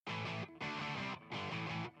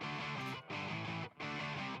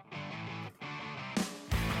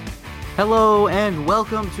Hello and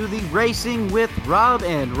welcome to the Racing with Rob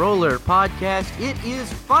and Roller podcast. It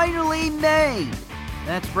is finally May.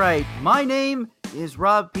 That's right. My name is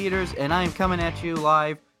Rob Peters and I am coming at you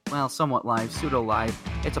live. Well, somewhat live, pseudo live.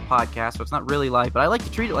 It's a podcast, so it's not really live, but I like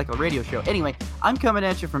to treat it like a radio show. Anyway, I'm coming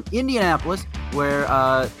at you from Indianapolis, where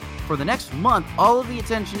for the next month, all of the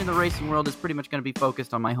attention in the racing world is pretty much going to be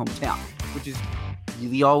focused on my hometown, which is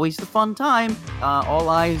really always the fun time. All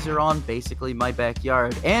eyes are on basically my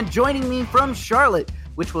backyard. And joining me from Charlotte,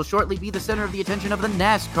 which will shortly be the center of the attention of the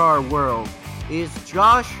NASCAR world, is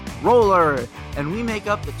Josh Roller. And we make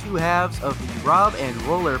up the two halves of the Rob and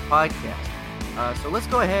Roller podcast. So let's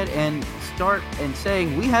go ahead and start and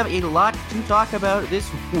saying we have a lot to talk about this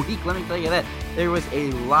week. Let me tell you that. There was a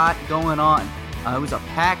lot going on. It was a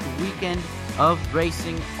packed weekend of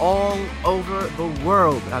racing all over the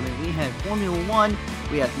world. I mean, we had Formula One,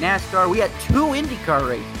 we had NASCAR, we had two IndyCar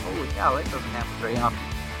races. Holy cow, that doesn't happen very often.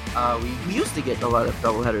 We used to get a lot of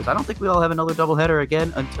doubleheaders. I don't think we'll have another doubleheader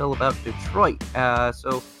again until about Detroit.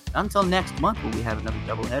 So until next month will we have another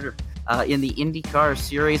doubleheader in the IndyCar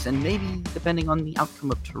series, and maybe depending on the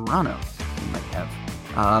outcome of Toronto, we might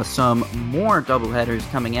have some more doubleheaders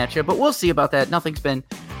coming at you. But we'll see about that. Nothing's been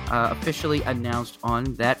officially announced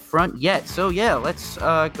on that front yet. So yeah, let's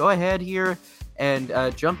go ahead here and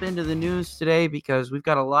jump into the news today because we've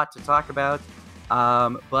got a lot to talk about.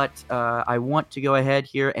 But I want to go ahead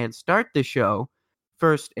here and start the show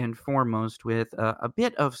first and foremost with a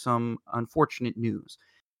bit of some unfortunate news.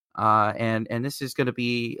 And this is going to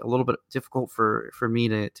be a little bit difficult for me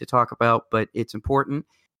to talk about, but it's important.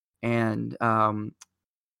 And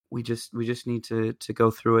we just need to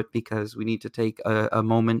go through it because we need to take a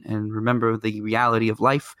moment and remember the reality of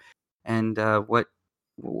life and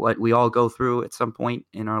what we all go through at some point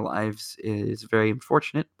in our lives is very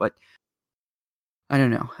unfortunate, but I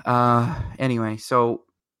don't know. Anyway, so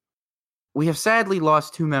we have sadly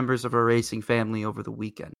lost two members of our racing family over the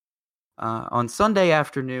weekend. On Sunday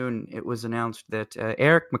afternoon, it was announced that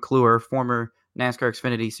Eric McClure, former NASCAR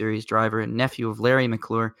Xfinity Series driver and nephew of Larry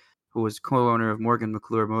McClure, who was co-owner of Morgan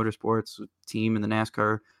McClure Motorsports team in the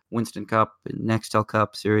NASCAR Winston Cup and Nextel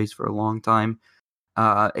Cup series for a long time.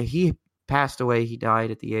 He passed away. He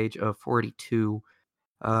died at the age of 42.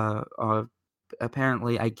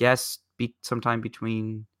 Apparently, I guess, sometime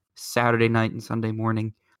between Saturday night and Sunday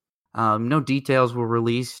morning. No details were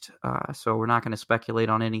released, so we're not going to speculate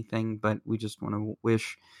on anything, but we just want to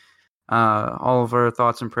wish all of our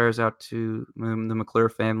thoughts and prayers out to the McClure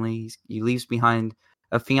family. He leaves behind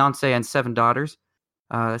a fiance and 7 daughters.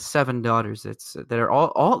 7 daughters. That are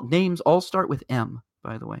all names all start with M,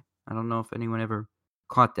 by the way. I don't know if anyone ever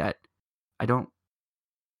caught that.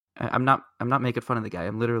 I'm not making fun of the guy.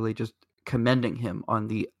 I'm literally just commending him on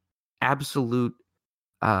the absolute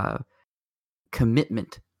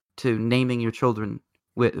commitment to naming your children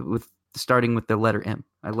with starting with the letter M.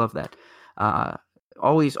 I love that.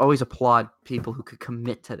 Always applaud people who could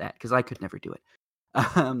commit to that because I could never do it.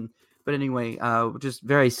 But anyway, just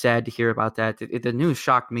very sad to hear about that. The news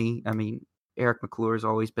shocked me. I mean, Eric McClure has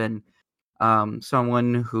always been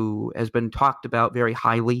someone who has been talked about very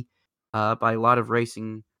highly by a lot of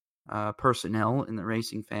racing personnel in the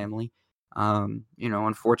racing family.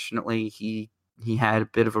 Unfortunately, he had a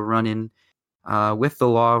bit of a run-in with the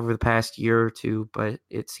law over the past year or two, but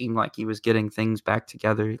it seemed like he was getting things back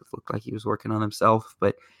together. It looked like he was working on himself,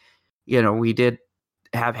 but we did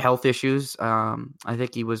have health issues. I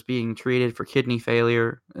think he was being treated for kidney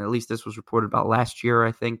failure. At least this was reported about last year,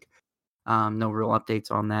 I think. No real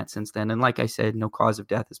updates on that since then. And like I said, no cause of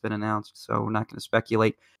death has been announced, so we're not going to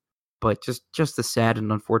speculate. But just a sad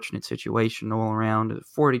and unfortunate situation all around.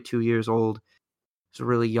 42 years old. He's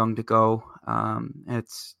really young to go.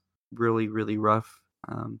 It's really, really rough.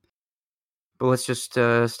 But let's just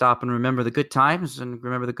stop and remember the good times and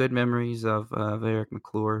remember the good memories of Eric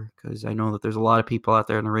McClure, because I know that there's a lot of people out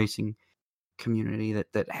there in the racing community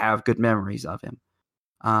that have good memories of him.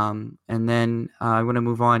 And then I'm going to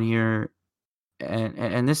move on here,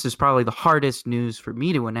 and this is probably the hardest news for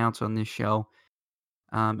me to announce on this show.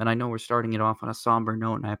 And I know we're starting it off on a somber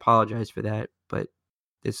note, and I apologize for that, but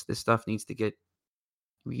this stuff needs to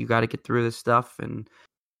you got to get through this stuff. And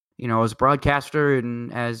as a broadcaster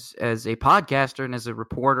and as a podcaster and as a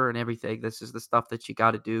reporter and everything, this is the stuff that you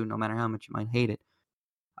got to do no matter how much you might hate it.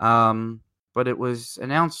 But it was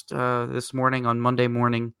announced this morning on Monday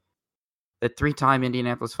morning that 3-time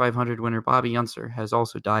Indianapolis 500 winner Bobby Unser has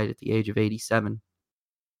also died at the age of 87.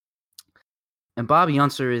 And Bobby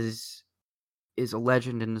Unser is a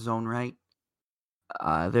legend in his own right.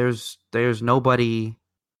 There's nobody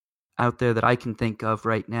out there that I can think of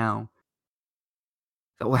right now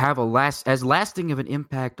that will have as lasting of an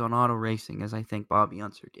impact on auto racing as I think Bobby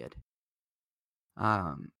Unser did.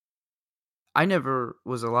 I never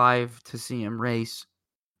was alive to see him race,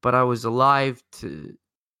 but I was alive to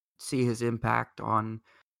see his impact on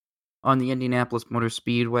the Indianapolis Motor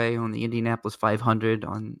Speedway, on the Indianapolis 500,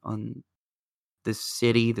 on the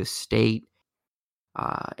city, the state,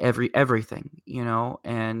 everything,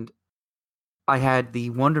 and I had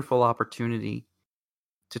the wonderful opportunity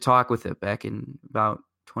to talk with him back in about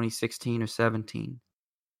 2016 or 17.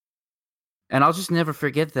 And I'll just never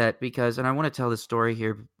forget that and I want to tell this story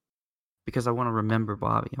here because I want to remember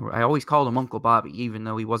Bobby. I always called him Uncle Bobby, even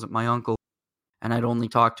though he wasn't my uncle, and I'd only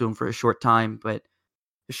talked to him for a short time, but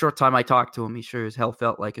the short time I talked to him, he sure as hell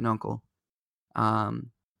felt like an uncle.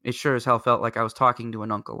 It sure as hell felt like I was talking to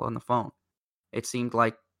an uncle on the phone. It seemed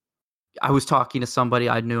like I was talking to somebody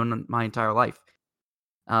I'd known my entire life.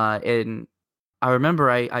 And I remember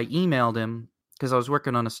I emailed him because I was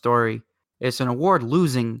working on a story. It's an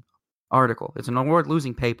award-losing article. It's an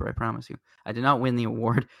award-losing paper, I promise you. I did not win the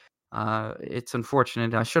award. It's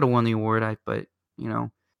unfortunate. I should have won the award, but,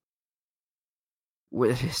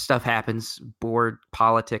 stuff happens, board,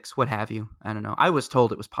 politics, what have you. I don't know. I was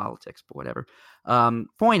told it was politics, but whatever.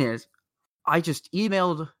 Point is, I just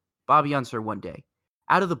emailed Bobby Unser one day,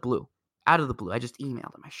 out of the blue. I just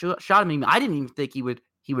emailed him. I shot him an email. I didn't even think he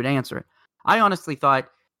would answer it. I honestly thought,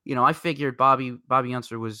 I figured Bobby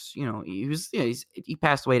Unser was, he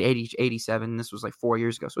passed away at 87. This was like 4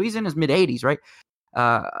 years ago, so he's in his mid 80s, right?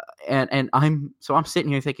 And I'm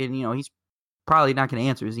sitting here thinking, he's probably not going to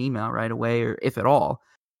answer his email right away, or if at all.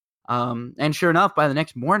 And sure enough, by the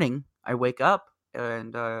next morning, I wake up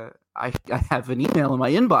and I have an email in my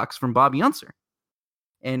inbox from Bobby Unser,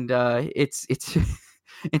 and it's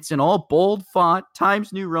it's in all bold font,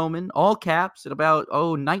 Times New Roman, all caps, at about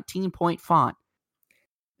 19-point font.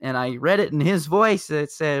 And I read it in his voice.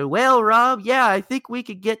 It said, "Well, Rob, yeah, I think we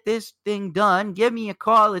could get this thing done. Give me a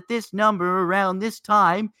call at this number around this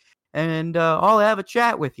time, and I'll have a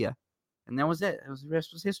chat with you." And that was it. The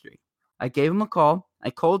rest was history. I gave him a call.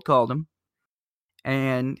 I cold called him,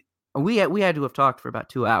 and we had to have talked for about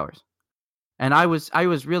 2 hours. And I was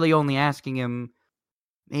really only asking him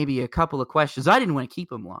maybe a couple of questions. I didn't want to keep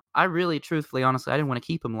him long. I really, truthfully, honestly, I didn't want to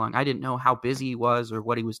keep him long. I didn't know how busy he was or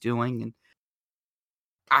what he was doing, and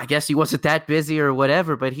I guess he wasn't that busy or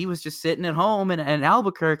whatever. But he was just sitting at home in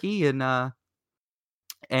Albuquerque, and I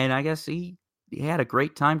guess he had a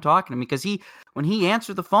great time talking to me because when he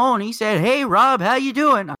answered the phone, he said, "Hey, Rob, how you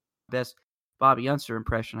doing?" Best Bobby Unser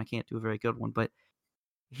impression. I can't do a very good one, but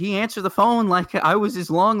he answered the phone like I was his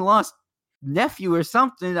long lost nephew or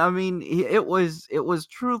something. I mean, it was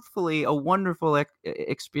truthfully a wonderful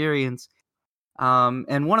experience,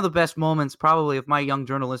 and one of the best moments probably of my young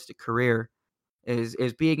journalistic career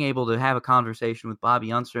is being able to have a conversation with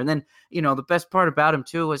Bobby Unser. And then, the best part about him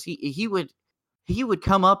too was he would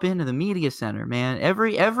come up into the media center, man,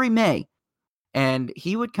 every May. And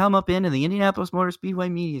he would come up into the Indianapolis Motor Speedway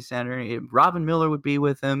Media Center. Robin Miller would be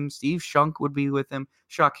with him. Steve Shuck would be with him.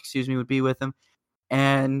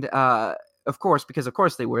 And of course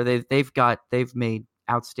they were. They've made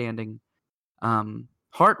outstanding,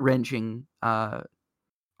 heart-wrenching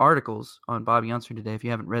articles on Bobby Unser today. If you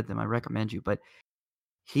haven't read them, I recommend you. But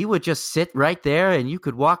he would just sit right there, and you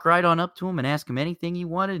could walk right on up to him and ask him anything you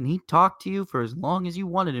wanted, and he'd talk to you for as long as you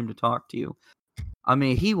wanted him to talk to you. I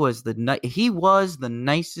mean, he was the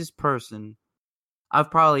nicest person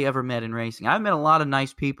I've probably ever met in racing. I've met a lot of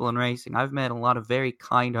nice people in racing. I've met a lot of very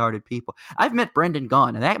kind-hearted people. I've met Brendan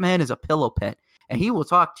Gaughan, and that man is a pillow pet, and he will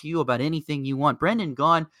talk to you about anything you want. Brendan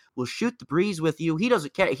Gaughan will shoot the breeze with you. He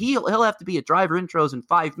doesn't care. He'll have to be at driver intros in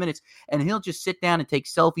 5 minutes, and he'll just sit down and take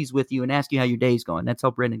selfies with you and ask you how your day's going. That's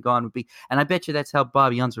how Brendan Gaughan would be, and I bet you that's how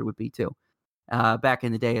Bobby Unser would be too, back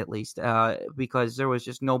in the day at least, because there was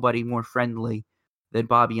just nobody more friendly than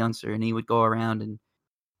Bobby Unser, and he would go around and,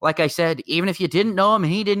 like I said, even if you didn't know him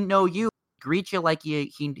and he didn't know you, greet you like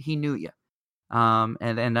he knew you.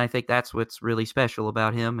 And I think that's what's really special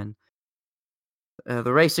about him. And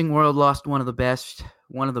the racing world lost one of the best,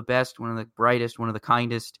 one of the brightest, one of the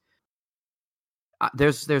kindest.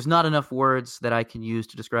 There's not enough words that I can use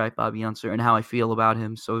to describe Bobby Unser and how I feel about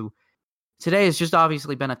him. So today has just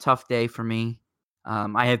obviously been a tough day for me.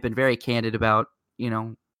 I have been very candid about,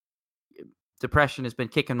 depression has been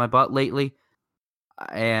kicking my butt lately.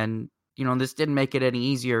 And, this didn't make it any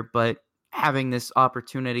easier, but having this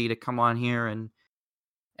opportunity to come on here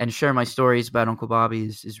and share my stories about Uncle Bobby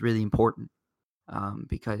is really important,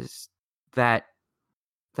 because that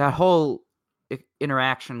whole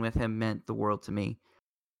interaction with him meant the world to me.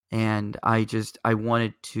 And I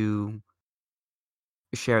wanted to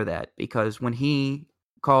share that, because when he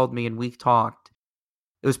called me and we talked.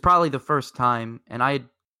 It was probably the first time, and I had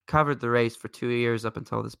covered the race for 2 years up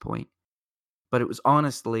until this point. But it was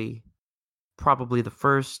honestly probably the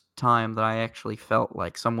first time that I actually felt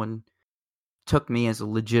like someone took me as a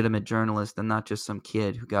legitimate journalist and not just some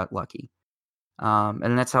kid who got lucky.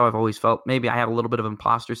 And that's how I've always felt. Maybe I have a little bit of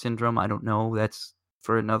imposter syndrome. I don't know. That's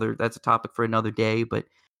a topic for another day, but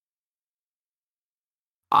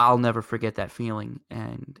I'll never forget that feeling.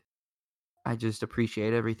 And I just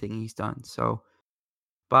appreciate everything he's done. So,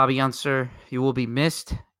 Bobby Unser, you will be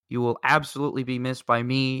missed. You will absolutely be missed by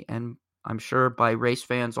me, and I'm sure by race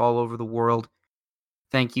fans all over the world.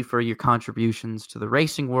 Thank you for your contributions to the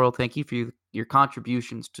racing world. Thank you for your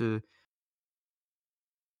contributions to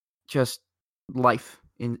just life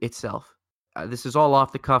in itself. This is all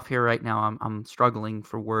off the cuff here right now. I'm struggling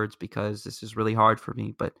for words because this is really hard for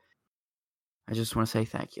me, but I just want to say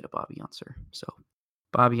thank you to Bobby Unser. So,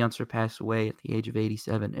 Bobby Unser passed away at the age of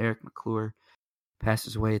 87. Eric McClure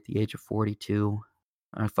passes away at the age of 42.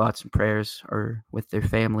 Our thoughts and prayers are with their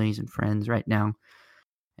families and friends right now,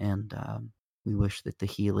 and we wish that the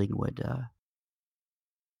healing would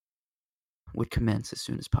commence as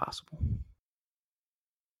soon as possible.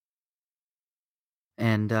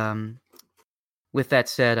 And with that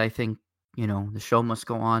said, I think, the show must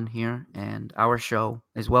go on here, and our show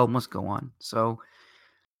as well must go on. So,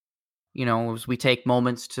 as we take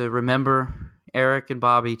moments to remember Eric and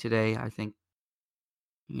Bobby today, I think,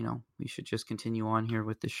 we should just continue on here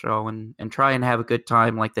with the show and try and have a good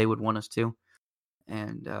time like they would want us to,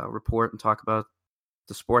 and report and talk about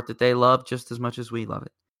the sport that they love just as much as we love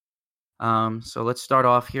it. So let's start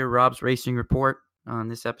off here. Rob's Racing Report on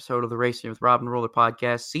this episode of the Racing with Rob and Roller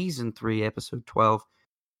podcast, season 3, episode 12,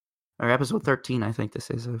 or episode 13, I think this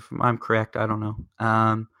is. If I'm correct, I don't know.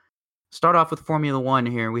 Start off with Formula One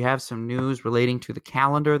here. We have some news relating to the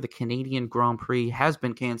calendar. The Canadian Grand Prix has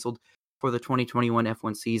been canceled for the 2021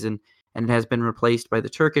 F1 season, and it has been replaced by the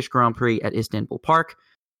Turkish Grand Prix at Istanbul Park.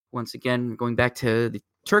 Once again, going back to the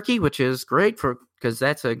Turkey, which is great because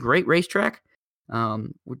that's a great racetrack.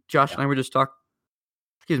 Josh and I were just talking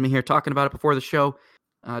about it before the show,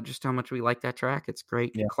 just how much we like that track. It's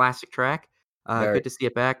great, classic track. Good to see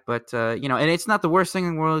it back, but and it's not the worst thing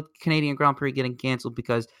in the world, Canadian Grand Prix getting canceled,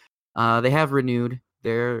 because they have renewed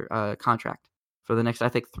their contract for the next, I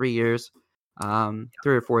think, 3 years, 3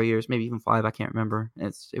 or 4 years, maybe even 5. I can't remember.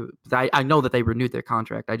 I know that they renewed their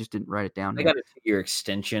contract. I just didn't write it down. They got a 2-year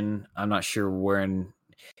extension. I'm not sure when.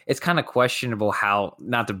 It's kind of questionable how,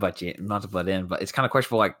 not to butt in, but it's kind of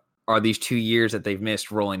questionable. Like, are these 2 years that they've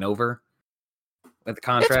missed rolling over with the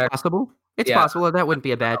contract? It's possible. It's possible. That wouldn't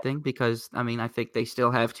be a bad thing, because I think they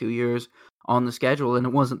still have 2 years on the schedule, and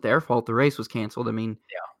it wasn't their fault the race was canceled.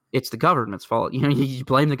 It's the government's fault. You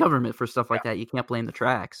blame the government for stuff like that. You can't blame the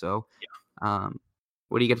track. So,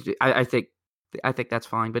 what are you going to do? I think that's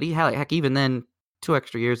fine. But heck, even then, 2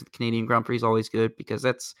 extra years at the Canadian Grand Prix is always good, because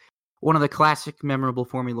that's one of the classic, memorable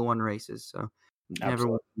Formula One races. So, never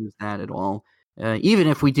want to use that at all. Even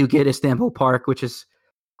if we do get Istanbul Park, which is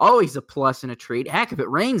always a plus and a treat. Heck, if it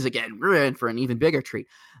rains again, we're in for an even bigger treat.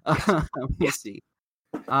 We'll see.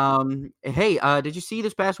 Hey, did you see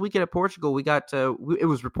this past weekend at Portugal? We got it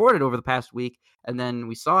was reported over the past week, and then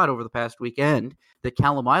we saw it over the past weekend, that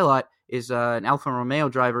Callum Ilott is an Alfa Romeo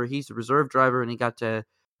driver. He's a reserve driver, and he got to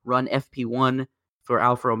run FP1 for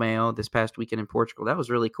Alfa Romeo this past weekend in Portugal. That was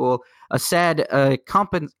really cool. A sad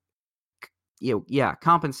compensation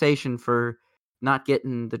for not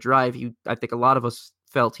getting the drive I think a lot of us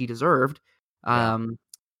felt he deserved.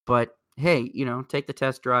 But hey, take the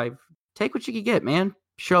test drive. Take what you can get, man.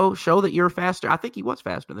 Show that you're faster. I think he was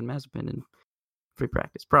faster than Mazepin in free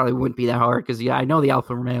practice. Probably wouldn't be that hard, because I know the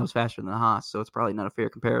Alfa Romeo is faster than the Haas, so it's probably not a fair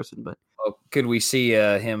comparison. But could we see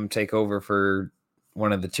him take over for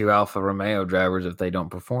one of the 2 Alfa Romeo drivers if they don't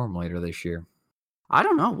perform later this year? I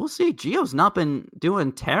don't know. We'll see. Gio's not been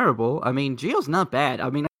doing terrible. Gio's not bad.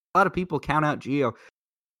 A lot of people count out Gio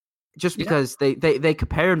just because they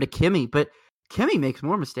compare him to Kimi, but Kimi makes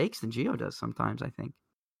more mistakes than Gio does sometimes, I think.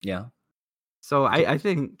 Yeah. So I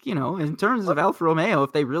think, in terms of Alfa Romeo,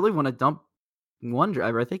 if they really want to dump one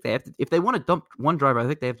driver, I think they have to. If they want to dump one driver, I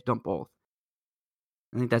think they have to dump both.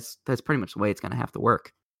 I think that's pretty much the way it's going to have to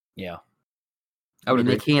work. Yeah.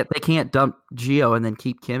 They can't dump Gio and then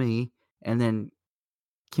keep Kimi, and then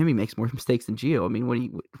Kimi makes more mistakes than Gio. What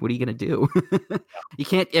are you going to do? You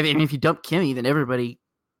can't. If you dump Kimi, then everybody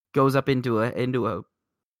goes up into a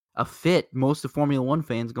fit. Most of Formula One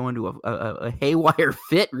fans go into a haywire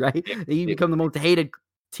fit, right? You become the most hated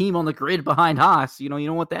team on the grid behind Haas. You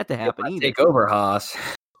don't want that to happen either. Take over Haas.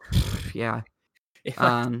 Yeah.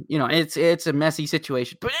 It's a messy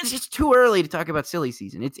situation, but it's just too early to talk about silly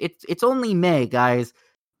season. It's only May, guys.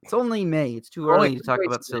 It's only May. It's too early to talk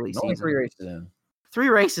about silly season. Only 3 races in. 3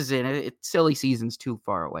 races in. Silly season's too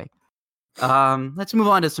far away. Let's move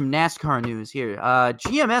on to some NASCAR news here.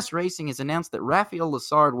 GMS Racing has announced that Rafael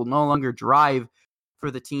Lessard will no longer drive for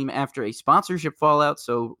the team after a sponsorship fallout.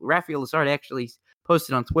 So Rafael Lessard actually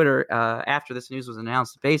posted on Twitter after this news was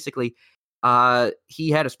announced. Basically, he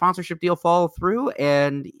had a sponsorship deal fall through,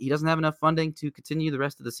 and he doesn't have enough funding to continue the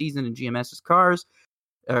rest of the season in GMS's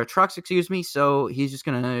trucks, so he's just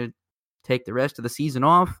going to take the rest of the season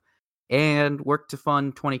off and work to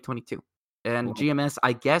fund 2022. And GMS,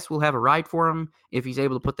 I guess, will have a ride for him if he's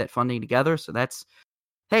able to put that funding together. So that's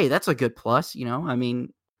a good plus, I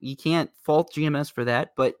mean, you can't fault GMS for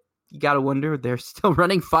that, but you got to wonder, they're still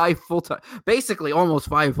running basically almost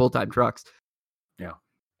 5 full-time trucks. Yeah.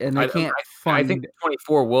 And they can't fund. I think the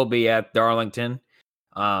 24 will be at Darlington.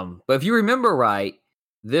 But if you remember right,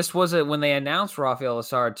 this was when they announced Rafael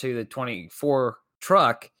Lessard to the 24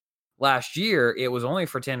 truck last year, it was only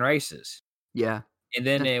for 10 races. Yeah. And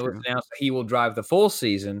then it was announced that he will drive the full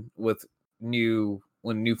season when new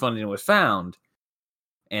funding was found.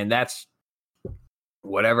 And that's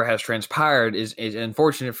whatever has transpired is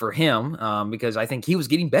unfortunate for him because I think he was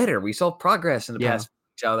getting better. We saw progress in the past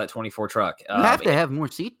out of that 24 truck. You have to have more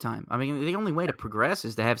seat time. I mean, the only way to progress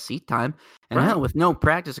is to have seat time. And with no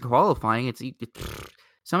practice or qualifying, it's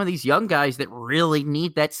some of these young guys that really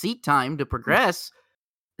need that seat time to progress.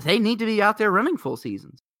 They need to be out there running full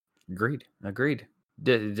seasons. Agreed.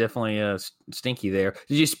 Definitely stinky there.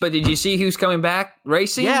 Did you see who's coming back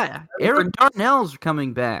racing? Yeah, Eric Darnell's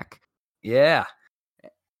coming back. Yeah.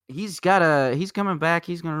 He's coming back.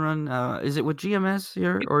 He's going to run, is it with GMS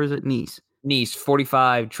here or is it Nice? Nice,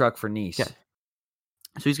 45 truck for Nice. Okay.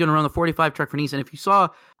 So he's going to run the 45 truck for Nice. And if you saw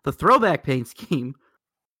the throwback paint scheme,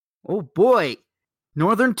 oh boy,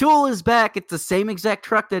 Northern Tool is back. It's the same exact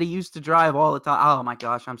truck that he used to drive all the time. Oh my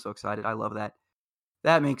gosh, I'm so excited. I love that.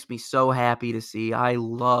 That makes me so happy to see. I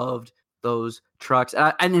loved those trucks.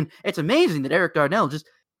 And then it's amazing that Eric Darnell just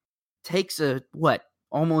takes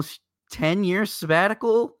almost 10-year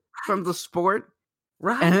sabbatical from the sport.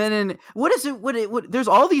 Right. And then there's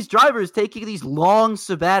all these drivers taking these long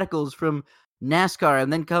sabbaticals from NASCAR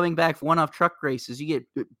and then coming back for one-off truck races. You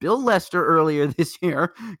get Bill Lester earlier this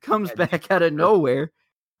year, comes back out of nowhere.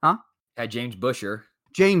 Huh? Had James Busher.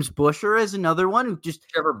 James Busher is another one who just...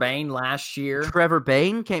 Trevor Bayne last year. Trevor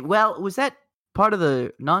Bayne came... Well, was that part of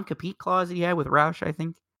the non-compete clause that he had with Roush, I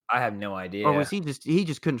think? I have no idea. Or was he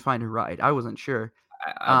just couldn't find a ride? I wasn't sure.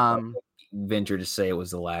 I venture to say it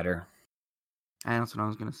was the latter. That's what I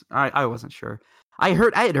was going to say. I wasn't sure. I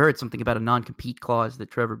had heard something about a non-compete clause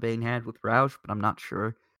that Trevor Bayne had with Roush, but I'm not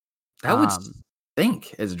sure. That would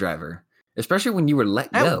stink as a driver, especially when you were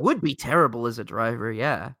let go. That would be terrible as a driver,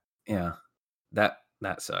 yeah. Yeah, that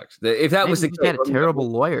sucks. If that was the case, had a terrible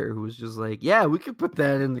lawyer who was just like, yeah, we could put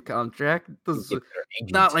that in the contract. It's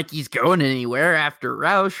not like he's going anywhere after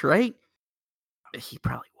Roush, right? He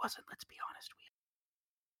probably wasn't, let's be honest.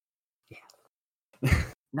 Yeah.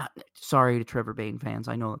 Not sorry to Trevor Bayne fans.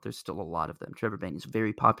 I know that there's still a lot of them. Trevor Bayne is a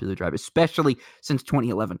very popular driver, especially since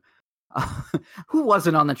 2011. Who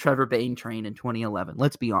wasn't on the Trevor Bayne train in 2011?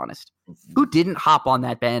 Let's be honest. Who didn't hop on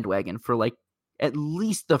that bandwagon for at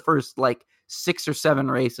least the first 6 or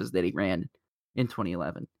 7 races that he ran in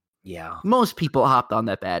 2011? Yeah. Most people hopped on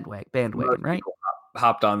that bandwagon, right?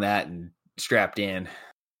 Hopped on that and strapped in,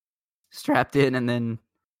 and then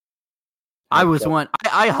I was one.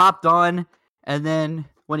 I hopped on, and then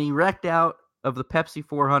when he wrecked out of the Pepsi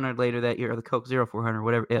 400 later that year, or the Coke Zero 400,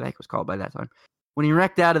 whatever it was called by that time, when he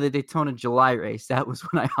wrecked out of the Daytona July race, that was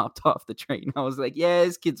when I hopped off the train. I was like, yeah,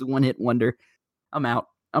 this kid's a one-hit wonder. I'm out.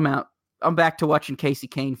 I'm back to watching Casey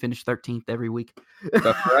Kane finish 13th every week.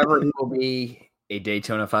 But forever he will be a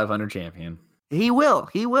Daytona 500 champion. He will,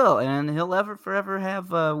 and he'll forever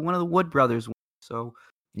have one of the Wood brothers. So,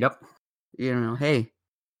 yep. Hey,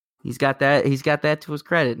 he's got that to his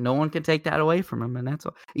credit. No one can take that away from him, and that's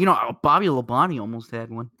all. Bobby Labonte almost had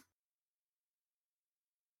one.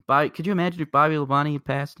 Could you imagine if Bobby Labonte had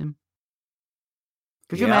passed him?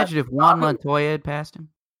 Could you imagine if Juan Montoya had passed him?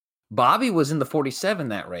 Bobby was in the 47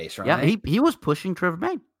 that race, right? Yeah, he was pushing Trevor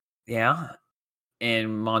Bayne. Yeah.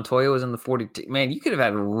 And Montoya was in the 42. Man, you could have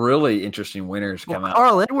had really interesting winners come out.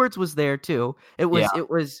 Carl Edwards was there too. It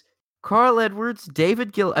was Carl Edwards,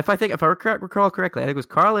 David Gill. If I recall correctly, I think it was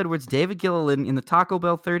Carl Edwards, David Gilliland in the Taco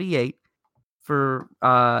Bell 38 for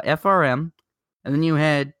FRM, and then you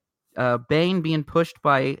had Bayne being pushed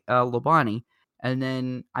by Labonte, and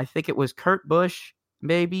then I think it was Kurt Busch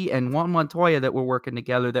maybe and Juan Montoya that were working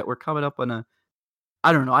together that were coming up on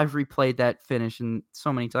I don't know. I've replayed that finish and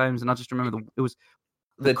so many times, and I'll just remember it was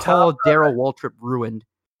the The call top, Darrell Waltrip ruined.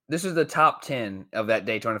 This is the top 10 of that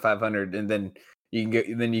Daytona 500, and then you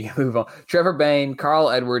can move on. Trevor Bayne, Carl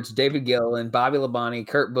Edwards, David Gilliland, Bobby Labonte,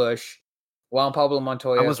 Kurt Busch, Juan Pablo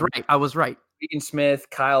Montoya. I was right. Regan Smith,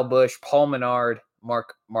 Kyle Busch, Paul Menard,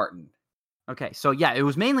 Mark Martin. Okay, so yeah, it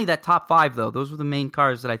was mainly that top 5 though. Those were the main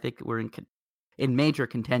cars that I think were in major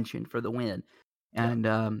contention for the win, and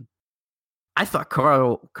I thought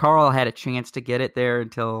Carl had a chance to get it there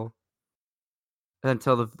until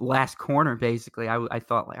the last corner. Basically, I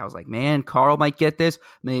was like, man, Carl might get this.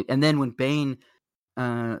 And then when Bayne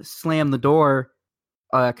slammed the door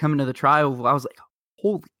coming to the trial, I was like,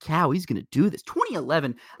 holy cow, he's gonna do this.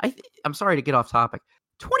 2011. I'm sorry to get off topic.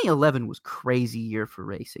 2011 was crazy year for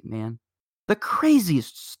racing, man. The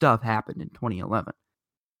craziest stuff happened in 2011.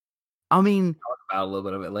 I mean, I'll talk about a little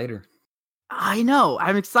bit of it later. I know.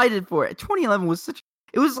 I'm excited for it. 2011 was such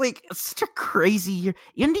a crazy year.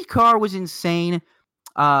 IndyCar was insane.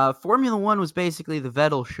 Formula One was basically the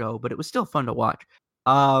Vettel show, but it was still fun to watch.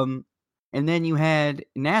 And then you had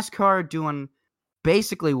NASCAR doing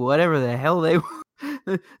basically whatever the hell they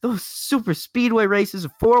were. Those super speedway races, a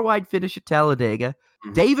 4-wide finish at Talladega.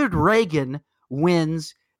 Mm-hmm. David Reagan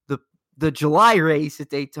wins the July race at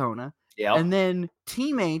Daytona. Yep. And then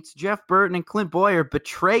teammates Jeff Burton and Clint Boyer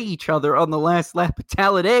betray each other on the last lap of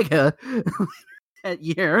Talladega that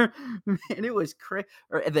year. And it was crazy.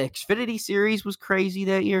 The Xfinity Series was crazy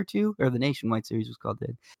that year too. Or the Nationwide Series was called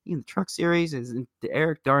that. Even the Truck Series is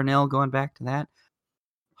Eric Darnell going back to that.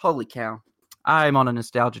 Holy cow. I'm on a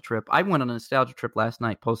nostalgia trip. I went on a nostalgia trip last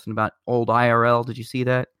night posting about old IRL. Did you see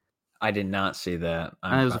that? I did not see that.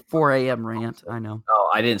 It was a 4 a.m. rant. I know. Oh,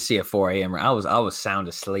 I didn't see a 4 a.m. I was sound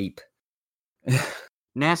asleep.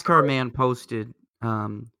 NASCAR man posted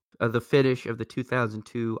the finish of the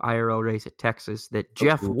 2002 IRL race at Texas that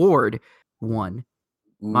Jeff Ward won.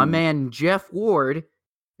 My man Jeff Ward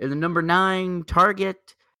in the number 9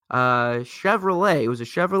 Target Chevrolet. It was a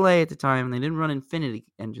Chevrolet at the time, and they didn't run Infinity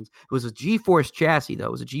engines. It was a G-Force chassis, though.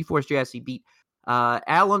 It was a G-Force chassis. Beat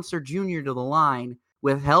Al Unser Jr. to the line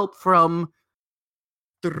with help from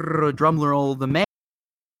drumroll, the man.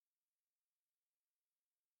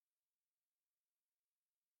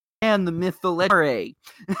 And the myth, the legendary.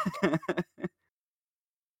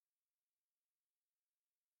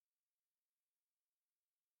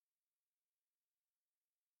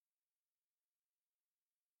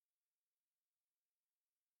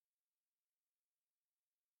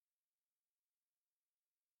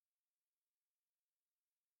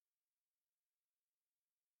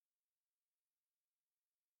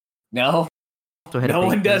 No. No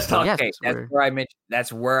one does talk. Yes, okay,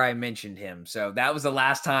 that's where I mentioned him. So that was the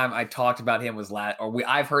last time I talked about him.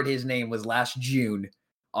 I've heard his name was last June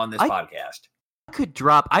on this podcast. I could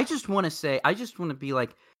drop. I just want to be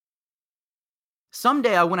like,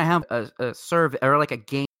 someday I want to have a survey or like a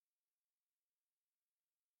game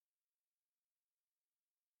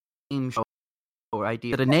show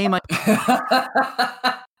idea. The name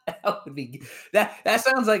that would be that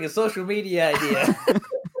sounds like a social media idea.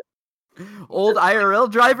 Old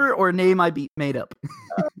IRL driver or name I made up.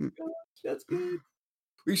 That's good.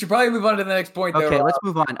 We should probably move on to the next point. Okay, let's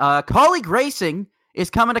move on. Kaulig Racing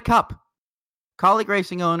is coming to Cup. Kaulig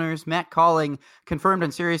Racing owners Matt Calling confirmed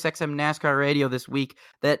on SiriusXM NASCAR Radio this week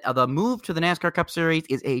that the move to the NASCAR Cup Series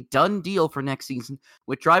is a done deal for next season,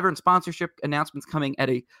 with driver and sponsorship announcements coming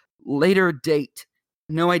at a later date.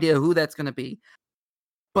 No idea who that's going to be,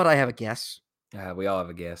 but I have a guess. We all have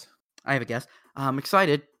a guess. I have a guess. I'm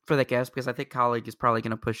excited for that guess because I think Kaulig is probably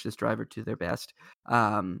going to push this driver to their best,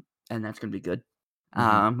 and that's going to be good.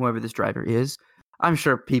 Whoever this driver is, I'm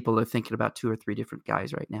sure people are thinking about 2 or 3 different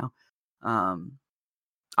guys right now.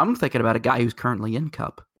 I'm thinking about a guy who's currently in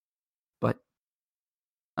Cup, but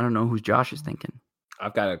I don't know who Josh is thinking.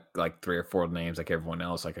 I've got like 3 or 4 names like everyone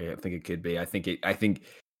else. Like I think it could be. I think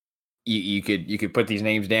you could put these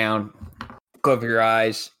names down, close your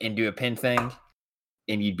eyes, and do a pin thing,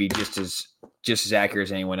 and you'd be just as accurate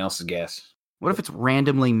as anyone else's guess. What if it's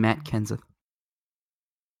randomly Matt Kenseth?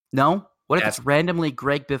 No? What if it's randomly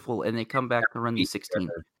Greg Biffle and they come back to run the 16?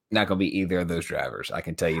 Not going to be either of those drivers. I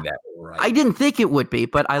can tell you that right. I didn't think it would be,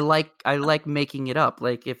 but I like making it up.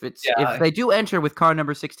 Like if they do enter with car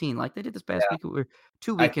number 16, like they did this past week or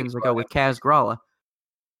 2 weekends ago with Kaz Grala,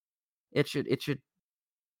 it should.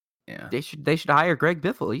 Yeah. They should hire Greg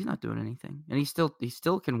Biffle. He's not doing anything, and he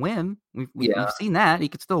still can win. We've seen that he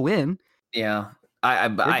could still win. Yeah,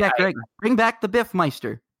 bring back the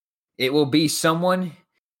Biffmeister. It will be someone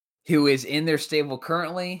who is in their stable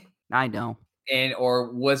currently. I know.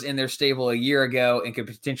 or was in their stable a year ago and could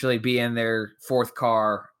potentially be in their fourth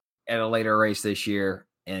car at a later race this year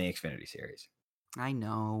in the Xfinity Series. I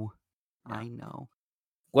know. Yeah. I know.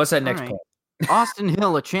 What's that next point? Austin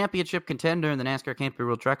Hill, a championship contender in the NASCAR Camping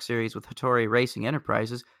World Truck Series with Hattori Racing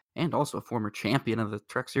Enterprises, and also a former champion of the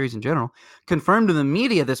Truck Series in general, confirmed to the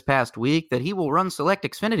media this past week that he will run select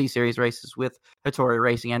Xfinity Series races with Hattori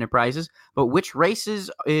Racing Enterprises, but which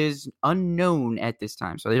races is unknown at this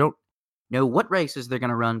time. So they don't know what races they're going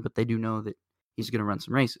to run, but they do know that he's going to run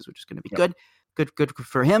some races, which is going to be good. Good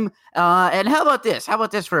for him. And how about this? How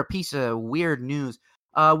about this for a piece of weird news?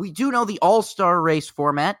 We do know the All-Star race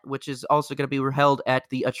format, which is also going to be held at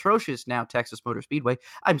the atrocious now Texas Motor Speedway.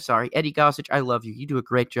 I'm sorry, Eddie Gossage, I love you. You do a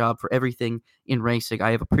great job for everything in racing.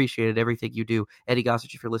 I have appreciated everything you do. Eddie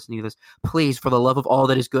Gossage, if you're listening to this, please, for the love of all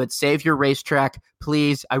that is good, save your racetrack.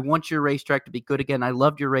 Please, I want your racetrack to be good again. I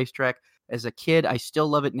loved your racetrack as a kid. I still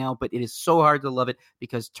love it now, but it is so hard to love it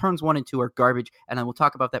because turns 1 and 2 are garbage, and I will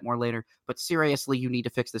talk about that more later. But seriously, you need to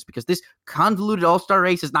fix this because this convoluted All-Star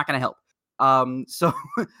race is not going to help. So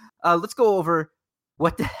let's go over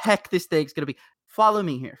what the heck this thing's going to be. Follow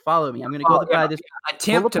me here. Follow me. I'm going to go by this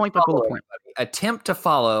bullet point by bullet point. Attempt to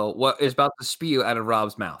follow what is about to spew out of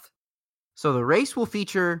Rob's mouth. So the race will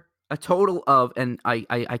feature a total of, and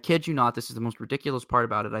I kid you not, this is the most ridiculous part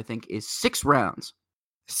about it, I think, is 6 rounds.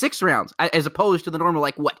 6 rounds, as opposed to the normal,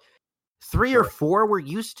 3 or 4 we're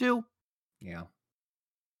used to? Yeah.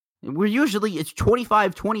 We're usually, it's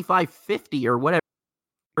 25, 50 or whatever,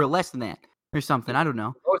 or less than that. Or something, I don't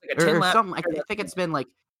know. Or something. I think it's been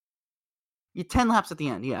 10 laps at the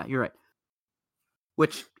end. Yeah, you're right.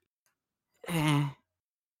 Which,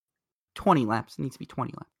 20 laps. It needs to be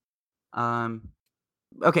 20 laps.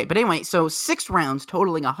 Okay, but anyway, so 6 rounds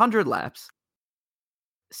totaling 100 laps.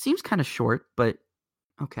 Seems kind of short, but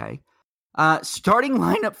okay. Starting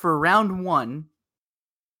lineup for round 1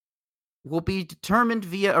 will be determined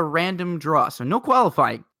via a random draw. So no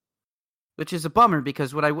qualifying. Which is a bummer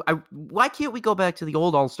because why can't we go back to the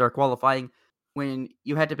old All-Star qualifying when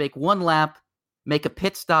you had to make 1 lap, make a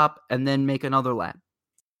pit stop, and then make another lap?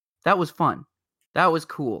 That was fun. That was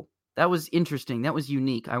cool. That was interesting. That was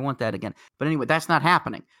unique. I want that again. But anyway, that's not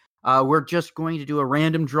happening. We're just going to do a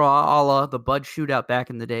random draw a la the Bud Shootout back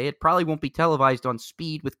in the day. It probably won't be televised on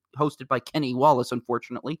Speed hosted by Kenny Wallace,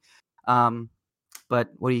 unfortunately. But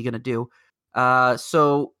what are you going to do?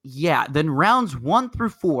 So yeah, then rounds 1 through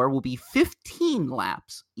 4 will be 15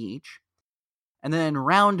 laps each. And then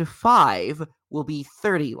round 5 will be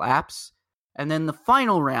 30 laps. And then the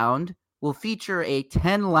final round will feature a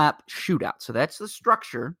 10-lap shootout. So that's the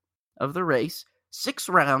structure of the race. 6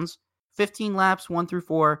 rounds, 15 laps, 1 through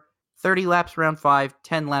 4, 30 laps round 5,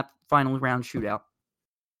 10-lap final round shootout.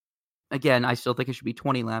 Again, I still think it should be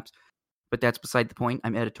 20 laps, but that's beside the point.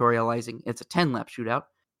 I'm editorializing. It's a 10-lap shootout.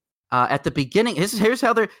 At the beginning, here's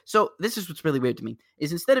how they're... So this is what's really weird to me,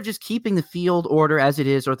 is instead of just keeping the field order as it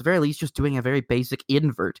is, or at the very least just doing a very basic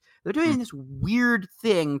invert, they're doing this weird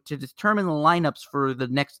thing to determine the lineups for the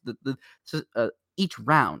next... each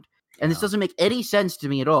round. And this doesn't make any sense to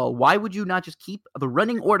me at all. Why would you not just keep the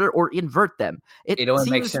running order or invert them? It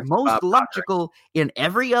seems most logical in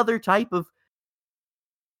every other type of...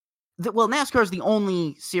 Well, NASCAR is the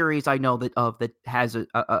only series I know that has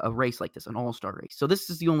a race like this, an all-star race. So this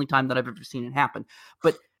is the only time that I've ever seen it happen.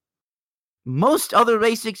 But most other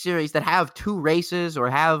racing series that have 2 races or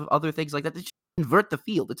have other things like that, they just invert the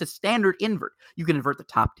field. It's a standard invert. You can invert the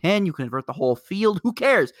top 10. You can invert the whole field. Who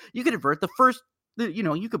cares? You can invert the first...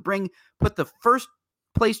 you could put the first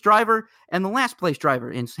place driver and the last place driver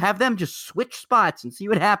and have them just switch spots and see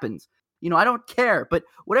what happens. I don't care, but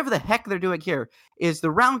whatever the heck they're doing here is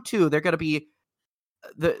the round 2, they're going to be,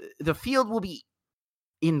 the field will be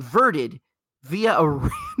inverted via a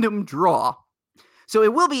random draw. So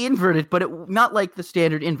it will be inverted, but not like the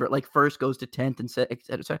standard invert, like first goes to 10th and et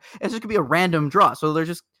cetera, et cetera. It's just going to be a random draw. So there's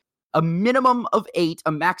just a minimum of 8,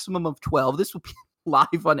 a maximum of 12. This will be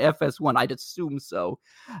live on FS1. I'd assume so.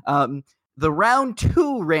 The round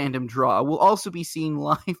 2 random draw will also be seen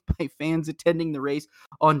live by fans attending the race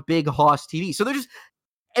on Big Hoss TV. So they're just,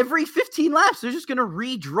 every 15 laps, they're just going to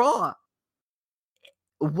redraw.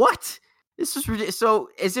 What? This is ridiculous. So,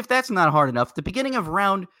 as if that's not hard enough, the beginning of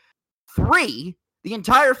round 3, the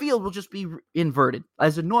entire field will just be inverted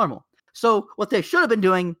as a normal. So, what they should have been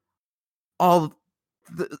doing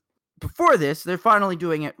before this, they're finally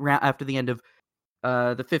doing it after the end of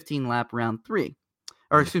the 15-lap round 3.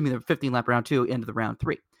 Or excuse me, the 15-lap round 2, end of the round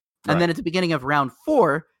 3. And then at the beginning of round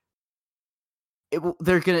 4,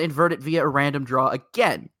 they're going to invert it via a random draw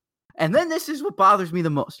again. And then this is what bothers me the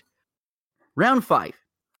most. Round 5,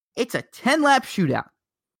 it's a 10-lap shootout.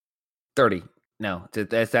 30. No,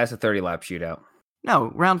 that's a 30 lap shootout.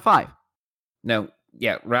 No, round 5. No,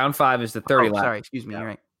 yeah, round 5 is the 30 lap. Sorry, excuse me.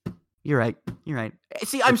 You're right.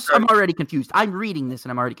 See, I'm already confused. I'm reading this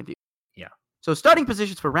and I'm already confused. Yeah. So starting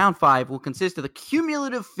positions for round 5 will consist of the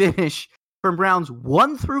cumulative finish from rounds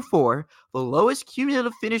 1 through 4. The lowest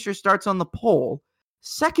cumulative finisher starts on the pole.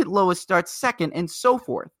 Second lowest starts second, and so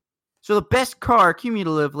forth. So the best car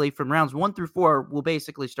cumulatively from rounds 1 through 4 will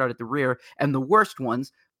basically start at the rear, and the worst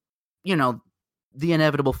ones, the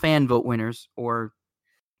inevitable fan vote winners or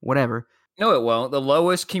whatever. No, it won't. The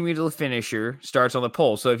lowest cumulative finisher starts on the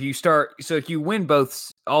pole. So if you win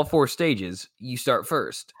all 4 stages, you start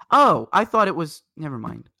first. Oh, I thought it was. Never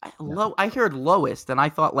mind. I heard lowest, and I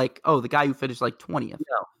thought the guy who finished 20th.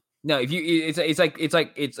 No. If you, it's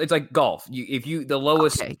like golf. The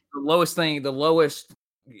lowest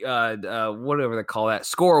whatever they call that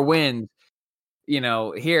score wins.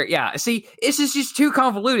 Here, yeah. See, this is just too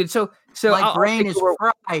convoluted. So my brain is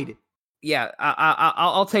fried. Yeah,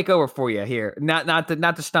 I'll take over for you here. Not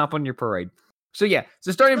to stomp on your parade. So yeah,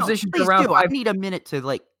 so starting position for round 5. I need a minute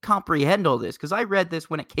to comprehend all this because I read this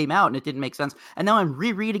when it came out and it didn't make sense, and now I'm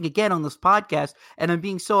rereading again on this podcast and I'm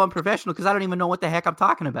being so unprofessional because I don't even know what the heck I'm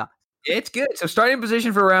talking about. It's good. So starting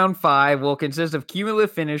position for round 5 will consist of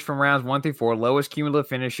cumulative finish from rounds 1 through 4. Lowest cumulative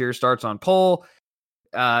finisher starts on pole.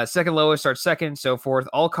 Second lowest starts second, so forth.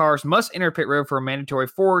 All cars must enter pit road for a mandatory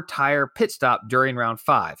 4-tire pit stop during round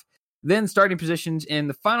 5. Then starting positions in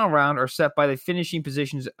the final round are set by the finishing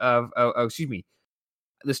positions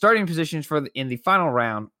The starting positions in the final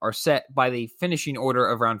round are set by the finishing order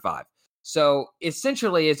of round 5. So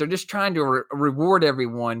essentially, they're just trying to reward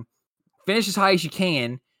everyone. Finish as high as you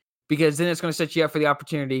can, because then it's going to set you up for the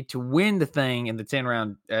opportunity to win the thing in the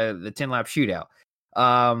 10-lap shootout.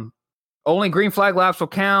 Only green flag laps will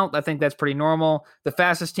count. I think that's pretty normal. The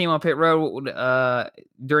fastest team on pit road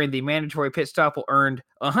during the mandatory pit stop will earn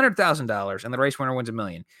 $100,000, and the race winner wins $1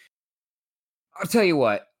 million. I'll tell you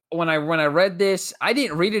what. When I read this, I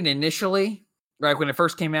didn't read it initially. Right when it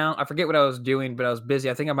first came out, I forget what I was doing, but I was busy.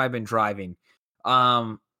 I think I might have been driving.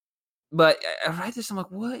 But I read this. I'm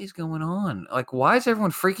like, what is going on? Why is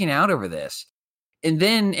everyone freaking out over this? And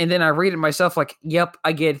then I read it myself yep,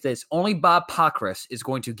 I get this. Only Bob Pockrass is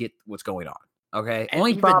going to get what's going on. Okay? And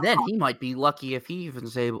only Bob he might be lucky if he even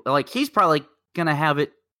able. He's probably going to have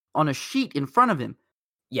it on a sheet in front of him.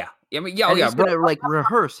 Yeah. I mean, he's going to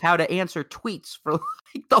rehearse how to answer tweets for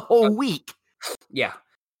the whole week. Yeah.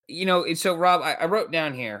 So Rob, I wrote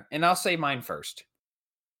down here, and I'll say mine first.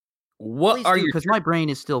 What are you? Because my brain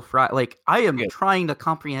is still fried. I am trying to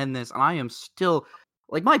comprehend this, and I am still...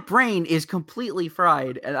 my brain is completely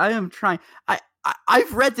fried, and I am trying.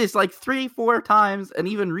 I've read this 3-4 times, and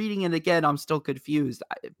even reading it again, I'm still confused.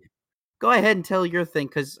 Go ahead and tell your thing,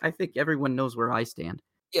 because I think everyone knows where I stand.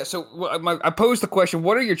 Yeah, so I posed the question,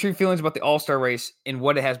 what are your true feelings about the All-Star race and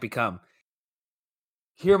what it has become?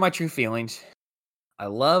 Here are my true feelings. I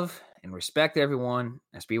love and respect everyone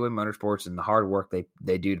at Speedway Motorsports and the hard work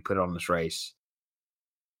they do to put on this race.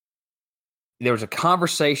 There was a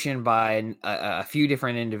conversation by a few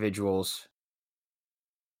different individuals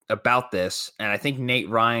about this, and I think Nate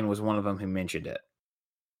Ryan was one of them who mentioned it.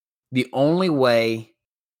 The only way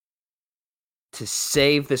to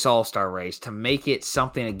save this All-Star race, to make it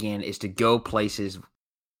something again, is to go places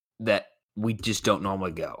that we just don't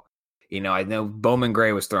normally go. I know Bowman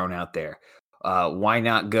Gray was thrown out there. Why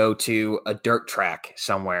not go to a dirt track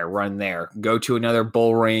somewhere, run there? Go to another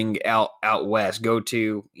bull ring out west. Go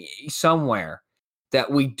to somewhere that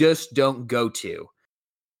we just don't go to.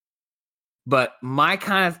 But my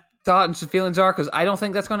kind of thoughts and feelings are, because I don't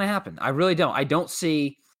think that's going to happen. I really don't. I don't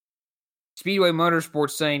see Speedway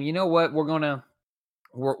Motorsports saying, you know what, we're going to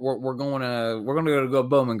go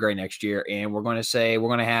Bowman Gray next year, and we're going to say we're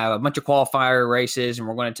going to have a bunch of qualifier races, and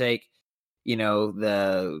we're going to take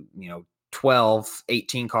the 12,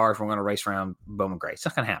 18 cars. We're going to race around Bowman Gray. It's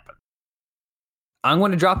not going to happen. I'm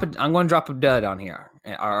going to drop a dud on here,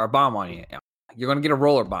 or a bomb on you. You're going to get a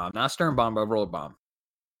roller bomb, not a stern bomb, but a roller bomb.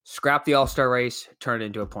 Scrap the All-Star race, turn it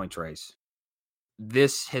into a points race.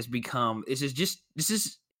 This is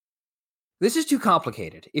too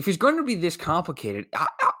complicated. If it's going to be this complicated,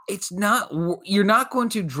 you're not going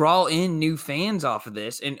to draw in new fans off of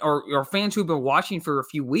this, or fans who've been watching for a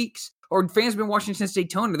few weeks, or fans have been watching since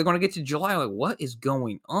Daytona. They're going to get to July, what is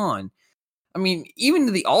going on? I mean,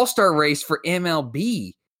 even the All-Star race for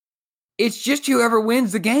MLB, it's just whoever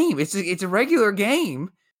wins the game. It's a regular game,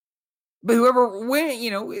 but whoever wins,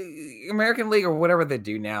 American League or whatever they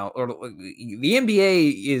do now, or the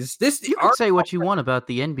NBA is this. You can say what you want about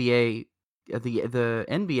the NBA, the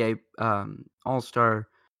NBA All-Star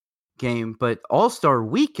game, but All-Star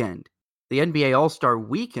weekend, the NBA All-Star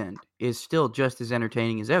Weekend is still just as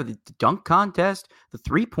entertaining as ever. The dunk contest, the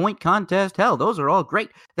three-point contest, hell, those are all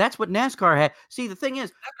great. That's what NASCAR had. See, the thing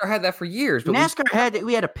is, NASCAR had that for years. But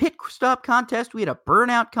we had a pit stop contest, we had a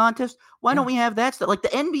burnout contest. Why don't we have that stuff? Like the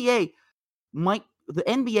NBA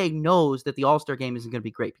knows that the All-Star game isn't going to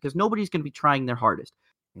be great because nobody's going to be trying their hardest.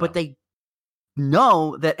 But they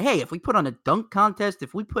know that, hey, if we put on a dunk contest,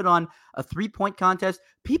 if we put on a three-point contest,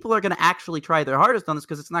 people are going to actually try their hardest on this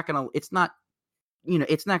because it's not going to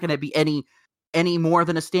be any more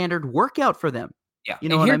than a standard workout for them. Yeah. You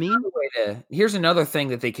know what I mean? Here's another thing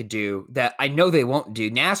that they could do that I know they won't do.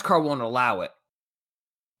 NASCAR won't allow it.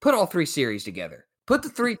 Put all 3 series together. Take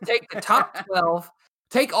the top 12,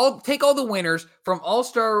 take all the winners from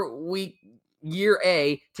All-Star Week Year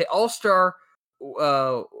A to All-Star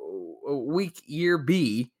Week Year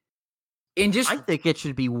B, and I think it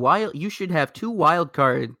should be wild. You should have 2 wild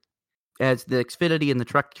card as the Xfinity and the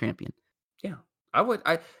Truck Champion. Yeah, I would.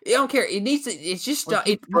 I don't care. It needs to. It's just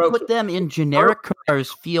put them in generic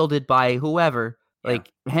cars fielded by whoever,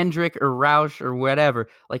 like Hendrick or Roush or whatever,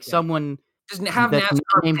 like someone just have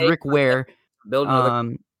NASCAR named Rick Ware. Build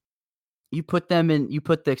another. You put them in. You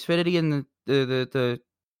put the Xfinity and the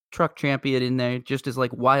Truck Champion in there just as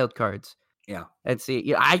like wild cards. Yeah, and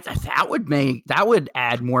see, that would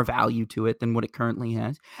add more value to it than what it currently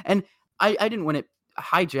has. And I didn't want to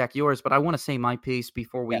hijack yours, but I want to say my piece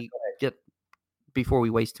before we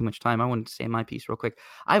waste too much time. I want to say my piece real quick.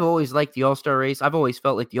 I've always liked the All-Star race. I've always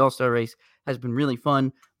felt like the All-Star race has been really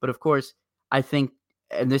fun. But of course, I think,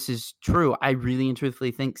 and this is true, I really and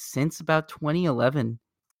truthfully think since about 2011,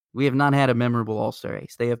 we have not had a memorable All-Star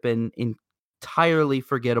race. They have been entirely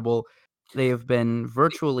forgettable. They have been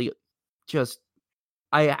virtually just,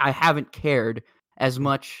 I haven't cared as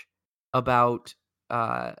much about,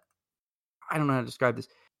 I don't know how to describe this.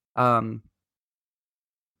 I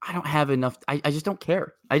don't have enough. I just don't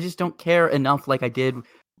care. I just don't care enough like I did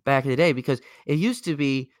back in the day, because it used to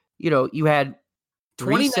be, you had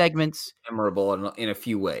 3 segments. Memorable in a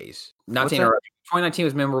few ways. Not to interrupt. 2019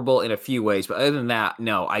 was memorable in a few ways, but other than that,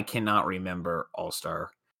 no, I cannot remember All-Star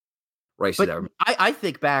races. But I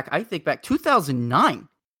think back 2009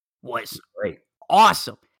 was great.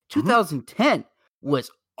 Awesome. 2010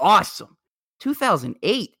 was awesome.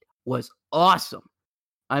 2008 was awesome.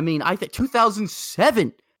 I mean, I think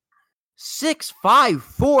 2007, 6, 5,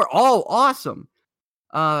 4, all awesome.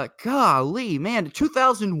 Golly, man,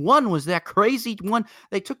 2001 was that crazy one.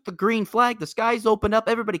 They took the green flag, the skies opened up,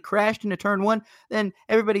 everybody crashed into turn 1, then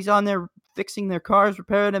everybody's on there fixing their cars,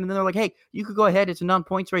 repairing them, and then they're like, hey, you could go ahead, it's a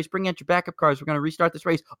non-points race, bring out your backup cars, we're going to restart this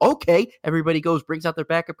race. Okay, everybody goes, brings out their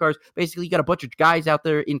backup cars. Basically, you got a bunch of guys out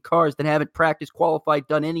there in cars that haven't practiced, qualified,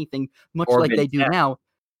 done anything, much like they do now,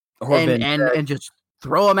 and just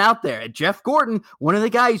throw them out there. And Jeff Gordon, one of the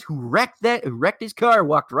guys who wrecked his car,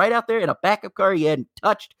 walked right out there in a backup car he hadn't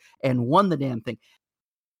touched and won the damn thing.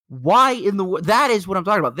 Why that is what I'm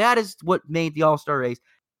talking about. That is what made the All-Star race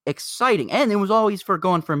exciting. And it was always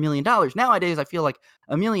going for $1 million. Nowadays, I feel like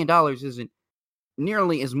 $1 million isn't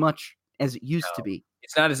nearly as much as it used to be.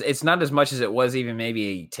 It's not as much as it was even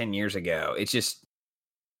maybe 10 years ago. It's just,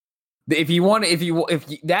 if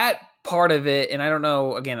that part of it, and I don't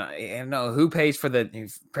know, again, I don't know who pays for that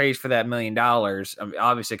 $1 million. I mean,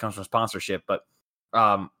 obviously it comes from sponsorship, but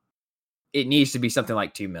it needs to be something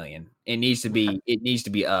like 2 million. It needs to be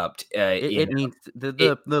upped. It needs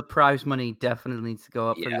the prize money definitely needs to go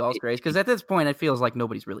up for the All-Star race, because at this point it feels like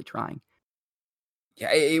nobody's really trying.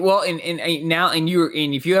 Yeah, well, and now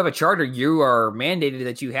if you have a charter, you are mandated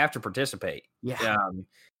that you have to participate. Yeah.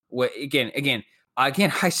 Again,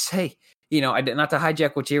 I say, not to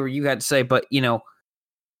hijack whatever you had to say, but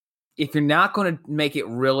if you're not going to make it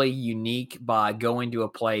really unique by going to a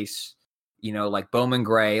place, like Bowman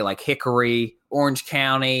Gray, like Hickory, Orange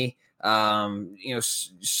County,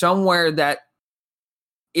 somewhere that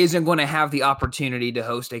isn't going to have the opportunity to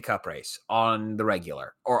host a cup race on the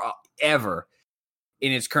regular or ever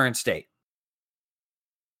in its current state,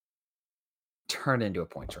 turn into a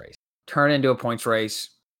points race,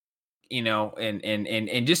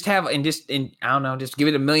 and just have, I don't know, just give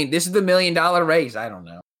it $1 million. This is the $1 million race. I don't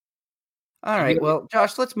know. All right. Well,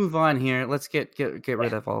 Josh, let's move on here. Let's get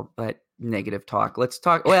rid of all that negative talk. Let's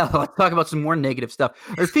talk about some more negative stuff.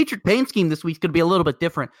 Our featured paint scheme this week is going to be a little bit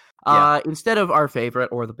different. Instead of our favorite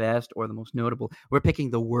or the best or the most notable, we're picking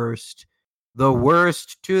the worst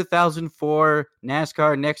 2004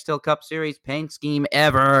 NASCAR Nextel Cup Series paint scheme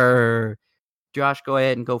ever. Josh, go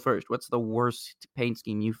ahead and go first. What's the worst paint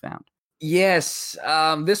scheme you found? Yes,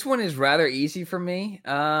 this one is rather easy for me.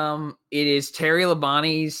 It is Terry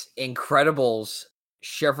Labonte's Incredibles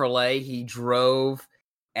Chevrolet he drove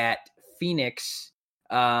at Phoenix.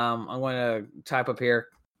 I'm going to type up here.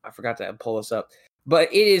 I forgot to pull this up.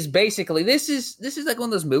 But it is basically this is like one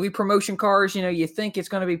of those movie promotion cars. You think it's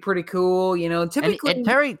going to be pretty cool. Typically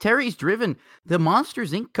and Terry's driven the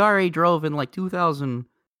Monsters Inc. car he drove in like 2000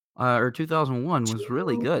 or 2001 was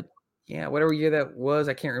really good. Yeah, whatever year that was,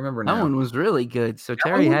 I can't remember now. That one was really good. So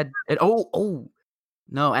Terry had it.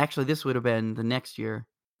 No, actually, this would have been the next year.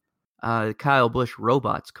 Kyle Busch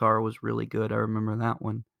Robots car was really good. I remember that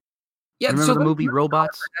one. Yeah, remember the movie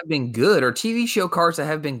Robots? Have been good, or TV show cars that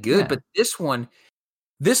have been good, but this one,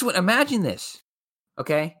 imagine this.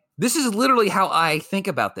 Okay, this is literally how I think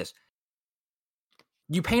about this.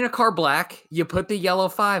 You paint a car black, you put the yellow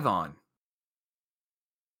 5 on,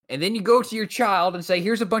 and then you go to your child and say,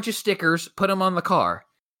 "Here's a bunch of stickers, put them on the car."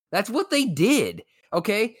 That's what they did.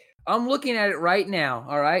 Okay, I'm looking at it right now.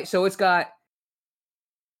 All right, so it's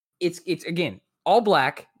again. All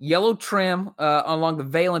black, yellow trim along the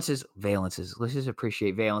valences. Let's just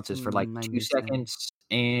appreciate valences for like 2 seconds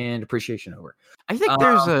and appreciation over. I think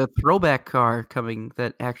there's a throwback car coming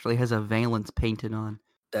that actually has a valence painted on.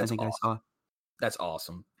 I saw. That's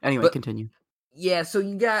awesome. Anyway, continue. Yeah, so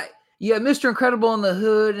you got Mr. Incredible on the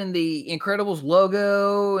hood and the Incredibles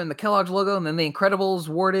logo and the Kellogg's logo and then the Incredibles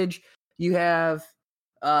wordage. You have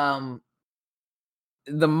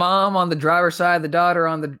the mom on the driver's side, the daughter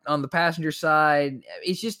on the passenger side.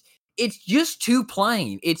 It's just too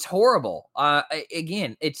plain. It's horrible.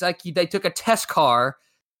 Again, it's like they took a test car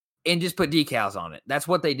and just put decals on it. That's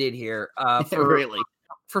what they did here.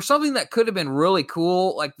 For something that could have been really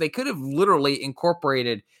cool, like they could have literally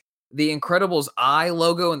incorporated the Incredibles eye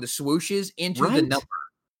logo and the swooshes into the number.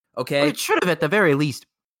 Okay, well, it should have at the very least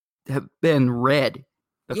have been red.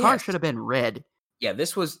 The car should have been red. Yeah,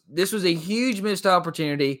 this was a huge missed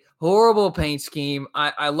opportunity. Horrible paint scheme.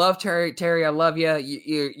 I love Terry. Terry, I love you.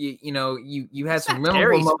 You had some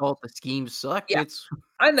memorable Terry's fault. The scheme sucked. Yeah,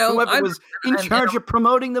 I know. Whoever was in charge of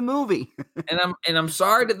promoting the movie. and I'm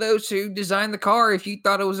sorry to those who designed the car if you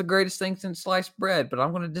thought it was the greatest thing since sliced bread, but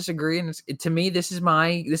I'm going to disagree. And to me, this is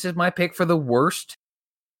my pick for the worst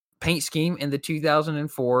paint scheme in the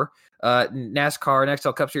 2004 NASCAR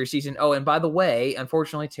NXL Cup Series season. Oh, and by the way,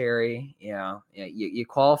 unfortunately, Terry, you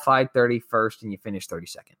qualified 31st and you finished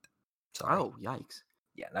 32nd. Sorry. Oh, yikes!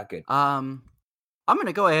 Yeah, not good. I'm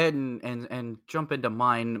gonna go ahead and jump into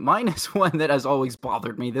mine. Mine is one that has always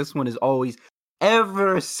bothered me. This one is always,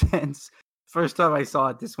 ever since first time I saw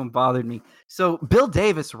it, this one bothered me. So Bill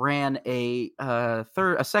Davis ran a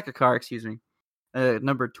second car,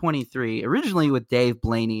 number 23, originally with Dave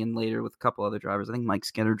Blaney and later with a couple other drivers. I think Mike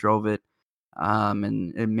Skinner drove it,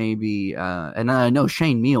 and maybe and I know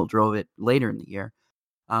Shane Meal drove it later in the year.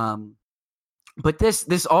 But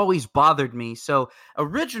this always bothered me. So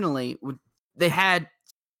originally they had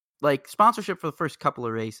like sponsorship for the first couple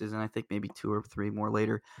of races, and I think maybe 2 or 3 more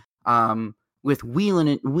later. With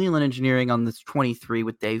Whelen Engineering on this 23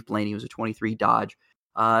 with Dave Blaney. It was a 23 Dodge.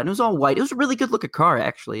 And it was all white. It was a really good looking car,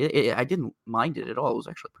 actually. I didn't mind it at all. It was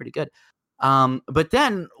actually pretty good. But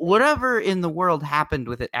then whatever in the world happened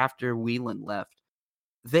with it after Whelen left,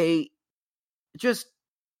 they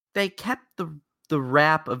kept the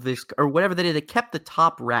wrap of this, or whatever they did. They kept the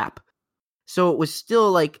top wrap, so it was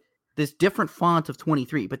still like this different font of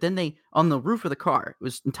 23. But then on the roof of the car, it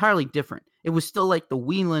was entirely different. It was still like the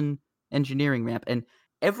Whelen Engineering wrap, and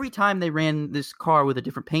every time they ran this car with a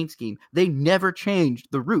different paint scheme, they never changed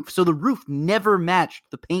the roof. So the roof never matched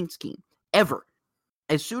the paint scheme, ever.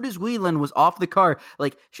 As soon as Whelen was off the car,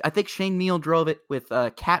 like I think Shane Meal drove it with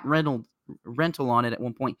Cat Rental on it at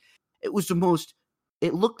one point. It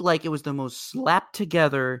looked like it was the most slapped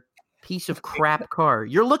together piece of crap car.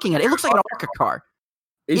 You're looking at it. It looks like an ARCA car.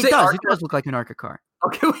 It does look like an ARCA car.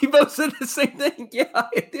 Okay, we both said the same thing. Yeah,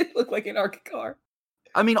 it did look like an ARCA car.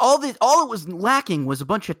 I mean, all it was lacking was a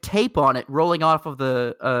bunch of tape on it rolling off of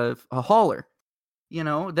a hauler.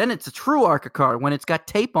 Then it's a true ARCA car when it's got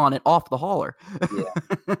tape on it off the hauler.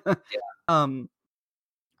 Yeah.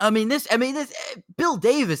 This Bill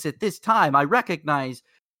Davis at this time, I recognize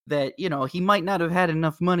that, he might not have had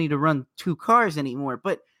enough money to run 2 cars anymore,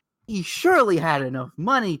 but he surely had enough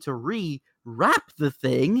money to rewrap the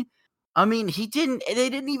thing. I mean, they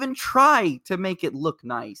didn't even try to make it look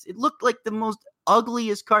nice. It looked like the most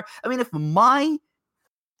ugliest car. I mean, if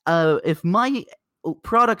my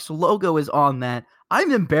product's logo is on that,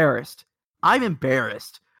 I'm embarrassed.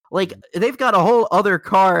 Like, they've got a whole other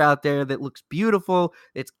car out there that looks beautiful.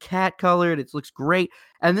 It's cat colored. It looks great.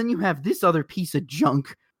 And then you have this other piece of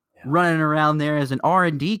junk running around there as an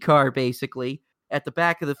R&D car, basically, at the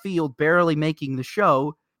back of the field, barely making the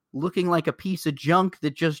show, looking like a piece of junk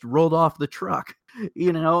that just rolled off the truck,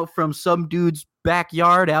 from some dude's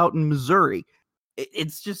backyard out in Missouri.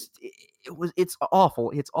 It's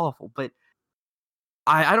awful. It's awful. But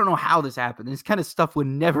I don't know how this happened. This kind of stuff would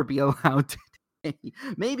never be allowed today.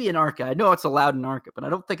 Maybe in ARCA. I know it's allowed in ARCA, but I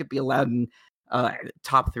don't think it'd be allowed in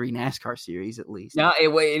top 3 NASCAR series at least. No,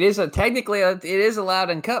 it is technically it is allowed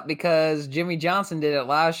in Cup because Jimmy Johnson did it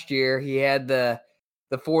last year. He had the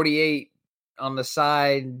 48 on the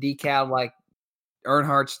side decal like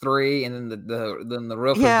Earnhardt's 3, and then the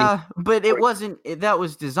roof. Yeah, but it wasn't. That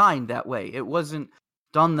was designed that way. It wasn't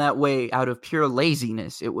done that way out of pure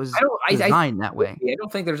laziness. It was designed that way. I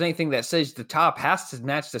don't think there's anything that says the top has to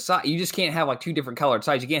match the side. You just can't have like 2 different colored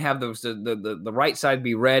sides. You can't have those the right side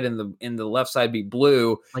be red and the left side be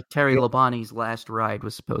blue. Like Terry Labonte's last ride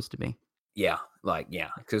was supposed to be. Yeah, because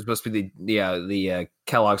it's supposed to be the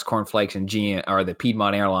Kellogg's Corn Flakes and GM or the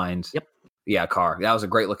Piedmont Airlines. Yep. Yeah, car. That was a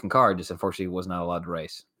great looking car. Just unfortunately was not allowed to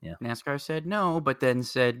race. Yeah. NASCAR said no, but then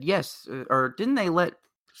said yes. Or didn't they let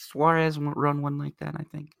Suarez run one like that? I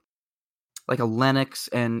think like a Lennox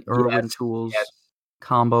and Irwin Tools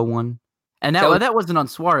combo one. And that wasn't on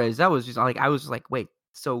Suarez. That was just like I was like, wait,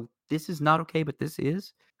 so this is not okay, but this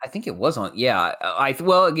is. I think it was on. Yeah.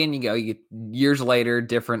 Well, again, you get years later,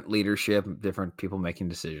 different leadership, different people making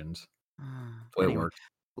decisions. Anyway, it works.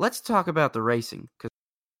 Let's talk about the racing because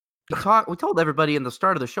we told everybody in the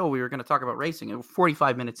start of the show we were going to talk about racing. And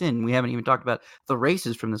 45 minutes in, we haven't even talked about the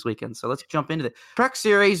races from this weekend. So let's jump into it. Truck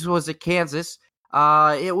Series was at Kansas.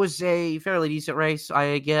 It was a fairly decent race,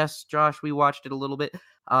 I guess. Josh, we watched it a little bit.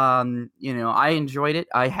 I enjoyed it.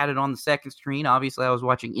 I had it on the second screen. Obviously, I was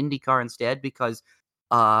watching IndyCar instead because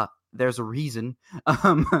there's a reason.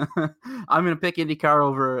 I'm going to pick IndyCar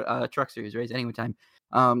over Truck Series race any time.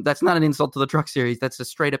 That's not an insult to the Truck Series. That's a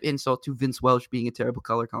straight up insult to Vince Welch being a terrible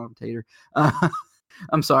color commentator.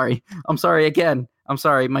 I'm sorry. Again. I'm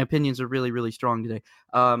sorry. My opinions are really, really strong today.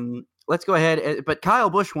 Let's go ahead. But Kyle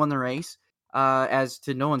Busch won the race, as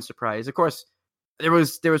to no one's surprise. Of course, there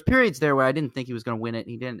was periods there where I didn't think he was going to win it.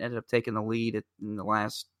 He didn't end up taking the lead in the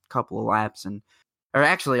last couple of laps, or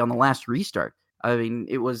actually on the last restart. I mean,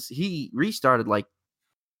 he restarted like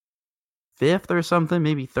 5th or something,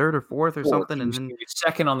 maybe 3rd or 4th or something, and then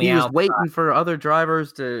second on the he outside. was waiting for other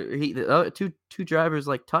drivers two drivers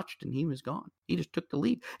like touched, and he was gone. He just took the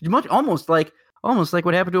lead, almost like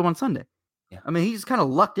what happened to him on Sunday. Yeah. I mean, he just kind of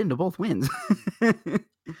lucked into both wins.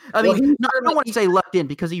 I don't want to say lucked in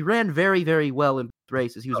because he ran very, very well in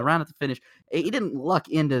races. He was around at the finish. He didn't luck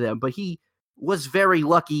into them, but he was very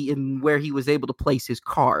lucky in where he was able to place his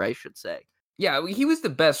car, I should say. Yeah, he was the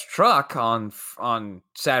best truck on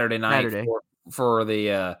Saturday night for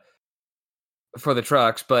the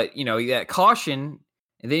trucks, but that caution,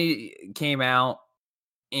 and then he came out,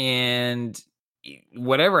 and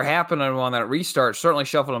whatever happened on that restart certainly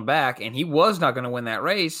shuffled him back, and he was not going to win that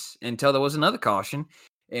race until there was another caution,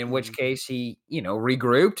 in which case he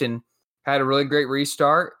regrouped and had a really great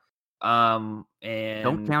restart. And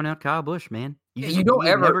don't count out Kyle Busch, man. You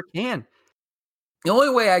never can. The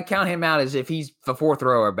only way I count him out is if he's the 4th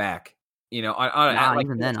rower back. Then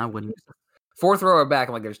I wouldn't. 4th rower back.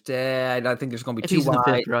 I'm like, I think there's going to be 2 wide.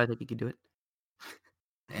 In the 5th row, I think he could do it.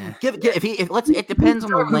 Yeah. It depends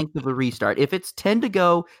on the length of the restart. If it's 10 to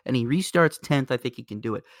go and he restarts 10th, I think he can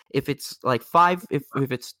do it. If it's like 5,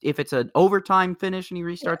 if it's an overtime finish and he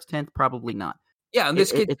restarts 10th, probably not. Yeah, and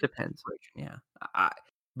it depends. Yeah,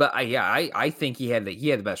 I think he had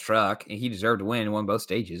the best truck and he deserved to win and won both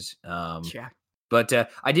stages. Yeah. But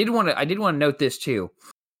I did want to note this too.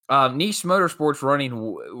 Nice Motorsports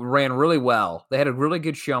ran really well. They had a really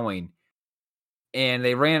good showing, and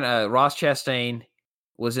they ran. Ross Chastain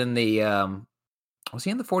was in the. Was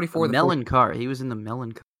he in the 44? The Melon car. He was in the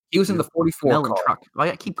Melon car. He was in the 44 Melon truck.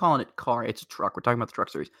 I keep calling it car. It's a truck. We're talking about the Truck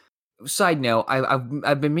Series. Side note: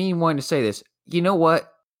 I've been wanting to say this. You know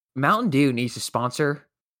what? Mountain Dew needs to sponsor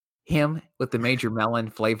him with the Major Melon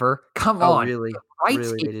flavor. Come on, really? It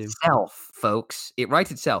writes itself, folks. It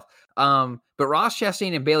writes itself. But Ross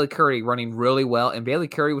Chastain and Bailey Curry running really well, and Bailey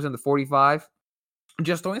Curry was in the 45.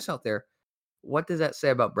 Just throwing this out there. What does that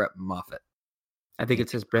say about Brett Moffitt? I think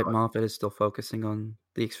it says Brett Moffitt is still focusing on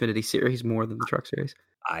the Xfinity Series more than the Truck Series.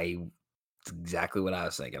 That's exactly what I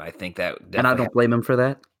was thinking. I think that, and I don't blame him for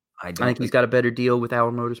that. I think he's got a better deal with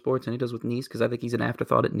Our Motorsports than he does with Nice, because I think he's an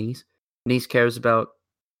afterthought at Nice. Nice cares about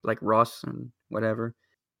like Ross and whatever,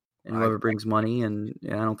 and whoever brings money. And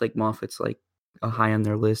I don't think Moffitt's like a high on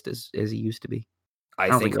their list as he used to be. I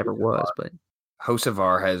don't think he ever was, but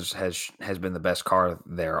Hocevar has been the best car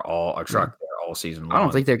there truck there all season long. I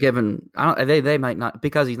don't think they're giving. They might not,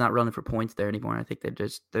 because he's not running for points there anymore. I think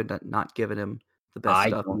they're not giving him the best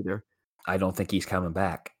stuff either. I don't think he's coming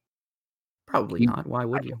back. Probably not. Why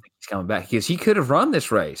would you? He's coming back because he could have run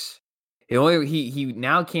this race. He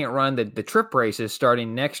now can't run the trip races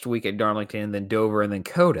starting next week at Darlington, then Dover, and then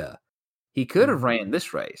Coda. He could have ran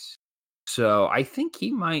this race, so I think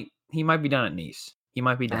he might be done at Nice. He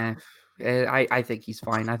might be done. I think he's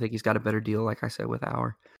fine. I think he's got a better deal, like I said, with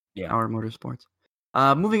our Motorsports.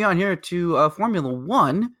 Moving on here to Formula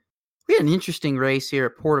One. We had an interesting race here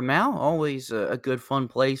at Portimao. Always a good, fun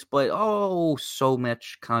place, but so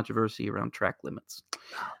much controversy around track limits.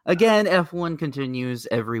 Again, F1 continues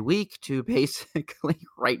every week to basically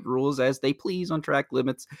write rules as they please on track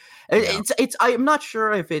limits. Yeah. I'm not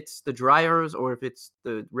sure if it's the drivers or if it's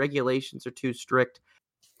the regulations are too strict.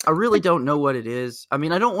 I really don't know what it is. I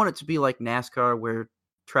mean, I don't want it to be like NASCAR where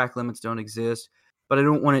track limits don't exist, but I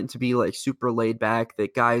don't want it to be like super laid back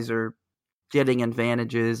that guys are getting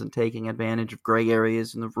advantages and taking advantage of gray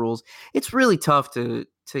areas in the rules. It's really tough to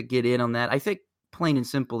get in on that. I think plain and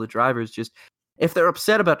simple, the drivers just, if they're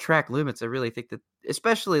upset about track limits, I really think that,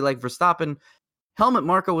 especially like Verstappen, Helmut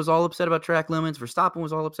Marko was all upset about track limits. Verstappen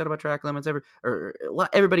was all upset about track limits.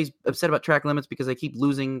 Everybody's upset about track limits because they keep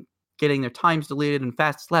losing, getting their times deleted and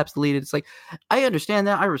fastest laps deleted. It's like, I understand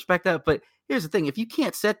that. I respect that. But here's the thing. If you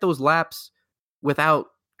can't set those laps without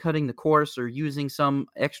cutting the course or using some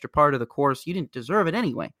extra part of the course, you didn't deserve it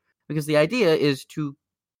anyway, because the idea is to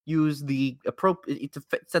use the appropriate to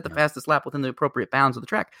set the fastest lap within the appropriate bounds of the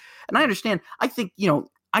track. And I understand. I think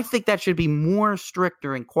that should be more strict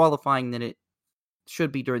during qualifying than it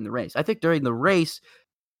should be during the race. I think during the race,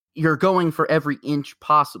 you're going for every inch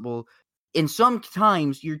possible. And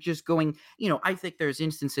sometimes you're just going, I think there's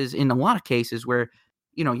instances in a lot of cases where,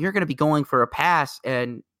 you're going to be going for a pass,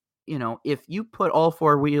 and if you put all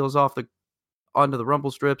four wheels onto the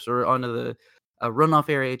rumble strips or onto the runoff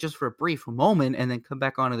area just for a brief moment and then come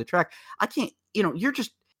back onto the track, I can't,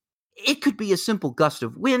 it could be a simple gust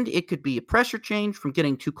of wind. It could be a pressure change from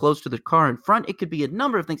getting too close to the car in front. It could be a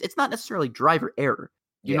number of things. It's not necessarily driver error.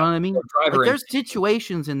 You know what I mean? There's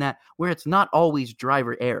situations in that where it's not always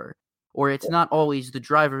driver error, or it's not always the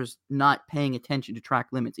drivers not paying attention to track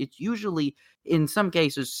limits. It's usually, in some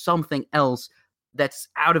cases, something else that's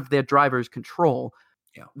out of their driver's control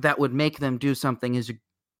that would make them do something as a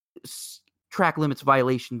track limits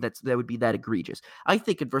violation that would be that egregious. I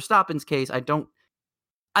think in Verstappen's case, I don't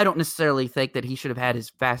necessarily think that he should have had his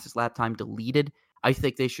fastest lap time deleted. I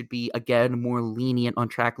think they should be, again, more lenient on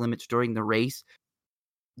track limits during the race.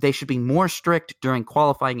 They should be more strict during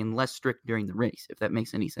qualifying and less strict during the race, if that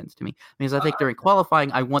makes any sense to me. Because I think during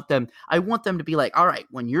qualifying, I want them to be like, all right,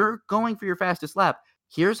 when you're going for your fastest lap,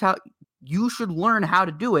 here's how you should learn how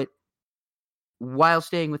to do it while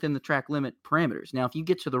staying within the track limit parameters. Now, if you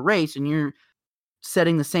get to the race and you're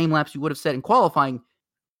setting the same laps you would have set in qualifying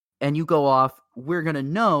and you go off, we're going to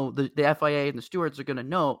know, the FIA and the stewards are going to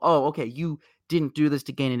know, oh, okay, you didn't do this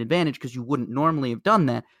to gain an advantage because you wouldn't normally have done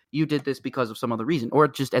that. You did this because of some other reason, or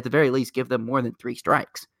just at the very least give them more than 3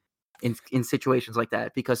 strikes in situations like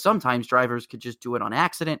that, because sometimes drivers could just do it on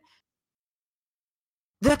accident.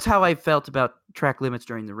 That's how I felt about track limits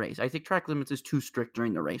during the race. I think track limits is too strict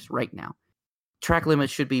during the race right now. Track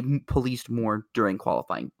limits should be policed more during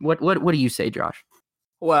qualifying. What do you say, Josh?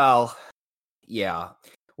 Well, yeah.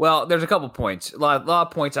 Well, there's a couple points. A lot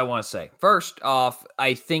of points I want to say. First off,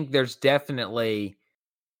 I think there's definitely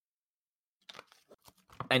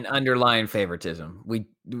an underlying favoritism.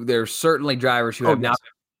 There's certainly drivers who have not,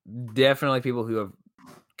 definitely people who have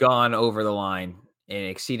gone over the line and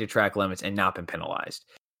exceeded track limits and not been penalized.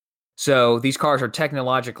 So these cars are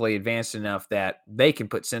technologically advanced enough that they can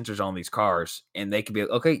put sensors on these cars and they can be like,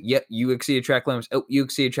 okay, yep, you exceeded track limits. Oh, you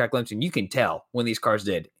exceeded track limits, and you can tell when these cars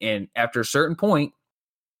did. And after a certain point,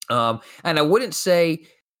 and I wouldn't say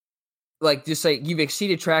just say you've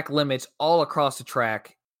exceeded track limits all across the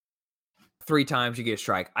track 3 times, you get a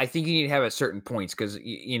strike. I think you need to have at certain points because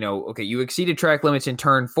okay, you exceeded track limits in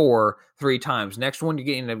turn 4 3 times. Next one, you're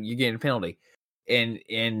getting a penalty, and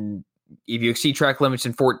if you exceed track limits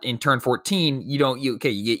in turn 14, you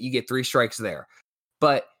get 3 strikes there.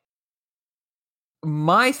 But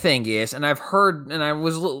my thing is, and I've heard, and I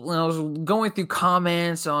was going through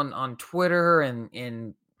comments on Twitter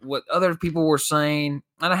and what other people were saying,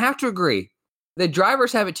 and I have to agree, the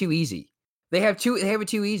drivers have it too easy. They have it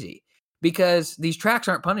too easy because these tracks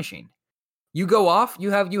aren't punishing. You go off, you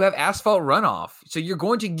have asphalt runoff, so you're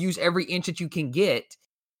going to use every inch that you can get,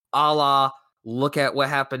 a la look at what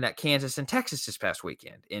happened at Kansas and Texas this past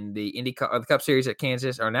weekend in the IndyCar, the Cup Series at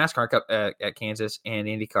Kansas, or NASCAR Cup at Kansas, and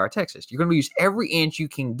IndyCar at Texas. You're going to use every inch you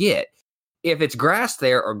can get. If it's grass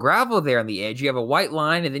there or gravel there on the edge, you have a white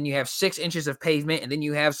line, and then you have 6 inches of pavement, and then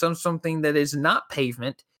you have something that is not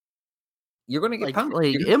pavement. you're going to get punished.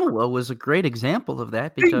 Like Imola was a great example of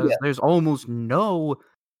that because there's almost no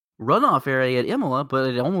runoff area at Imola,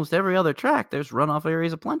 but at almost every other track, there's runoff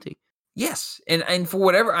areas aplenty. Yes, and for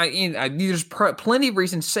whatever there's plenty of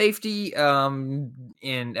reasons, safety, and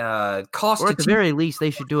cost. Or at the very least, they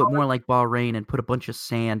should do it more like Bahrain and put a bunch of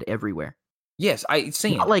sand everywhere. Yes,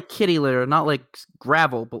 not like kitty litter, not like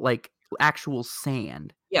gravel, but like actual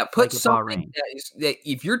sand. Yeah, put something that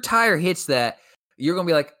if your tire hits that, you're gonna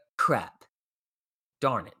be like, crap,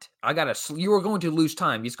 darn it, you are going to lose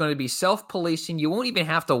time. It's going to be self-policing. You won't even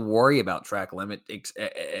have to worry about track limit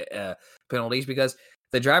penalties because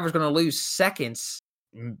the driver's going to lose seconds,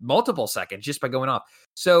 multiple seconds, just by going off.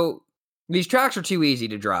 So these tracks are too easy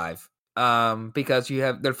to drive because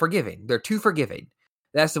they're forgiving. They're too forgiving.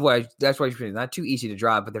 That's why you're not too easy to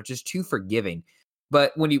drive, but they're just too forgiving.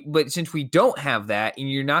 But since we don't have that,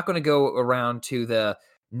 and you're not going to go around to the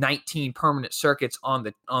 19 permanent circuits on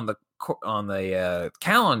the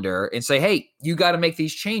calendar and say, hey, you got to make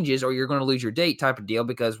these changes or you're going to lose your date type of deal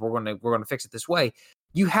because we're going to fix it this way.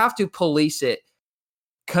 You have to police it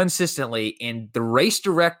consistently, and the race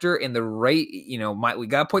director and the race, we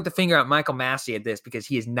got to point the finger at Michael Massey at this because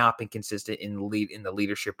he has not been consistent in the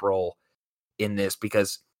leadership role in this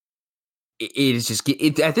because it is just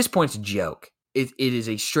at this point it's a joke. It is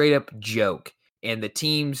a straight up joke, and the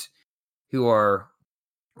teams who are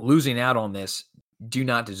losing out on this do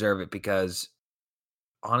not deserve it because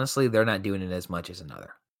honestly, they're not doing it as much as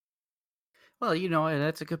another. Well,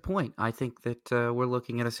 that's a good point. I think that we're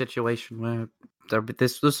looking at a situation where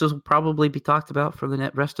this will probably be talked about for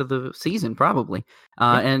the rest of the season, probably,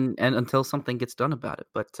 and until something gets done about it.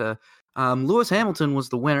 But Lewis Hamilton was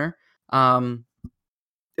the winner. I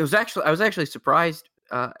was actually surprised.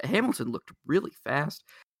 Hamilton looked really fast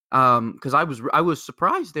because I was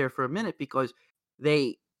surprised there for a minute because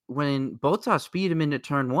when Bottas speed him into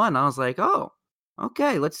turn one, I was like, oh,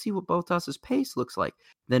 okay, let's see what Bottas's pace looks like.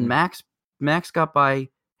 Then Max got by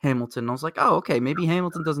Hamilton. I was like, oh, okay, maybe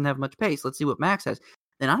Hamilton doesn't have much pace. Let's see what Max has.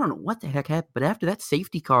 Then I don't know what the heck happened, but after that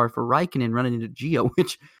safety car for Raikkonen running into Gio,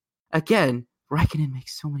 which, again, Raikkonen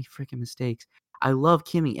makes so many freaking mistakes. I love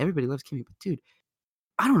Kimi. Everybody loves Kimi, but dude,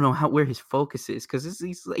 I don't know where his focus is because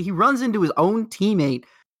he runs into his own teammate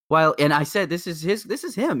and I said this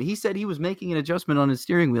is him. He said he was making an adjustment on his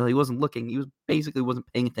steering wheel. He wasn't looking. He wasn't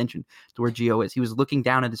paying attention to where Gio is. He was looking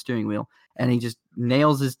down at the steering wheel and he just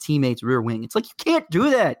nails his teammate's rear wing. It's like you can't do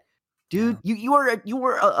that, dude. You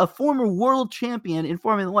were a former world champion in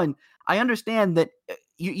Formula One. I understand that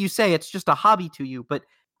you say it's just a hobby to you, but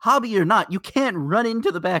hobby or not, you can't run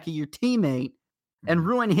into the back of your teammate and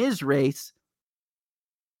ruin his race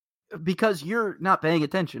because you're not paying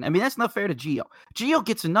attention. I mean, that's not fair to Gio. Gio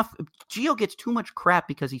gets too much crap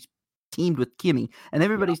because he's teamed with Kimi, and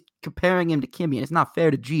everybody's comparing him to Kimi, and it's not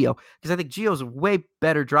fair to Gio because I think Gio's a way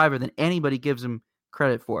better driver than anybody gives him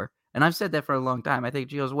credit for. And I've said that for a long time. I think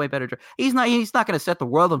Gio's a way better driver. He's not going to set the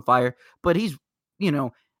world on fire, but he's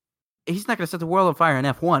not going to set the world on fire in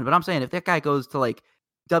F1. But I'm saying if that guy goes to like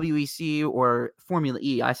WEC or Formula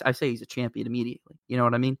E, I say he's a champion immediately. You know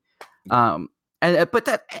what I mean? But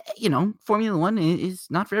that, Formula One is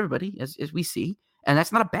not for everybody, as we see. And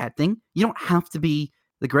that's not a bad thing. You don't have to be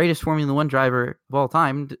the greatest Formula One driver of all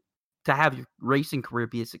time to have your racing career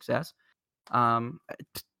be a success.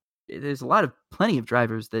 There's plenty of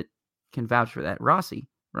drivers that can vouch for that.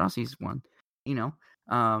 Rossi's one, even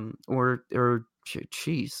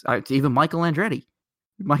Michael Andretti.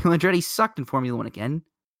 Michael Andretti sucked in Formula One again.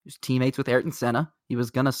 He was teammates with Ayrton Senna. He was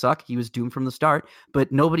going to suck. He was doomed from the start.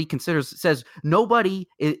 But nobody says nobody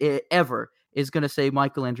ever is going to say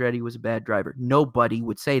Michael Andretti was a bad driver. Nobody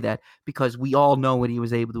would say that because we all know what he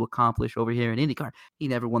was able to accomplish over here in IndyCar. He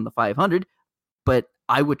never won the 500, but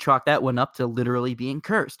I would chalk that one up to literally being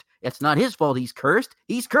cursed. It's not his fault he's cursed.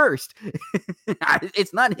 He's cursed.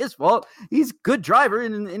 It's not his fault. He's a good driver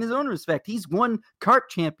in his own respect. He's won kart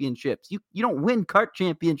championships. You don't win kart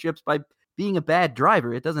championships by being a bad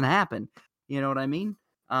driver. It doesn't happen. You know what I mean?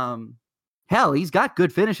 Hell, he's got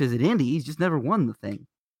good finishes at Indy. He's just never won the thing.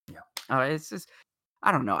 Yeah. It's just,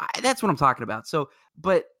 I don't know. That's what I'm talking about. So,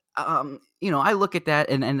 but, I look at that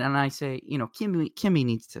and I say, Kimi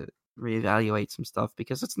needs to reevaluate some stuff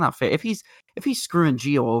because it's not fair. If he's screwing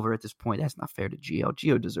Gio over at this point, that's not fair to Gio.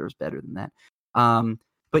 Gio deserves better than that.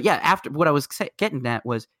 But yeah, after what I was getting at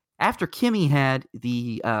was after Kimi had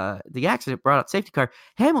the accident, brought out safety car,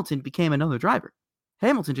 Hamilton became another driver.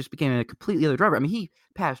 Hamilton just became a completely other driver. I mean, he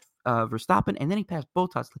passed Verstappen and then he passed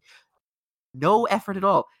Bottas. No effort at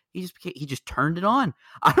all. He just turned it on.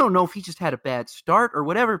 I don't know if he just had a bad start or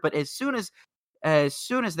whatever, but as soon as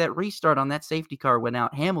that restart on that safety car went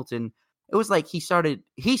out, Hamilton, It was like he started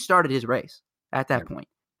his race at that point,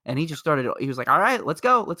 and he just started. He was like, "All right, let's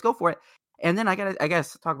go for it." And then I gotta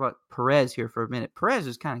talk about Perez here for a minute. Perez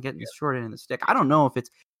is kind of getting the short end of the stick. I don't know if it's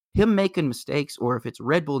him making mistakes or if it's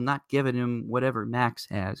Red Bull not giving him whatever Max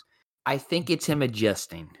has. I think it's him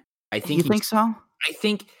adjusting. You think so? I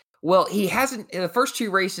think. Well, he hasn't. In the first 2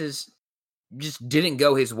 races, just didn't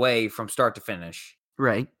go his way from start to finish.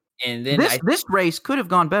 Right. And then this race could have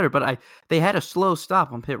gone better, but they had a slow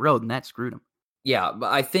stop on pit road, and that screwed him. Yeah,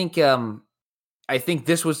 but I think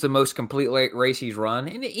this was the most complete race he's run.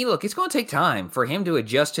 And look, it's going to take time for him to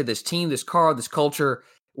adjust to this team, this car, this culture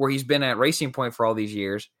where he's been at Racing Point for all these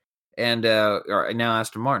years, and or now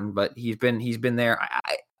Aston Martin. But he's been there.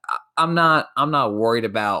 I'm not worried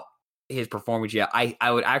about his performance yet.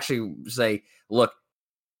 I would actually say, look,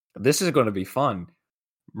 this is going to be fun.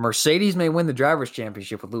 Mercedes may win the Drivers'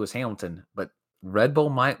 Championship with Lewis Hamilton, but Red Bull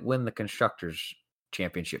might win the Constructors'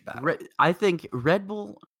 Championship battle. I think Red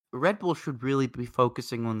Bull should really be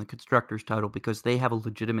focusing on the Constructors' title because they have a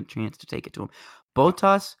legitimate chance to take it to them.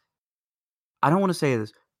 Bottas, I don't want to say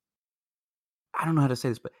this. I don't know how to say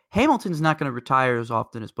this, but Hamilton's not going to retire as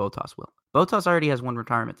often as Bottas will. Bottas already has 1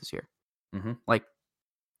 retirement this year. Mm-hmm. Like,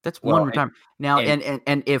 that's 1 retirement. Now,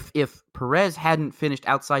 and if Perez hadn't finished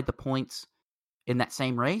outside the points in that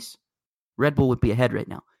same race, Red Bull would be ahead right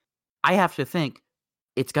now. I have to think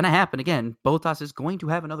it's going to happen again. Bottas is going to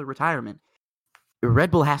have another retirement. Red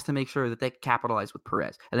Bull has to make sure that they capitalize with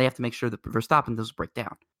Perez, and they have to make sure that Verstappen doesn't break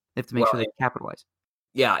down. They have to make sure they capitalize.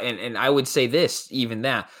 Yeah, and I would say this, even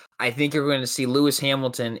that. I think you're going to see Lewis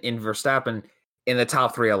Hamilton and Verstappen in the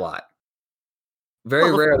top 3 a lot.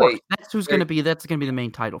 Very rarely. That's who's going to be. That's going to be the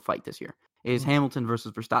main title fight this year. Is Hamilton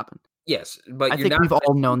versus Verstappen. Yes, but I think we've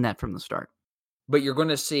all known that from the start. But you're going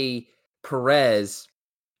to see Perez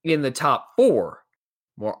in the top 4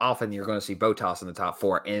 more often than you're going to see Bottas in the top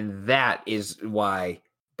 4, and that is why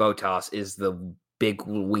Bottas is the big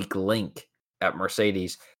weak link at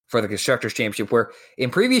Mercedes for the Constructors' Championship, where in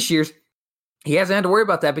previous years he hasn't had to worry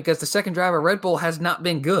about that because the second driver, Red Bull, has not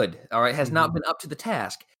been good. All right, has not been up to the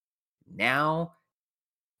task. Now,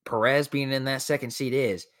 Perez being in that second seat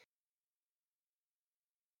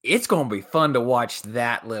it's going to be fun to watch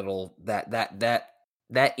that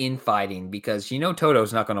infighting because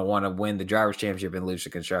Toto's not going to want to win the Drivers' Championship and lose the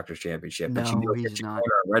Constructors' Championship. No, but he's not.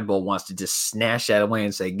 Red Bull wants to just snatch that away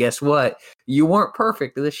and say, "Guess what? You weren't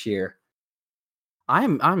perfect this year."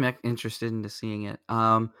 I'm interested into seeing it.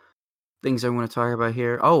 Things I want to talk about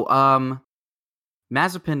here.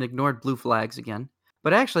 Mazepin ignored blue flags again.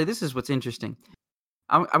 But actually, this is what's interesting.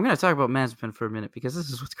 I'm going to talk about Mazepin for a minute because this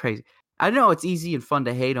is what's crazy. I know it's easy and fun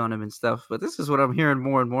to hate on him and stuff, but this is what I'm hearing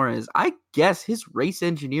more and more is I guess his race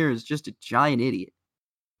engineer is just a giant idiot.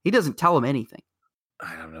 He doesn't tell him anything.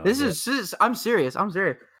 I don't know. This is I'm serious.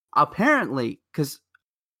 Apparently, because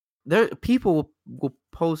people will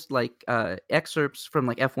post like excerpts from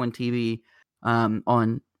like F1 TV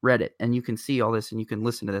on Reddit, and you can see all this and you can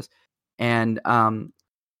listen to this. And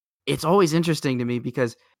it's always interesting to me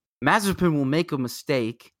because Mazepin will make a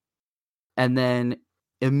mistake, and then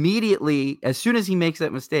immediately, as soon as he makes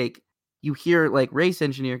that mistake, you hear like race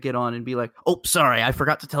engineer get on and be like, "Oh, sorry, I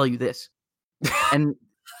forgot to tell you this." And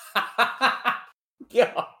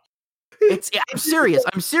yeah, I'm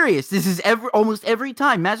serious. This is almost every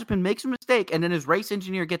time Mazepin makes a mistake, and then his race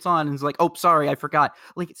engineer gets on and is like, "Oh, sorry, I forgot."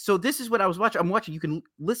 Like, so this is what I was watching. I'm watching. You can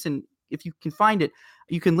listen if you can find it.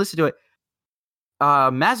 You can listen to it.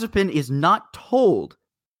 Mazepin is not told.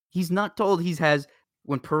 He's not told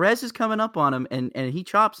when Perez is coming up on him and he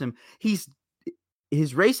chops him, his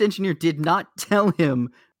race engineer did not tell him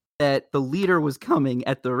that the leader was coming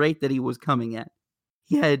at the rate that he was coming at.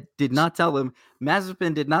 Did not tell him.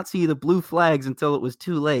 Mazepin did not see the blue flags until it was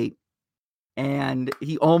too late. And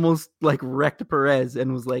he almost like wrecked Perez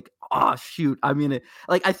and was like, "Oh shoot." I mean,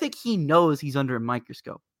 I think he knows he's under a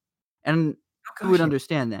microscope. And who would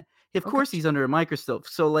understand that? Of course he's under a microscope.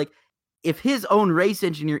 So like, if his own race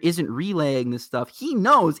engineer isn't relaying this stuff, he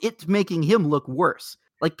knows it's making him look worse.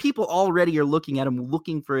 Like, people already are looking at him,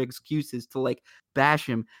 looking for excuses to like bash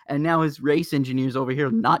him, and now his race engineer's over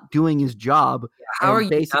here not doing his job. How are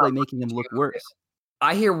you basically making him look worse?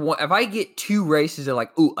 I hear if I get 2 races of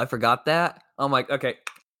like, "Ooh, I forgot that," I'm like, "Okay,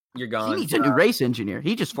 you're gone." He needs a new race engineer.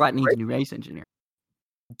 He just flat needs a new race engineer.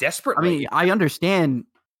 Desperately. I mean, I understand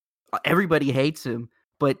everybody hates him.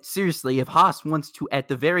 But seriously, if Haas wants to, at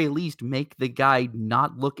the very least, make the guy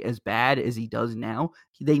not look as bad as he does now,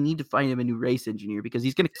 they need to find him a new race engineer because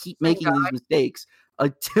he's going to keep making these mistakes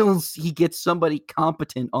until he gets somebody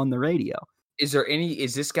competent on the radio. Is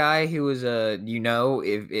this guy who was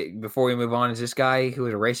before we move on, is this guy who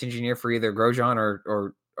was a race engineer for either Grosjean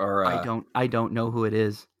or Or I don't know who it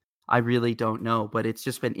is. I really don't know, but it's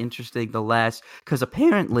just been interesting because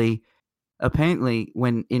apparently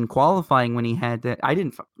when in qualifying, when he had that, I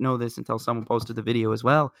didn't know this until someone posted the video as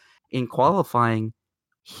well. In qualifying,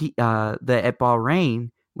 at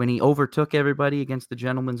Bahrain, when he overtook everybody against the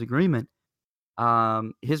gentleman's agreement,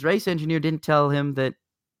 his race engineer didn't tell him what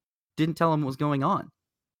was going on.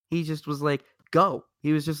 He just was like, go.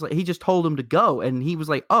 He just told him to go. And he was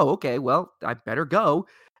like, oh, okay, well, I better go.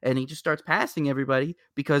 And he just starts passing everybody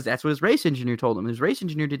because that's what his race engineer told him. His race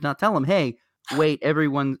engineer did not tell him, hey, wait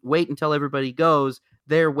until everybody goes.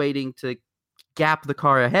 They're waiting to gap the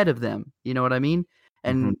car ahead of them. You know what I mean?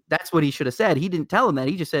 And that's what he should have said. He didn't tell him that.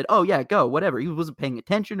 He just said, oh, yeah, go, whatever. He wasn't paying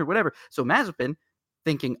attention or whatever. So Mazepin,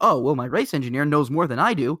 thinking, oh, well, my race engineer knows more than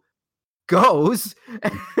I do, goes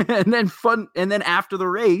and then after the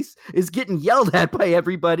race is getting yelled at by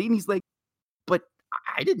everybody, and he's like, but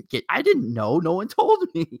I didn't know, no one told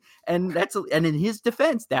me. And and in his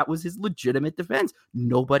defense, that was his legitimate defense.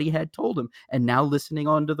 Nobody had told him. And now listening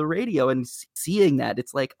onto the radio and seeing that,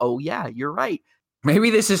 it's like, oh yeah, you're right. Maybe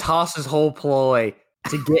this is Haas's whole ploy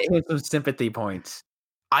to get him some sympathy points.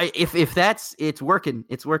 If that's, it's working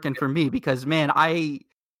for me, because man,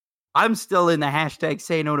 I'm still in the hashtag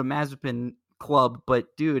say no to Mazepin club,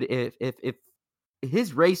 but dude, if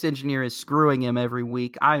his race engineer is screwing him every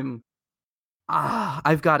week, I've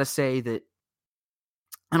got to say that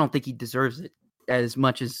I don't think he deserves it as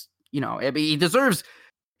much as, I mean, he deserves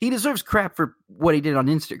crap for what he did on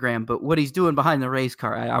Instagram, but what he's doing behind the race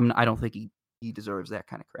car, I don't think he deserves that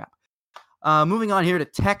kind of crap. Moving on here to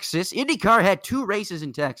Texas. IndyCar had 2 races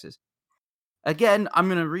in Texas. Again, I'm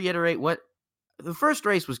going to reiterate the first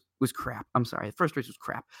race was crap. I'm sorry. The first race was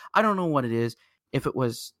crap. I don't know what it is. If it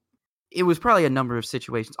was probably a number of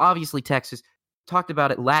situations. Obviously, Texas, talked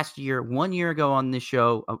about it last year, 1 year ago on this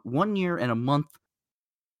show, 1 year and a month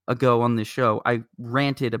ago on this show. I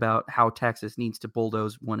ranted about how Texas needs to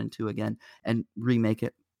bulldoze 1 and 2 again and remake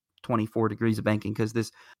it 24 degrees of banking, because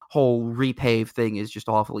this whole repave thing is just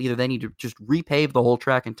awful. Either they need to just repave the whole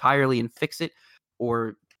track entirely and fix it,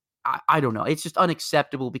 or I don't know. It's just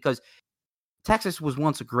unacceptable, because Texas was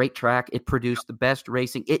once a great track. It produced the best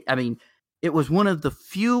racing. It was one of the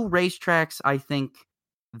few racetracks, I think,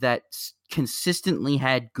 that consistently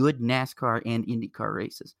had good NASCAR and IndyCar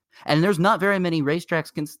races. And there's not very many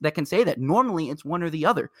racetracks that can say that. Normally, it's one or the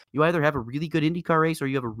other. You either have a really good IndyCar race, or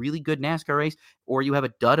you have a really good NASCAR race, or you have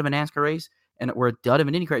a dud of a NASCAR race or a dud of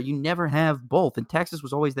an IndyCar. You never have both. And Texas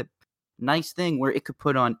was always that nice thing where it could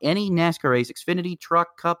put on any NASCAR race, Xfinity,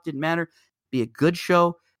 Truck, Cup, didn't matter, be a good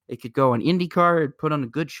show. It could go on IndyCar and put on a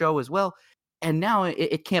good show as well. And now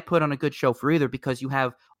it can't put on a good show for either, because you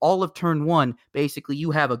have all of turn 1. Basically,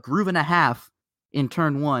 you have a groove and a half in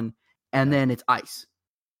turn 1, and then it's ice.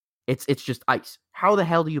 It's just ice. How the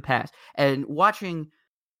hell do you pass? And watching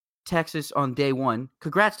Texas on day 1,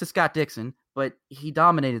 congrats to Scott Dixon, but he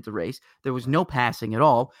dominated the race. There was no passing at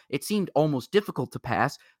all. It seemed almost difficult to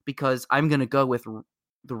pass, because I'm going to go with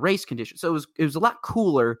the race conditions. So it was a lot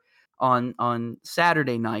cooler on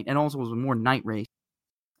Saturday night, and also was a more night race.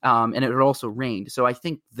 And it also rained. So I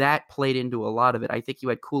think that played into a lot of it. I think you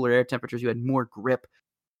had cooler air temperatures. You had more grip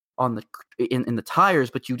on in the tires,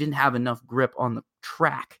 but you didn't have enough grip on the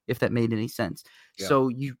track, if that made any sense. Yeah.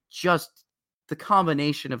 So the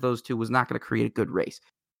combination of those two was not going to create a good race.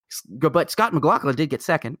 But Scott McLaughlin did get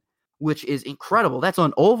second, which is incredible. That's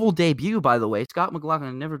on oval debut, by the way. Scott McLaughlin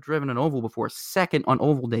had never driven an oval before. Second on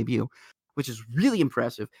oval debut, which is really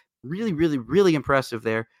impressive. Really, really, really impressive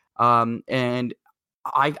there. And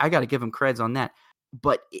I got to give him creds on that.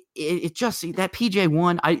 But it just, that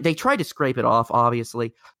PJ1, they tried to scrape it off,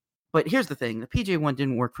 obviously. But here's the thing. The PJ1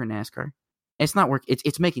 didn't work for NASCAR. It's not work.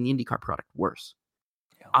 It's making the IndyCar product worse.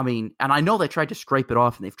 Yeah. I mean, and I know they tried to scrape it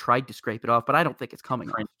off, and they've tried to scrape it off, but I don't think it's coming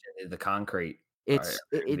off. The concrete. It's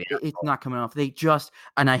not coming off. They just,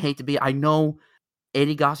 and I hate to be, I know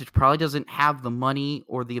Eddie Gossage probably doesn't have the money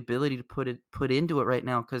or the ability to put into it right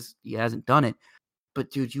now, because he hasn't done it.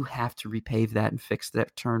 But dude, you have to repave that and fix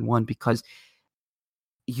that turn 1, because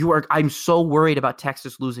I'm so worried about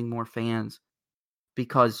Texas losing more fans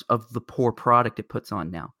because of the poor product it puts on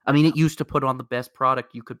now. I mean, it used to put on the best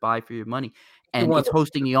product you could buy for your money, and it's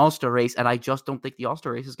hosting the All-Star race, and I just don't think the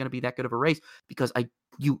All-Star race is going to be that good of a race, because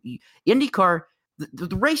IndyCar,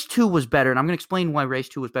 the race 2 was better, and I'm going to explain why race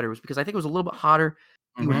 2 was better. It was because I think it was a little bit hotter.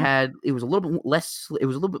 Mm-hmm. It was a little bit less, it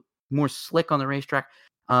was a little bit more slick on the racetrack,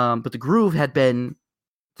 but the groove had been,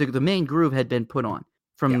 the main groove had been put on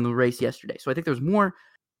from the race yesterday. So I think there was more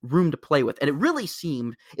room to play with. And it really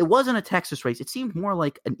seemed, it wasn't a Texas race. It seemed more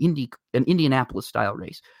like an Indianapolis style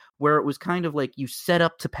race, where it was kind of like you set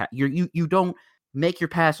up to pass. You don't make your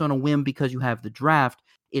pass on a whim because you have the draft.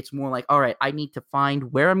 It's more like, all right, I need to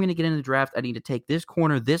find where I'm going to get in the draft. I need to take this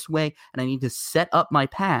corner this way, and I need to set up my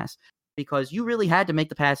pass because you really had to make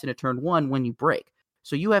the pass in a turn 1 when you break.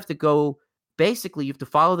 So you have to go, basically, you have to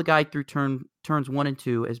follow the guy through turns 1 and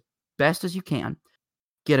 2 as best as you can,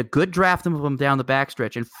 get a good draft of them down the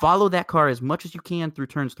backstretch, and follow that car as much as you can through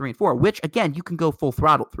turns 3 and 4, which, again, you can go full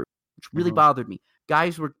throttle through, which really bothered me.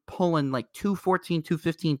 Guys were pulling like 214,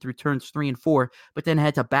 215 through turns 3 and 4, but then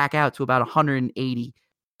had to back out to about 180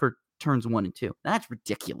 for turns 1 and 2. That's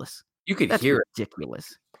ridiculous. You could That's hear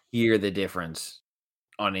ridiculous. Hear the difference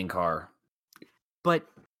on in-car. But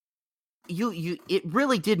it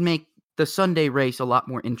really did make the Sunday race a lot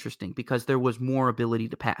more interesting because there was more ability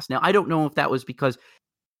to pass. Now, I don't know if that was because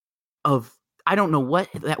of, I don't know what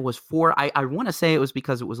that was for. I want to say it was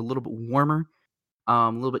because it was a little bit warmer, a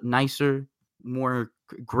little bit nicer, more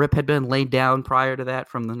grip had been laid down prior to that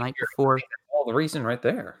from the night before. All the reason right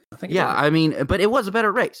there. I think. Yeah, I mean, but it was a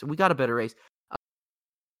better race. We got a better race.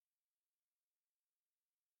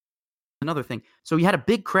 Another thing. So you had a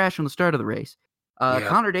big crash on the start of the race.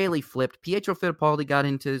 Connor Daly flipped. Pietro Fittipaldi got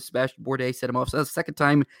into Sebastian Bourdais, set him off. So that's the second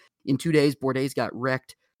time in 2 days Bourdais got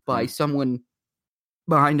wrecked by someone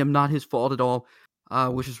behind him. Not his fault at all,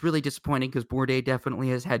 which is really disappointing because Bourdais definitely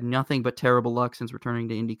has had nothing but terrible luck since returning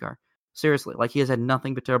to IndyCar. Seriously, like he has had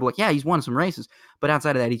nothing but terrible luck. Yeah, he's won some races, but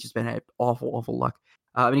outside of that, he's just had awful, awful luck.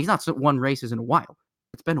 I mean, he's not won races in a while.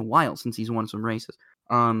 It's been a while since he's won some races.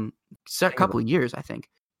 A couple of years, I think.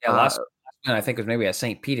 Yeah, last one I think was maybe at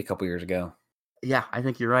St. Pete a couple years ago. Yeah, I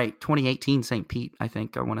think you're right. 2018 St. Pete, I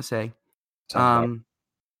think I want to say. But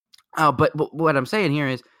what I'm saying here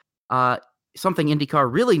is something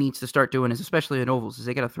IndyCar really needs to start doing is, especially in ovals, is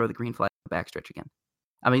they got to throw the green flag in the backstretch again.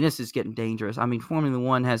 I mean, this is getting dangerous. I mean, Formula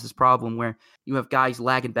One has this problem where you have guys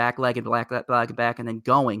lagging back, and then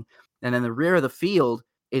going. And then the rear of the field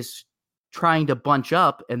is trying to bunch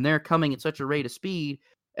up, and they're coming at such a rate of speed.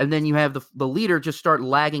 And then you have the leader just start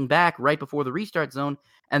lagging back right before the restart zone.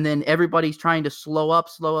 And then everybody's trying to slow up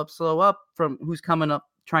from who's coming up,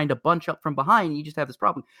 trying to bunch up from behind. You just have this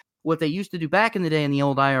problem. What they used to do back in the day, in the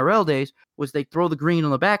old IRL days, was they throw the green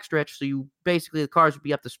on the backstretch, so you basically the cars would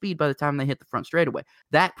be up to speed by the time they hit the front straightaway.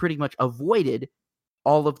 That pretty much avoided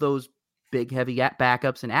all of those big, heavy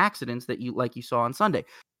backups and accidents that you saw on Sunday.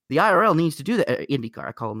 The IRL needs to do that. IndyCar,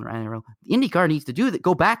 I call them the IRL. The IndyCar needs to do that.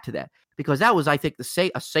 Go back to that because that was, I think,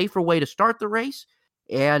 a safer way to start the race,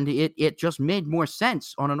 and it just made more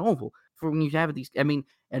sense on an oval for when you have these. I mean,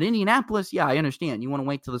 at Indianapolis, yeah, I understand you want to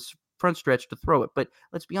wait till the front stretch to throw it, but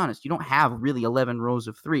let's be honest, you don't have really 11 rows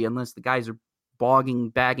of 3 unless the guys are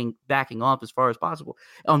backing off as far as possible.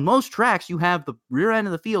 On most tracks, you have the rear end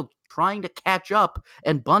of the field trying to catch up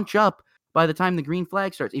and bunch up by the time the green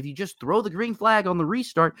flag starts. If you just throw the green flag on the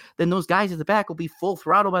restart, then those guys at the back will be full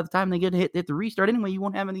throttle by the time they get hit the restart. Anyway, you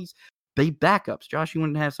won't have any of these big backups. Josh, you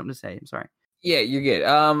wanted to have something to say. I'm sorry. Yeah, you're good.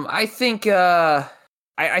 I think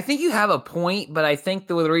I think you have a point, but I think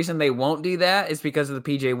the reason they won't do that is because of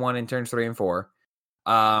the PJ1 in turns 3 and 4.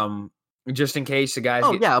 Just in case the guys.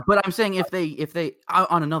 Yeah, but I'm saying if they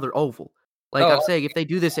on another oval, I'm saying if they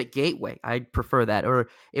do this at Gateway, I'd prefer that. Or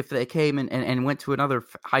if they came and went to another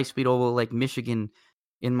high speed oval like Michigan,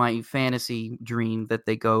 in my fantasy dream that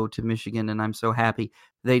they go to Michigan, and I'm so happy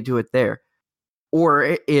they do it there.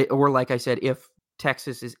 Or like I said, if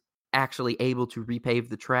Texas is actually able to repave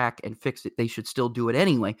the track and fix it, they should still do it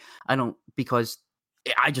anyway. Because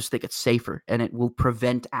I just think it's safer and it will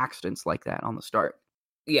prevent accidents like that on the start.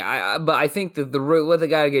 Yeah, but I think that what they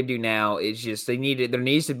got to do now is just there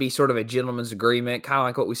needs to be sort of a gentleman's agreement, kind of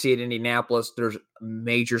like what we see at Indianapolis. There's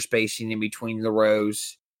major spacing in between the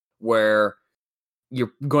rows where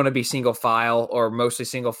you're going to be single file or mostly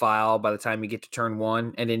single file by the time you get to turn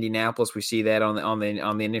 1. At Indianapolis, we see that on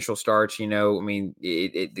the initial starts. You know, I mean,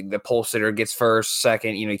 the pole sitter gets first,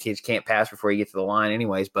 second. You know, kids can't pass before you get to the line,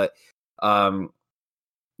 anyways. But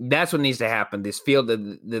that's what needs to happen. This field,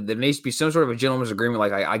 there needs to be some sort of a gentleman's agreement.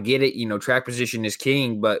 Like I get it, you know, track position is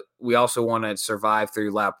king, but we also want to survive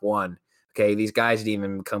through lap 1. Okay, these guys didn't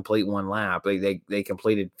even complete one lap. They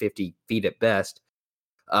completed 50 feet at best.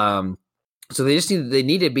 So they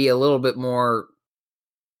need to be a little bit more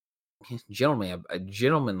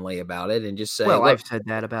gentlemanly about it and just say. Well, I've said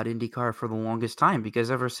that about IndyCar for the longest time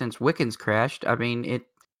because ever since Wickens crashed, I mean,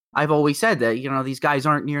 I've always said that, you know, these guys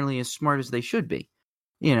aren't nearly as smart as they should be.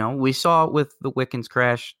 You know, we saw it with the Wickens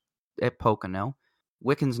crash at Pocono.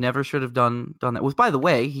 Wickens never should have done that. Well, by the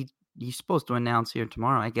way, he's supposed to announce here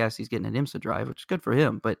tomorrow. I guess he's getting an IMSA drive, which is good for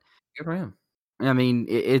him. But good for him. I mean,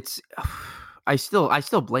 I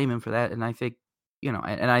still blame him for that, and I think, you know,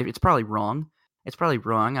 it's probably wrong. It's probably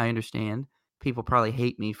wrong. I understand, people probably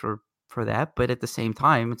hate me for that, but at the same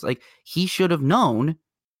time, it's like he should have known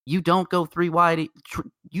you don't go 3 wide.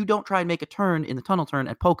 You don't try and make a turn in the tunnel turn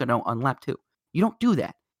at Pocono on lap 2. You don't do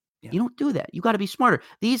that. Yeah. You don't do that. You got to be smarter.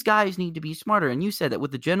 These guys need to be smarter. And you said that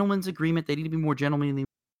with the gentleman's agreement, they need to be more gentlemanly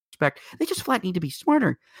respect. They just flat need to be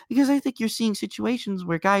smarter, because I think you're seeing situations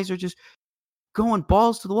where guys are just going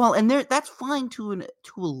balls to the wall, and that's fine to a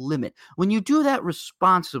limit. When you do that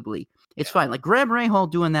responsibly, it's fine. Like Graham Rahal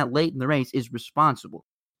doing that late in the race is responsible.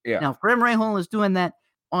 Yeah. Now, if Graham Rahal is doing that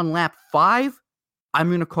on lap 5, I'm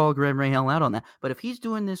going to call Graham Rahal out on that. But if he's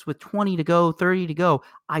doing this with 20 to go, 30 to go,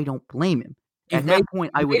 I don't blame him. At that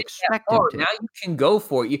point, I would expect him to. Now you can go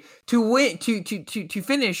for it. To win, to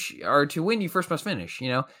finish, or to win, you first must finish.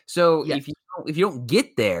 So Yes. if you don't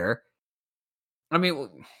get there, I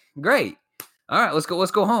mean, great. All right, let's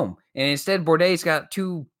go home. And instead, Bourdais got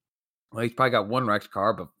two. Well, he's probably got one wrecked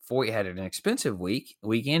car, but Foyt had an expensive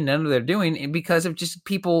weekend. None of they're doing, and because of just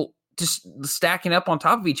people just stacking up on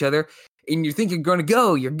top of each other. And you think you're going to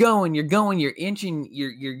go, you're going, you're inching,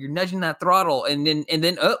 you're nudging that throttle, and then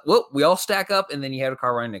we all stack up, and then you have a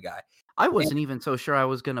car running a guy. I wasn't even so sure I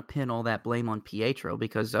was going to pin all that blame on Pietro,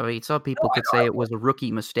 because I mean, some people could say it was a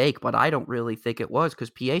rookie mistake, but I don't really think it was,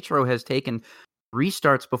 because Pietro has taken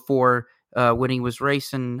restarts before when he was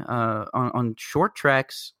racing on short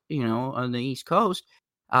tracks, on the East Coast.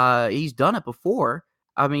 He's done it before.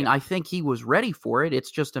 I mean, I think he was ready for it.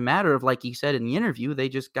 It's just a matter of, like he said in the interview, they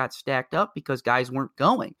just got stacked up because guys weren't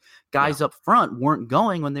going. Guys up front weren't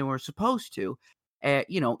going when they were supposed to.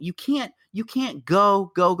 You can't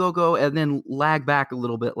go, and then lag back a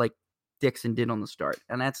little bit like Dixon did on the start.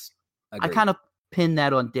 And I kind of pin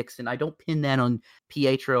that on Dixon. I don't pin that on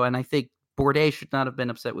Pietro. And I think Bourdais should not have been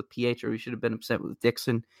upset with Pietro. He should have been upset with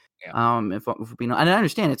Dixon. Yeah. And I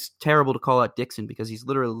understand it's terrible to call out Dixon because he's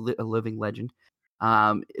literally a living legend.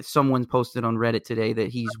 Someone posted on Reddit today that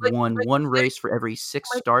he's won one race for every 6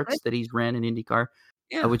 starts that he's ran in IndyCar,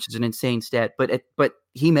 which is an insane stat. But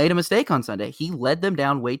he made a mistake on Sunday. He led them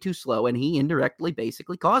down way too slow, and he indirectly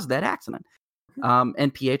basically caused that accident.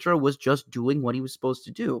 And Pietro was just doing what he was supposed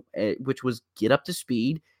to do, which was get up to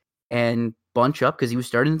speed and bunch up, because he was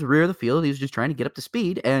starting at the rear of the field. He was just trying to get up to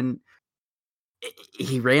speed, and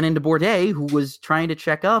he ran into Bourdais, who was trying to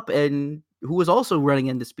check up and who was also running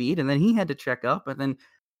into speed, and then he had to check up, and then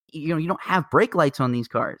you don't have brake lights on these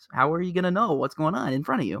cars. How are you going to know what's going on in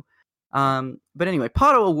front of you? But anyway,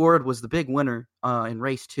 Pato O'Ward was the big winner in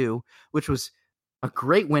race 2, which was a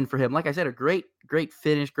great win for him. Like I said, a great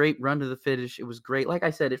finish, great run to the finish. It was great. Like I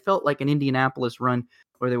said, it felt like an Indianapolis run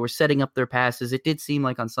where they were setting up their passes. It did seem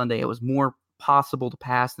like on Sunday it was more possible to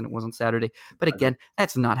pass than it was on Saturday. But again,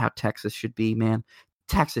 that's not how Texas should be, man.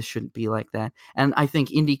 Texas shouldn't be like that. And I think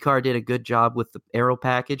IndyCar did a good job with the aero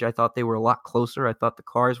package. I thought they were a lot closer. I thought the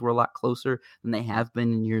cars were a lot closer than they have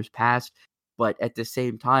been in years past. But at the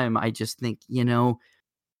same time, I just think,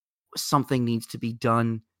 something needs to be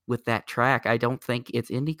done with that track. I don't think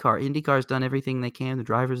it's IndyCar. IndyCar's done everything they can. The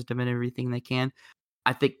drivers have done everything they can.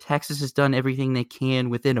 I think Texas has done everything they can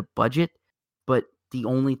within a budget, but the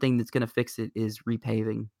only thing that's going to fix it is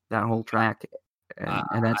repaving that whole track.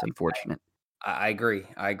 And that's unfortunate. I agree.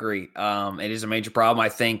 It is a major problem. I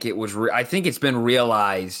think I think it's been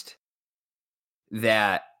realized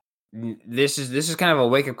that this is kind of a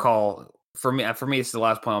wake up call for me. For me, it's the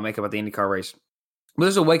last point I'll make about the IndyCar race. But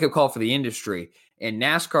this is a wake up call for the industry, and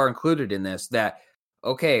NASCAR included in this. That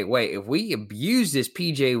if we abuse this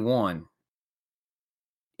PJ1,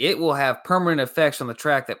 it will have permanent effects on the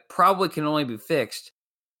track that probably can only be fixed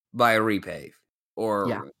by a repave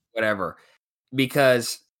or whatever,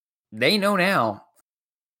 because they know now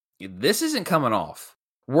this isn't coming off.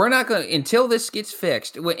 We're not going to, until this gets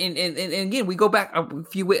fixed. And again, we go back a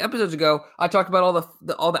few episodes ago. I talked about all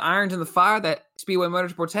the irons in the fire that Speedway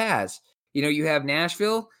Motorsports has. You have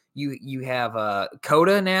Nashville. You have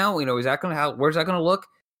COTA now. Where's that going to look?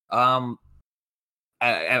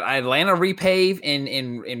 Atlanta repave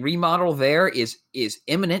and remodel there is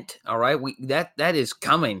imminent. All right, that is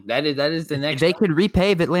coming. That is the next. They could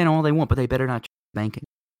repave Atlanta all they want, but they better not banking.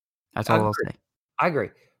 That's all I'll say. I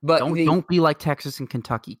agree, but don't be like Texas and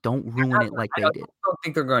Kentucky. Don't ruin it like they did. I don't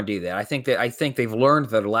think they're going to do that. I think they've learned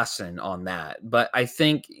their lesson on that. But I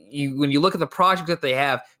think when you look at the project that they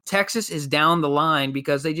have, Texas is down the line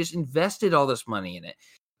because they just invested all this money in it.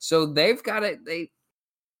 So they've got it.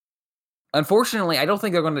 Unfortunately, I don't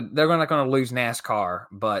think they're not going to lose NASCAR.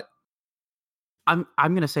 But I'm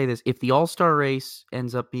going to say this: if the All-Star race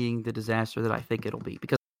ends up being the disaster that I think it'll be,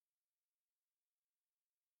 because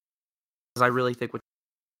I really think what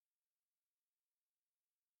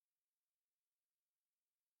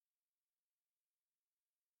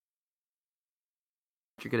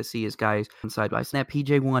you're going to see is guys side by side.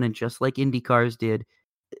 PJ1, and just like Indy cars did,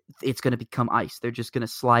 it's going to become ice. They're just going to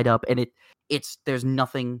slide up, and there's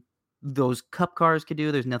nothing those Cup cars can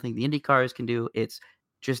do. There's nothing the Indy cars can do. It's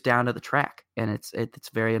just down to the track, and it's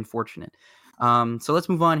very unfortunate. So let's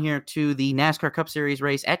move on here to the NASCAR Cup Series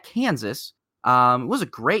race at Kansas. It was a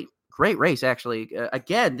great race, actually.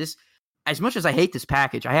 Again, this, as much as I hate this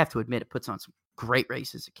package, I have to admit it puts on some great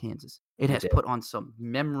races at Kansas. It has put on some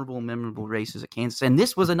memorable races at Kansas, and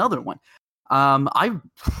this was another one. I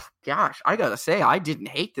gotta say, I didn't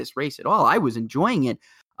hate this race at all. I was enjoying it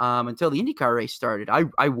until the IndyCar race started.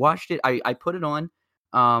 I watched it. I put it on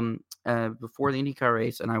before the IndyCar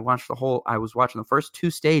race, and I was watching the first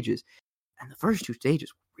two stages, and the first two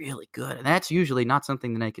stages were really good. And that's usually not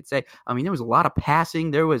something that I could say. I mean, there was a lot of passing.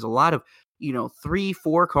 There was a lot of,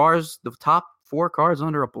 3-4 cars, the top 4 cars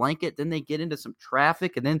under a blanket. Then they get into some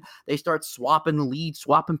traffic, and then they start swapping the lead,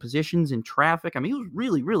 swapping positions in traffic. I mean, it was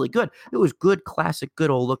really, really good. It was good, classic, good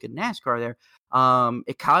old looking NASCAR there.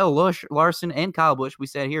 Kyle Larson and Kyle Busch, we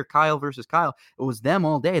said here, Kyle versus Kyle. It was them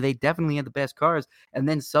all day. They definitely had the best cars. And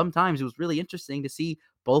then sometimes it was really interesting to see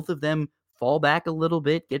both of them fall back a little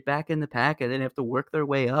bit, get back in the pack, and then have to work their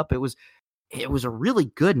way up. It was a really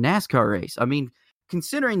good NASCAR race. I mean,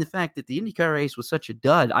 considering the fact that the IndyCar race was such a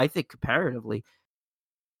dud, I think comparatively,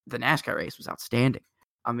 the NASCAR race was outstanding.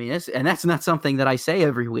 I mean, that's not something that I say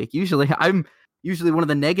every week. I'm usually one of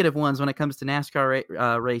the negative ones when it comes to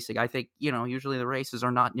NASCAR racing. I think, usually the races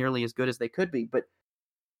are not nearly as good as they could be. But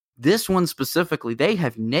this one specifically, they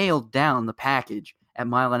have nailed down the package at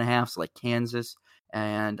mile and a halfs like Kansas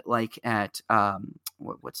and like at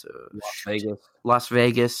Las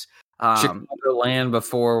Vegas. Chicagoland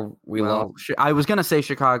before we lost. I was going to say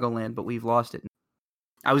Chicagoland, but we've lost it.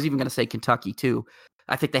 I was even going to say Kentucky too.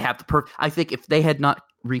 I think they have I think if they had not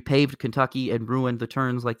repaved Kentucky and ruined the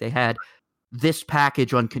turns like they had, this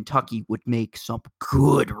package on Kentucky would make some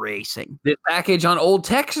good racing. This package on Old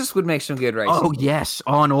Texas would make some good racing. Oh, yes.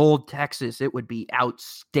 On Old Texas, it would be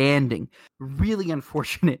outstanding. Really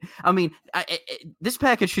unfortunate. I mean, this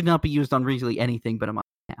package should not be used on really anything but a mile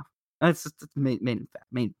and a half. That's the main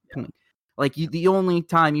point. Like, the only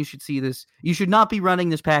time you should see this, you should not be running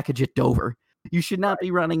this package at Dover. You should not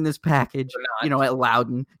be running this package, at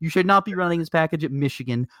Loudon. You should not be running this package at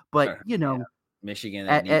Michigan. But, Michigan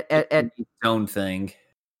at its own thing.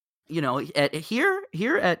 At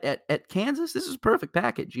Kansas, this is a perfect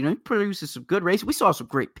package. It produces some good racing. We saw some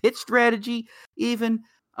great pit strategy. Even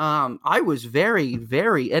I was very,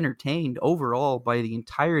 very entertained overall by the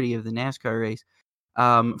entirety of the NASCAR race.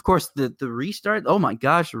 Of course, the restart. Oh my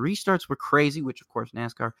gosh, the restarts were crazy, which of course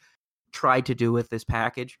NASCAR tried to do with this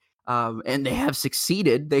package. And they have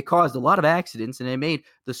succeeded. They caused a lot of accidents, and they made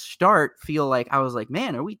the start feel like, I was like,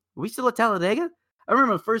 man, are we still at Talladega? I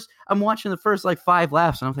remember I'm watching the first 5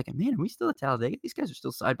 laps, and I'm thinking, man, are we still at Talladega? These guys are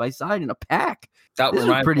still side by side in a pack. This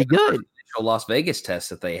is pretty good. The Las Vegas test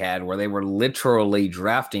that they had, where they were literally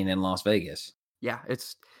drafting in Las Vegas. Yeah,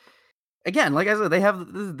 it's, again, like I said, they have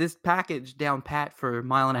this package down pat for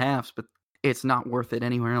mile and a half, but it's not worth it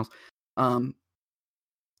anywhere else.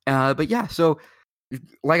 But yeah, so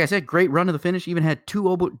like I said, great run to the finish. Even had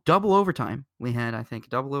double overtime. We had, I think,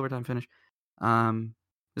 double overtime finish.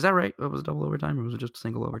 Is that right? Was it double overtime, or was it just a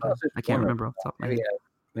single overtime? I can't remember off the top of my head.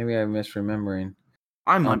 Maybe I'm misremembering.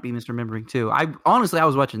 I might be misremembering too. I was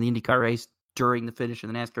watching the IndyCar race during the finish of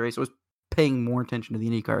the NASCAR race. I was paying more attention to the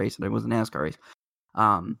IndyCar race than I was the NASCAR race.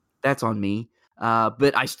 That's on me.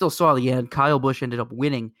 But I still saw the end. Kyle Busch ended up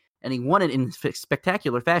winning, and he won it in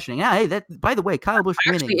spectacular fashion. Yeah, hey, by the way, Kyle Busch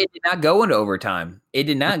winning. It did not go into overtime.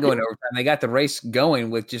 They got the race going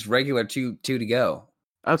with just regular two to go.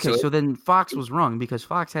 Okay, so then Fox was wrong, because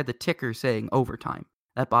Fox had the ticker saying overtime.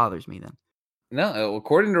 That bothers me then. No,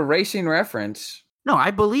 according to Racing Reference. No,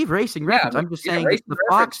 I believe Racing Reference. I'm just saying the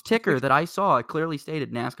Fox ticker that I saw, it clearly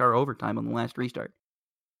stated NASCAR overtime on the last restart.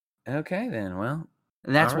 Okay, then, well.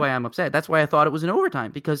 And that's why I'm upset. That's why I thought it was an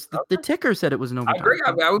overtime, because the ticker said it was an overtime. I agree.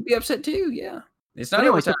 I would be upset too, yeah. It's not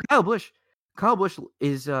anyway, so Kyle Busch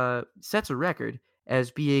is sets a record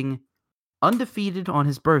as being undefeated on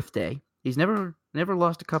his birthday. He's never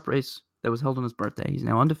lost a cup race that was held on his birthday. He's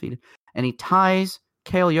now undefeated. And he ties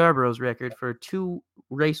Cale Yarborough's record for 2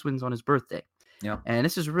 race wins on his birthday. Yeah. And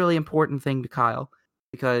this is a really important thing to Kyle,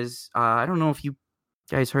 because I don't know if you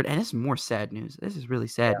guys heard, and this is more sad news. This is really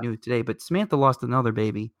sad news today, but Samantha lost another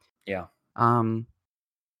baby. Yeah.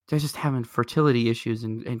 They're just having fertility issues,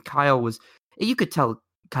 and you could tell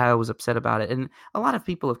Kyle was upset about it. And a lot of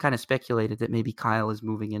people have kind of speculated that maybe Kyle is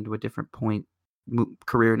moving into a different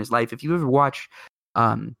career in his life. If you ever watch,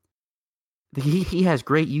 he has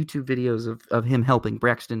great YouTube videos of him helping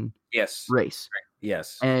Braxton race.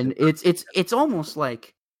 Yes. And it's almost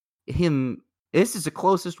like him. This is the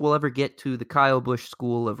closest we'll ever get to the Kyle Busch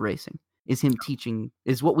school of racing. Is him teaching?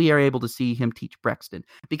 Is what we are able to see him teach Brexton,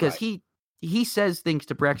 because Right. he says things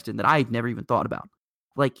to Brexton that I'd never even thought about,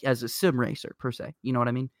 like as a sim racer per se. You know what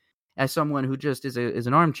I mean? As someone who just is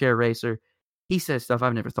an armchair racer, he says stuff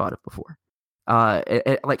I've never thought of before.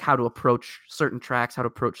 Like how to approach certain tracks, how to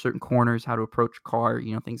approach certain corners, how to approach a car,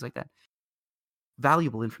 things like that.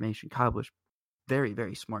 Valuable information. Kyle Busch, very,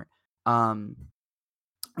 very smart.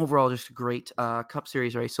 Overall, just a great Cup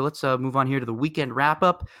Series race. So let's move on here to the weekend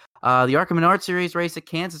wrap-up. The ARCA Menard Series race at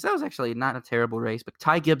Kansas. That was actually not a terrible race, but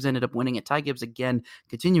Ty Gibbs ended up winning it. Ty Gibbs, again,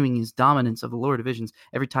 continuing his dominance of the lower divisions.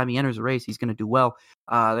 Every time he enters a race, he's going to do well.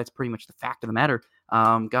 That's pretty much the fact of the matter.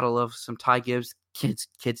 Gotta love some Ty Gibbs. Kids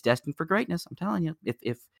destined for greatness. I'm telling you,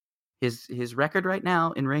 if his record right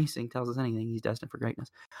now in racing tells us anything, he's destined for greatness.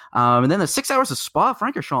 And then the 6 hours of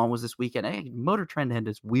Spa-Francorchamps was this weekend. Motor Trend had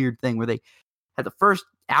this weird thing where they had the first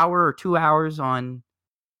hour or 2 hours on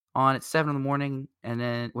at 7 a.m, and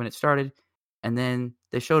then when it started, and then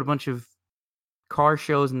they showed a bunch of car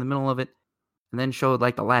shows in the middle of it, and then showed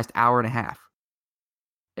like the last hour and a half.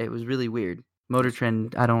 It was really weird. Motor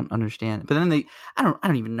Trend, I don't understand. But then I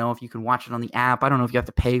don't even know if you can watch it on the app. I don't know if you have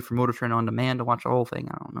to pay for Motor Trend on demand to watch the whole thing.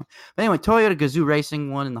 I don't know. But anyway, Toyota Gazoo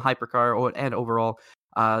Racing won in the hypercar, and overall,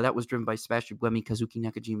 that was driven by Sebastian Buemi, Kazuki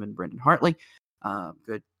Nakajima, and Brendan Hartley.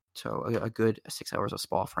 Good. So a good 6 hours of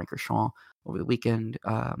Spa-Francorchamps over the weekend,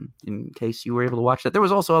 in case you were able to watch that. There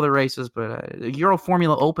was also other races, but the Euro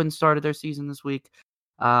Formula Open started their season this week.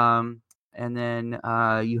 And then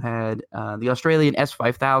you had the Australian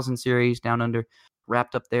S5000 series down under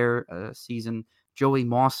wrapped up their season. Joey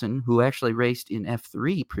Mawson, who actually raced in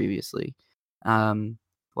F3 previously,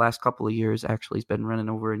 last couple of years actually has been running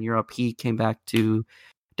over in Europe. He came back to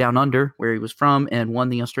down under where he was from and won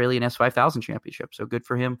the Australian S5000 championship. So good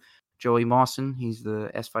for him. Joey Mawson, he's the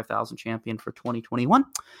S5000 champion for 2021.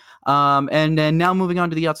 And then now moving on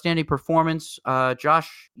to the outstanding performance.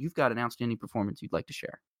 Josh, you've got an outstanding performance you'd like to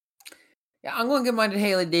share. Yeah, I'm going to give mine to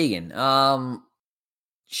Hailie Deegan.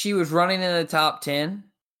 She was running in the top 10,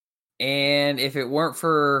 and if it weren't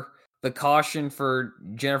for the caution for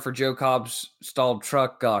Jennifer Jo Cobb's stalled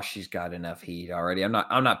truck, gosh, she's got enough heat already. I'm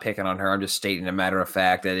not picking on her. I'm just stating a matter of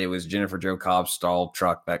fact that it was Jennifer Jo Cobb's stalled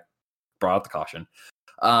truck that brought out the caution.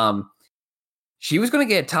 She was going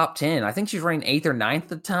to get top 10. I think she's running 8th or 9th at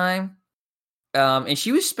the time. And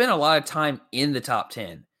she was spent a lot of time in the top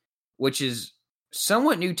 10, which is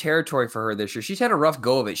somewhat new territory for her this year. She's had a rough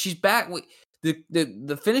go of it. She's back with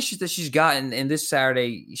the finishes that she's gotten, and this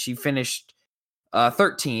Saturday she finished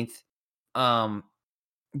 13th.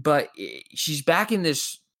 But she's back in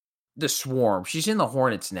the swarm. She's in the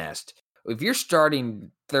hornet's nest. If you're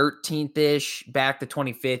starting 13th-ish, back to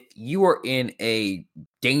 25th, you are in a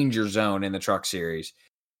danger zone in the truck series.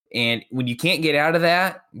 And when you can't get out of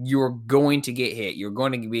that, you're going to get hit. You're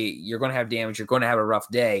going to have damage. You're going to have a rough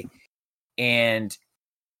day. And,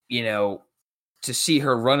 to see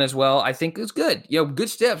her run as well, I think it's good. Good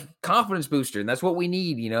steps, confidence booster. And that's what we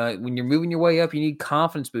need. When you're moving your way up, you need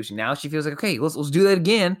confidence boosting. Now she feels like, okay, let's do that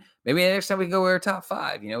again. Maybe next time we can go with our top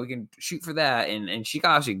 5. We can shoot for that. And she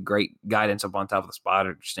got obviously great guidance up on top of the spot,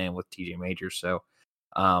 staying with TJ Majors. So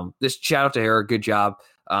this shout out to her. Good job.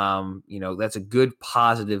 That's a good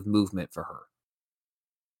positive movement for her.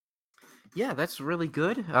 Yeah, that's really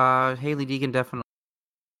good. Hailie Deegan definitely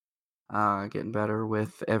getting better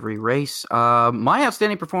with every race. My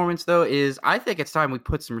outstanding performance, though, is I think it's time we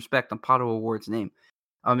put some respect on Pato O'Ward's name.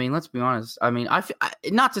 I mean, let's be honest. I mean,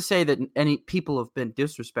 not to say that any people have been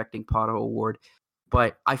disrespecting Pato O'Ward,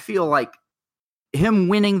 but I feel like him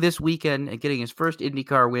winning this weekend and getting his first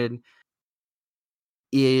IndyCar win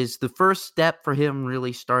is the first step for him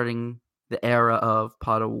really starting the era of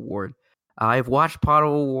Pato O'Ward. I've watched Pato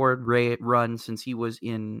O'Ward run since he was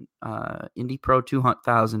in Indy Pro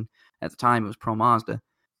 2000. At the time, it was Pro Mazda.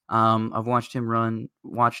 I've watched him run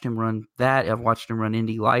that. I've watched him run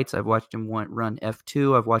Indy Lights. I've watched him run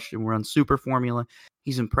F2. I've watched him run Super Formula.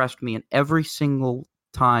 He's impressed me in every single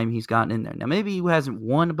time he's gotten in there. Now, maybe he hasn't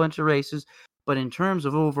won a bunch of races, but in terms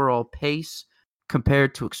of overall pace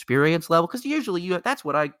compared to experience level, because usually that's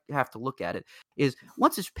what I have to look at it, is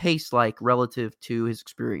what's his pace like relative to his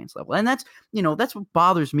experience level. And that's what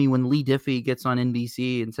bothers me when Lee Diffie gets on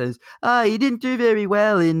NBC and says, he didn't do very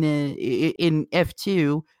well in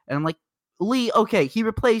F2. And I'm like, Lee, okay, he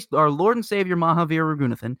replaced our Lord and Savior Mahavir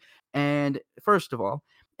Raghunathan, and first of all,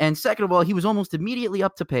 and second of all, he was almost immediately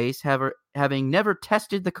up to pace, having never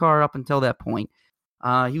tested the car up until that point.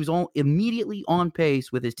 He was immediately on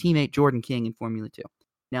pace with his teammate Jordan King in Formula 2.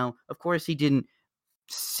 Now, of course, he didn't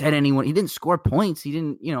set anyone. He didn't score points. He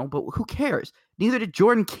didn't, but who cares? Neither did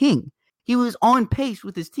Jordan King. He was on pace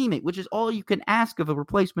with his teammate, which is all you can ask of a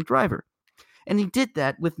replacement driver. And he did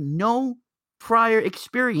that with no prior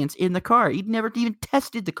experience in the car. He'd never even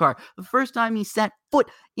tested the car. The first time he set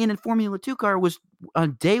foot in a Formula 2 car was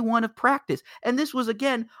on day one of practice. And this was,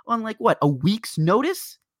 again, on a week's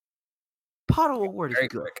notice? Pato O'Ward is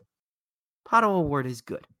good. Pato O'Ward is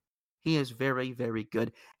good. He is very, very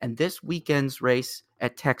good. And this weekend's race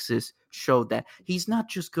at Texas showed that he's not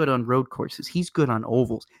just good on road courses. He's good on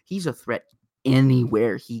ovals. He's a threat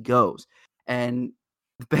anywhere he goes. And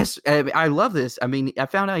the best, I love this. I mean, I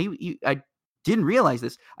found out I didn't realize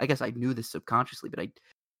this. I guess I knew this subconsciously, but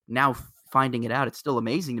now finding it out, it's still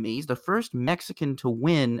amazing to me. He's the first Mexican to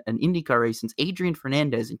win an IndyCar race since Adrian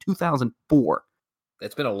Fernandez in 2004.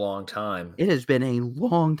 It's been a long time. It has been a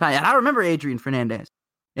long time. And I remember Adrian Fernandez.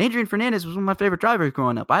 Adrian Fernandez was one of my favorite drivers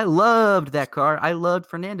growing up. I loved that car. I loved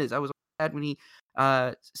Fernandez. I was glad when he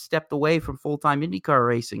stepped away from full-time IndyCar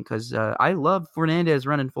racing because I loved Fernandez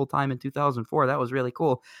running full-time in 2004. That was really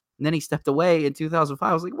cool. And then he stepped away in 2005.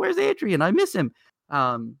 I was like, where's Adrian? I miss him.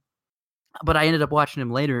 But I ended up watching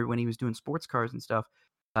him later when he was doing sports cars and stuff.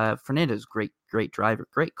 Fernandez, great driver.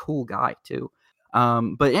 Great, cool guy, too.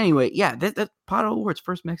 But anyway, yeah, that Pato O'Ward's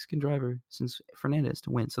first Mexican driver since Fernandez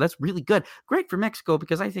to win. So that's really good. Great for Mexico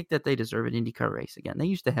because I think that they deserve an IndyCar race again. They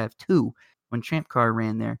used to have two when Champ Car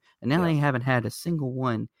ran there, and now they haven't had a single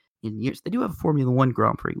one in years. They do have a Formula One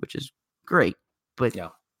Grand Prix, which is great, but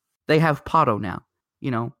they have Pato now.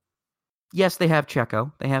 Yes, they have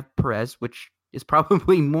Checo. They have Perez, which is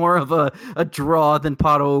probably more of a draw than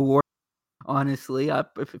Pato O'Ward. Honestly,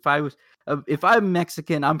 if I'm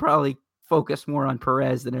Mexican, I'm probably focus more on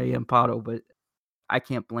Perez than I am Pato, but I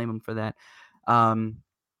can't blame him for that.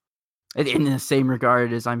 In the same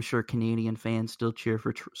regard as I'm sure Canadian fans still cheer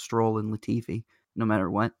for Stroll and Latifi, no matter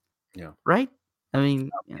what. Yeah. Right? I mean,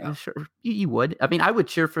 sure, you would. I mean, I would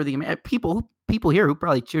cheer for the people here who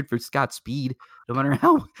probably cheered for Scott Speed, no matter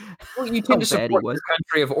how. Well, you tend to support your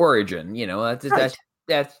country of origin.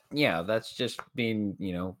 That's just being,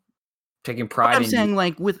 taking pride. I'm saying,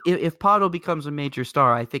 if Pato becomes a major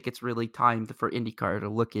star, I think it's really time for IndyCar to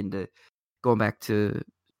look into going back to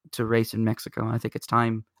race in Mexico. I think it's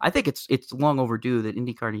time. I think it's long overdue that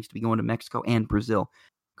IndyCar needs to be going to Mexico and Brazil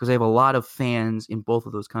because they have a lot of fans in both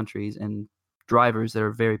of those countries and drivers that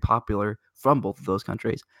are very popular from both of those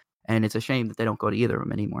countries. And it's a shame that they don't go to either of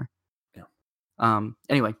them anymore. Yeah.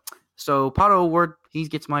 Anyway, so Pato O'Ward, he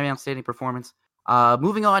gets my outstanding performance.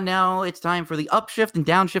 Moving on now, it's time for the upshift and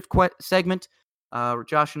downshift segment.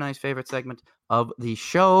 Josh and I's favorite segment of the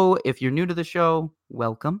show. If you're new to the show,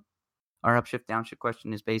 welcome. Our upshift downshift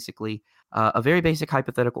question is basically a very basic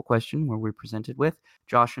hypothetical question where we're presented with.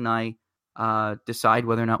 Josh and I decide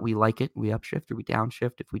whether or not we like it. We upshift or we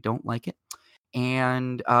downshift if we don't like it.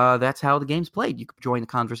 And that's how the game's played. You can join the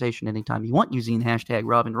conversation anytime you want using the hashtag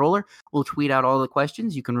RobinRoller. We'll tweet out all the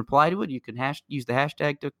questions. You can reply to it. You can use the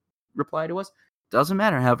hashtag to reply to us. Doesn't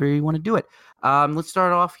matter, however you want to do it. Let's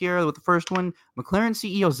start off here with the first one. McLaren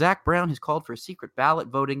CEO Zach Brown has called for secret ballot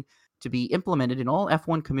voting to be implemented in all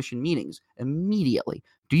F1 Commission meetings immediately.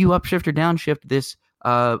 Do you upshift or downshift this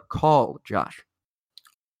call, Josh?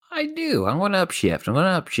 I do. I'm going to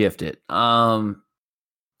upshift it.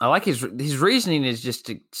 I like his reasoning is just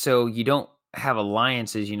so you don't have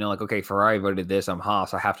alliances. Okay, Ferrari voted this. I'm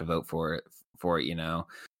Haas. I have to vote for it.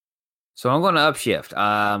 So I'm going to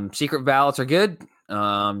upshift. Secret ballots are good.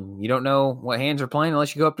 You don't know what hands are playing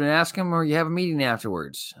unless you go up there and ask them or you have a meeting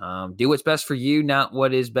afterwards. Do what's best for you, not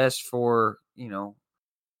what is best for, your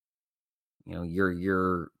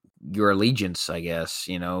allegiance, I guess,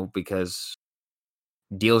 because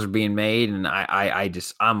deals are being made and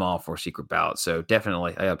I'm all for secret ballots. So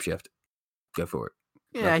definitely I upshift. Go for it.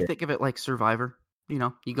 Yeah, I think of it like Survivor.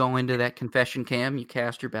 You go into that confession cam, you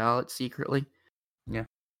cast your ballot secretly. Yeah.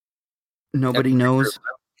 Nobody knows.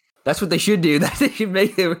 That's what they should do.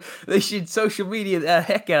 They should social media the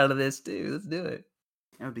heck out of this too. Let's do it.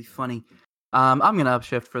 That would be funny. I'm gonna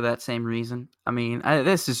upshift for that same reason. I mean,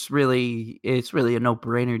 it's really a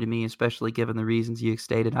no-brainer to me, especially given the reasons you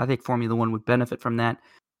stated. I think Formula One would benefit from that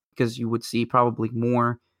because you would see probably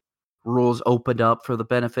more rules opened up for the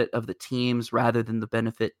benefit of the teams rather than the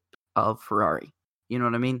benefit of Ferrari. You know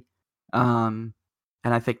what I mean? And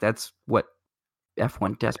I think that's what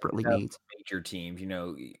F1 desperately needs. Major teams,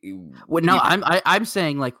 Well, no, I'm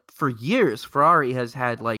saying for years Ferrari has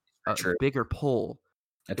had a bigger pull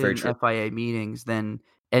in FIA meetings than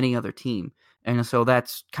any other team, and so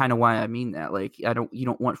that's kind of why I mean that. You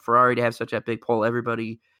don't want Ferrari to have such a big pull.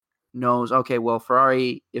 Everybody knows, okay, well,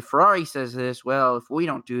 if Ferrari says this, well, if we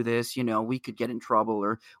don't do this, we could get in trouble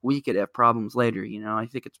or we could have problems later. I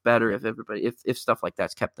think it's better if if stuff like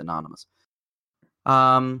that's kept anonymous.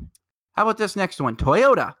 How about this next one?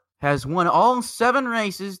 Toyota has won all 7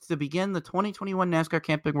 races to begin the 2021 NASCAR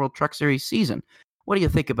Camping World Truck Series season. What do you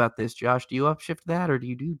think about this, Josh? Do you upshift that or do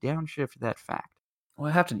you downshift that fact? Well,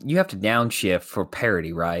 you have to downshift for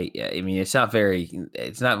parity, right? I mean, it's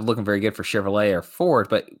not looking very good for Chevrolet or Ford,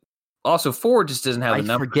 but also Ford just doesn't have the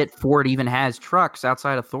numbers. I forget Ford even has trucks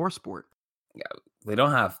outside of ThorSport. Yeah, they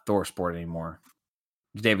don't have ThorSport anymore.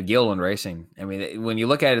 David Gilliland Racing. I mean, when you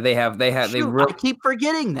look at it, I keep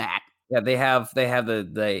forgetting that. Yeah,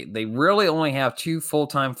 they really only have 2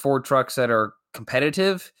 full-time Ford trucks that are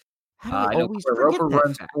competitive. I always forget Roper that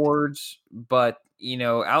runs fact. Fords, but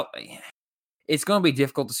it's going to be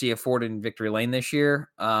difficult to see a Ford in victory lane this year.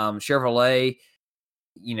 Chevrolet,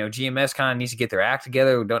 GMS kind of needs to get their act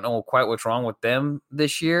together. We don't know quite what's wrong with them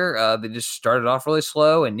this year. They just started off really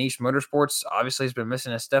slow, and Niche Motorsports obviously has been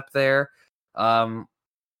missing a step there.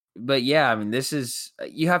 But yeah, I mean,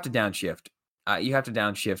 you have to downshift.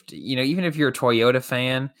 Even if you're a Toyota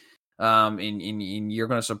fan, and you're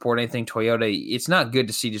going to support anything Toyota, it's not good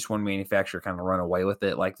to see just one manufacturer kind of run away with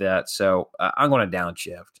it like that. So I'm going to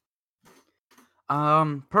downshift.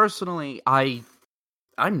 Personally, I'm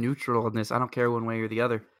neutral on this. I don't care one way or the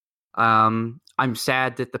other. I'm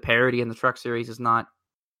sad that the parity in the Truck Series is not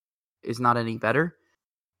any better,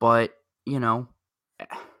 but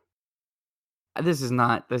this is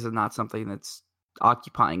not something that's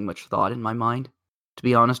occupying much thought in my mind, to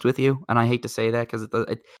be honest with you. And I hate to say that because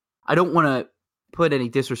I don't want to put any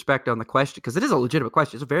disrespect on the question because it is a legitimate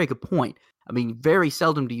question. It's a very good point. I mean, very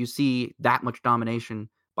seldom do you see that much domination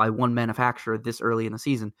by one manufacturer this early in the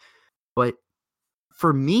season. But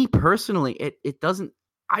for me personally, it doesn't.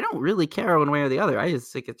 I don't really care one way or the other. I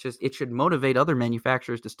just think it should motivate other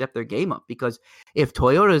manufacturers to step their game up because if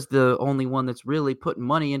Toyota is the only one that's really putting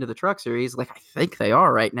money into the Truck Series, like I think they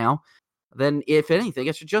are right now, then if anything,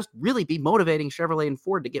 it should just really be motivating Chevrolet and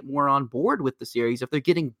Ford to get more on board with the series if they're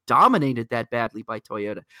getting dominated that badly by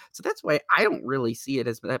Toyota. So that's why I don't really see it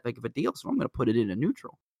as that big of a deal. So I'm going to put it in a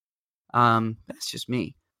neutral. That's just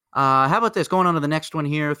me. How about this? Going on to the next one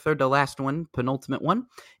here, third to last one, penultimate one.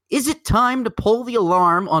 Is it time to pull the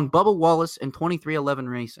alarm on Bubba Wallace and 23XI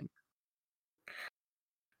Racing?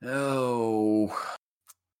 Oh,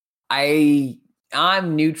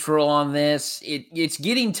 I'm neutral on this. It's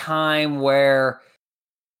getting time where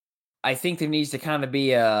I think there needs to kind of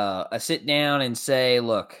be a sit down and say,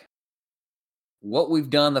 look, what we've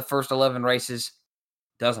done the first 11 races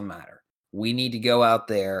doesn't matter. We need to go out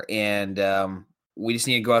there and we just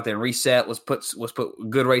need to go out there and reset. Let's put a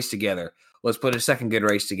good race together. Let's put a second good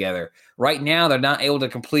race together. Right now, they're not able to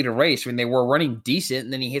complete a race. I mean, they were running decent,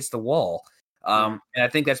 and then he hits the wall. And I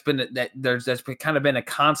think that's kind of been a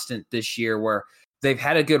constant this year where they've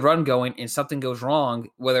had a good run going, and something goes wrong.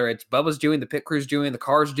 Whether it's Bubba's doing, the pit crew's doing, the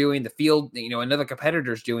car's doing, the field, another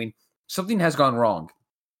competitor's doing, something has gone wrong.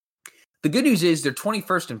 The good news is they're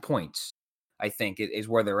 21st in points. I think is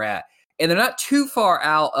where they're at, and they're not too far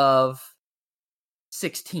out of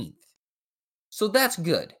 16th. So that's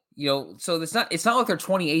good. So it's not like they're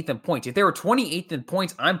 28th in points. If they were 28th in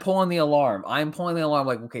points, I'm pulling the alarm.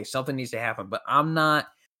 Like, okay, something needs to happen. But I'm not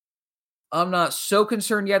so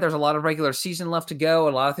concerned yet. There's a lot of regular season left to go.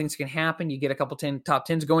 A lot of things can happen. You get a couple top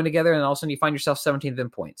 10s going together, and all of a sudden you find yourself 17th in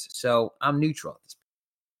points. So I'm neutral at this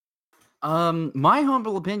point. My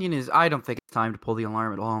humble opinion is I don't think it's time to pull the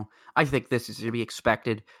alarm at all. I think this is to be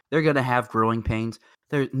expected. They're going to have growing pains.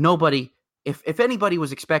 There's nobody. If anybody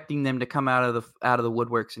was expecting them to come out of the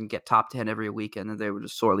woodworks and get top 10 every weekend, then they were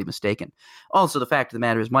just sorely mistaken. Also, the fact of the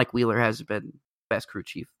matter is Mike Wheeler has been best crew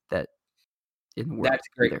chief that in the world. That's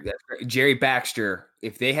great. That's great. Jerry Baxter.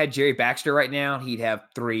 If they had Jerry Baxter right now, he'd have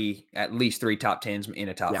at least three top 10s in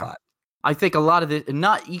a top 5. I think a lot of it,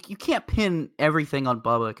 you can't pin everything on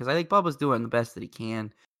Bubba because I think Bubba's doing the best that he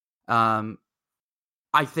can.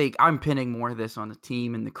 I think I'm pinning more of this on the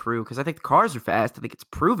team and the crew because I think the cars are fast. I think it's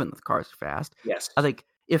proven that the cars are fast. Yes. I think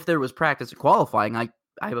if there was practice and qualifying, I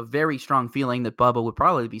have a very strong feeling that Bubba would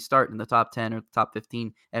probably be starting the top 10 or the top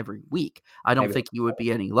 15 every week. I don't think he would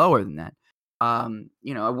be any lower than that.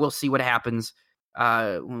 We'll see what happens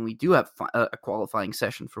when we do have a qualifying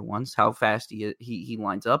session for once, how fast he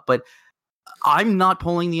lines up. But I'm not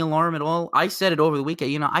pulling the alarm at all. I said it over the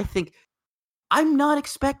weekend. I think I'm not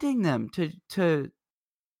expecting them to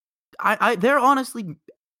they're honestly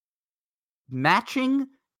matching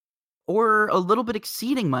or a little bit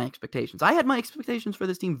exceeding my expectations. I had my expectations for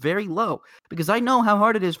this team very low because I know how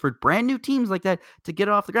hard it is for brand new teams like that to get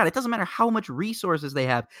off the ground. It doesn't matter how much resources they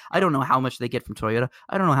have. I don't know how much they get from Toyota.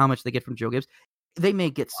 I don't know how much they get from Joe Gibbs. They may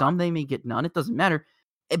get some, they may get none. It doesn't matter.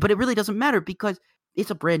 But it really doesn't matter because it's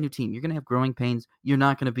a brand new team. You're going to have growing pains. You're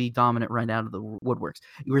not going to be dominant right out of the woodworks.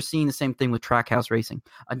 We're seeing the same thing with Trackhouse Racing.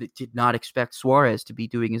 I did not expect Suarez to be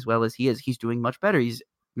doing as well as he is. He's doing much better. He's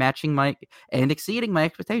matching and exceeding my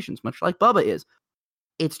expectations, much like Bubba is.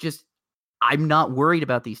 It's just, I'm not worried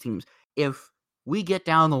about these teams. If we get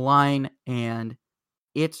down the line and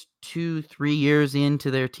it's 2-3 years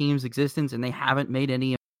into their team's existence and they haven't made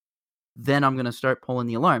any, then I'm going to start pulling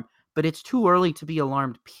the alarm. But it's too early to be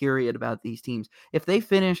alarmed, period, about these teams. If they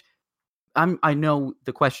finish, I know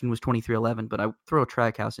the question was 23-11, but I throw a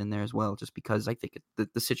Trackhouse in there as well, just because I think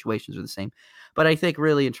the situations are the same. But I think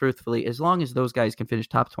really and truthfully, as long as those guys can finish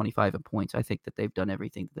top 25 in points, I think that they've done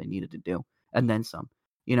everything that they needed to do, and then some.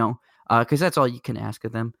 Because that's all you can ask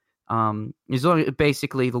of them.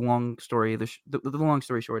 Basically, the long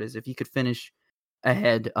story short is if you could finish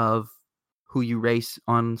ahead of who you race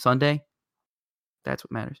on Sunday, that's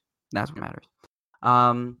what matters. That's what matters.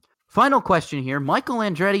 Final question here. Michael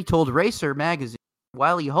Andretti told Racer Magazine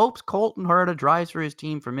while he hopes Colton Herta drives for his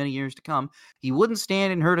team for many years to come, he wouldn't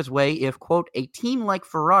stand in Herta's way if, quote, a team like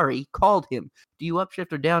Ferrari called him. Do you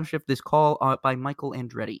upshift or downshift this call by Michael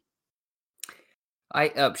Andretti? I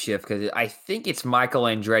upshift because I think it's Michael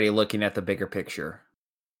Andretti looking at the bigger picture.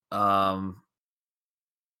 Not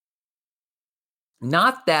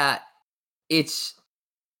that it's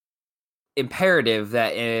imperative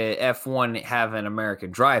that F1 have an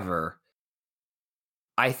American driver.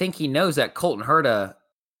 I think he knows that Colton Herta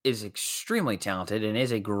is extremely talented and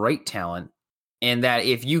is a great talent, and that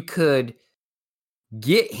if you could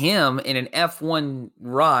get him in an F1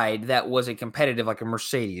 ride that was a competitive, like a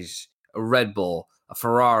Mercedes, a Red Bull, a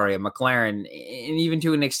Ferrari, a McLaren, and even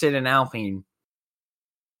to an extent an Alpine,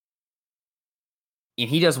 and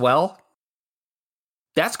he does well,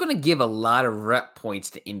 that's going to give a lot of rep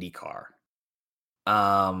points to IndyCar.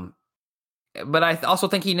 But I also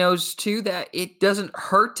think he knows too that it doesn't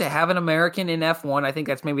hurt to have an American in F1. I think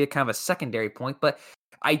that's maybe a kind of a secondary point, but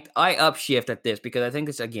I upshift at this because I think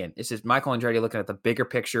this is Michael Andretti looking at the bigger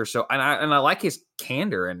picture. So, and I like his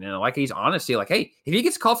candor and I like his honesty. Like, hey, if he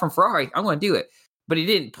gets a call from Ferrari, I'm going to do it. But he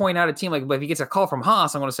didn't point out a team but if he gets a call from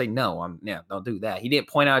Haas, I'm going to say no. Don't do that. He didn't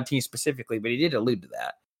point out a team specifically, but he did allude to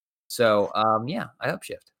that. So, I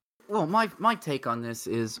upshift. Well, my take on this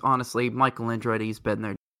is honestly, Michael Andretti's been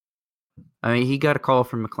there. I mean, he got a call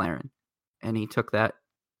from McLaren, and he took that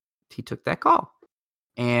call.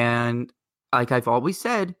 And like I've always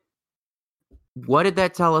said, what did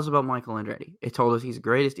that tell us about Michael Andretti? It told us he's the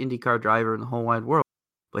greatest IndyCar driver in the whole wide world,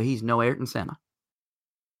 but he's no Ayrton Senna.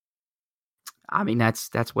 I mean, that's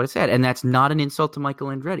what it said, and that's not an insult to Michael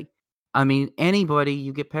Andretti. I mean, anybody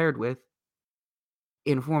you get paired with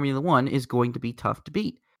in Formula One is going to be tough to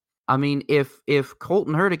beat. I mean, if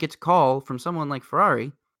Colton Herta gets a call from someone like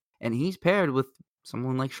Ferrari and he's paired with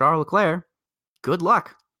someone like Charles Leclerc, good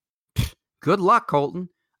luck. Good luck, Colton.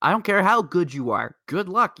 I don't care how good you are. Good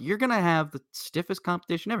luck. You're going to have the stiffest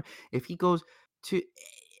competition ever. If he goes to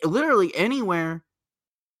literally anywhere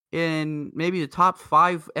in maybe the top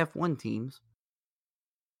 5 F1 teams,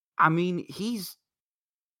 I mean, he's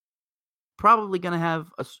probably going to have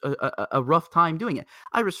a rough time doing it.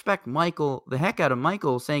 I respect Michael, the heck out of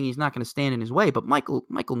Michael, saying he's not going to stand in his way, but Michael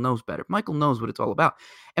knows better. Michael knows what it's all about.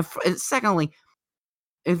 And secondly,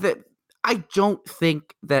 I don't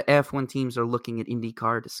think that F1 teams are looking at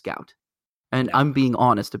IndyCar to scout. And I'm being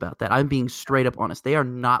honest about that. I'm being straight up honest. They are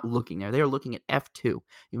not looking there. They are looking at F2.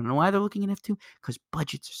 You know why they're looking at F2? Because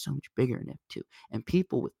budgets are so much bigger in F2. And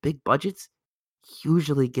people with big budgets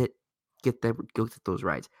usually go to those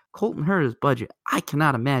rides. Colton Herta's budget, I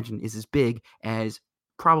cannot imagine, is as big as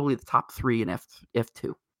probably the top 3 in F2.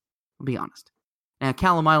 I'll be honest. Now,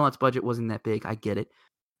 Callum Ilot's budget wasn't that big. I get it.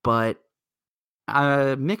 But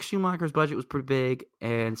Mick Schumacher's budget was pretty big,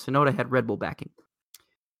 and Tsunoda had Red Bull backing.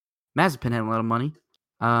 Mazepin had a lot of money.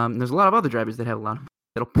 There's a lot of other drivers that have a lot of money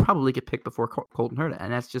that'll probably get picked before Colton Herta.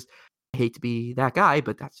 And that's just, I hate to be that guy,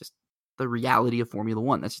 but that's just the reality of Formula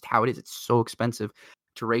One. That's just how it is. It's so expensive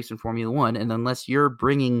to race in Formula One, and unless you're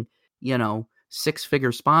bringing,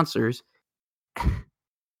 6-figure sponsors,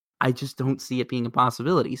 I just don't see it being a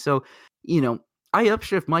possibility. So, I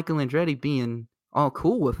upshift Michael Andretti being all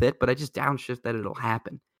cool with it, but I just downshift that it'll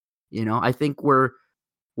happen. I think we're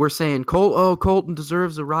saying Colton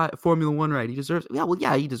deserves a Formula One ride. He deserves,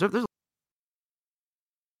 he deserves.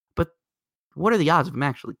 But what are the odds of him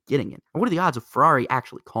actually getting it? Or what are the odds of Ferrari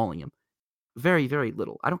actually calling him? Very, very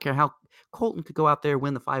little. I don't care how Colton could go out there,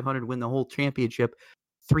 win the 500, win the whole championship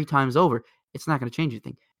 3 times over. It's not going to change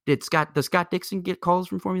anything. Does Scott Dixon get calls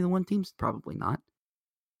from Formula One teams? Probably not.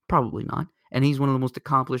 Probably not. And he's one of the most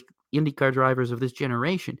accomplished IndyCar drivers of this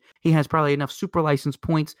generation. He has probably enough super license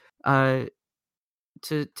points to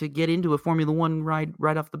get into a Formula One ride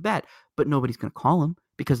right off the bat. But nobody's going to call him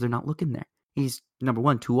because they're not looking there. He's, number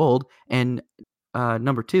one, too old, and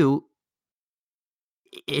number two,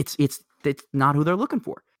 it's not who they're looking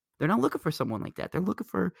for. They're not looking for someone like that. They're looking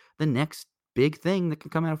for the next big thing that can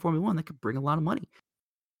come out of Formula One that could bring a lot of money.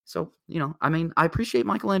 So, I mean, I appreciate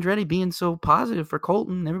Michael Andretti being so positive for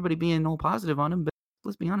Colton, everybody being all positive on him. But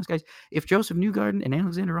let's be honest, guys. If Joseph Newgarden and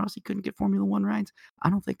Alexander Rossi couldn't get Formula One rides, I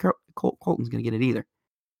don't think Colton's going to get it either.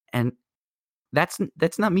 And that's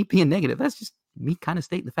not me being negative. That's just me kind of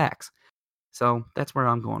stating the facts. So that's where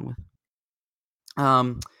I'm going with.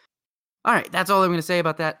 All right, that's all I'm going to say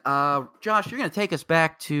about that. Josh, you're going to take us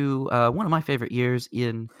back to one of my favorite years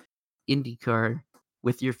in IndyCar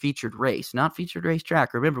with your featured race, not featured race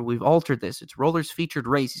track. Remember, we've altered this. It's Roller's featured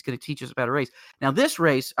race. He's going to teach us about a race. Now, this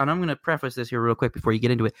race, and I'm going to preface this here real quick before you get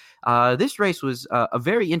into it. This race was a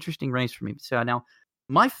very interesting race for me. So now,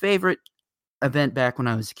 my favorite event back when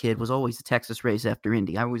I was a kid was always the Texas race after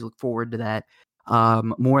Indy. I always look forward to that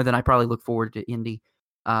more than I probably look forward to Indy.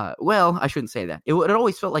 Well, I shouldn't say that. It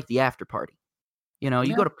always felt like the after party.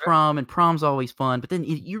 You go to prom, and prom's always fun, but then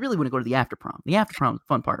you really want to go to the after prom. The after prom is the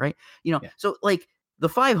fun part, right? So like the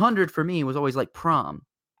 500 for me was always like prom,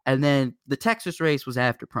 and then the Texas race was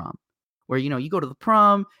after prom, where you go to the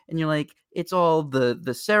prom and you're like, it's all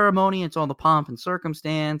the ceremony, it's all the pomp and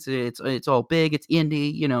circumstance, it's all big, it's Indy,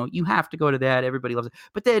 you have to go to that, everybody loves it.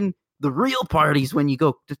 But then the real party's when you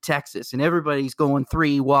go to Texas and everybody's going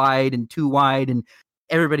 3 wide and 2 wide and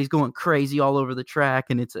everybody's going crazy all over the track,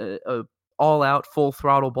 and it's a all out full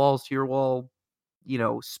throttle balls to your wall,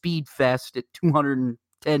 speed fest at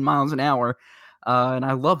 210 miles an hour. And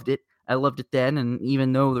I loved it. I loved it then. And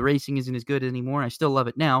even though the racing isn't as good anymore, I still love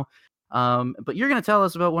it now. But you're going to tell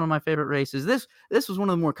us about one of my favorite races. This was one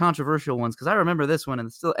of the more controversial ones, because I remember this one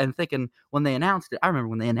and thinking when they announced it, I remember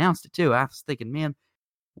when they announced it too. I was thinking, man,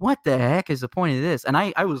 what the heck is the point of this? And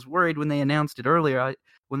I was worried when they announced it earlier.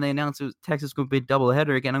 When they announced it was Texas going to be a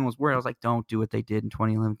doubleheader again, I was worried. I was like, don't do what they did in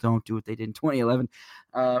 2011. Don't do what they did in 2011.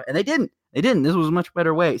 And they didn't. They didn't. This was a much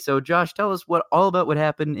better way. So, Josh, tell us all about what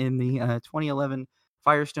happened in the 2011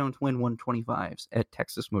 Firestone Twin 125s at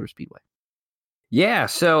Texas Motor Speedway. Yeah,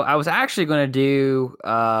 so I was actually going to do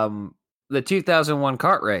the 2001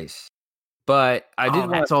 kart race, but I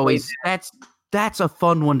didn't. That's a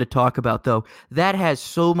fun one to talk about, though. That has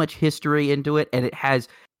so much history into it, and it has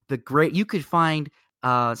you could find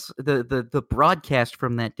the broadcast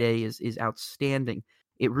from that day is outstanding.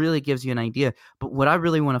 It really gives you an idea. But what I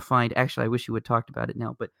really want to find, actually, I wish you would talked about it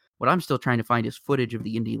now, but what I'm still trying to find is footage of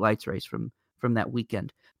the Indy Lights race from that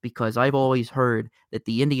weekend, because I've always heard that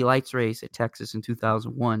the Indy Lights race at Texas in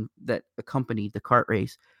 2001 that accompanied the kart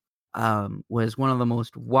race was one of the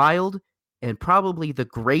most wild and probably the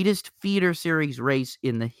greatest feeder series race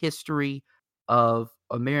in the history of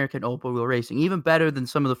American open wheel racing, even better than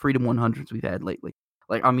some of the Freedom 100s we've had lately.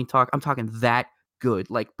 Like, I'm talking that good.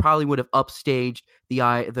 Like, probably would have upstaged the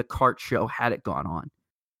kart show had it gone on.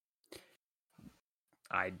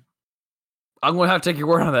 I'm going to have to take your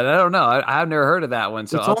word on that. I don't know. I've never heard of that one.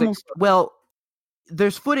 So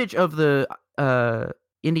there's footage of the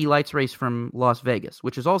Indy Lights race from Las Vegas,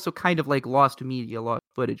 which is also kind of like lost to media, lost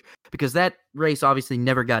footage, because that race obviously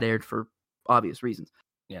never got aired for obvious reasons.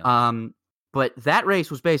 Yeah. But that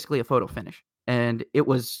race was basically a photo finish, and it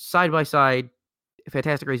was side by side,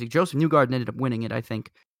 fantastic racing. Joseph Newgarden ended up winning it, I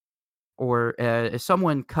think, or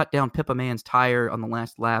someone cut down Pippa Mann's tire on the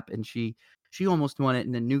last lap, and she almost won it,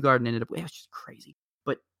 and then Newgarden ended up. It was just crazy.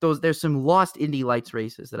 But there's some lost Indy Lights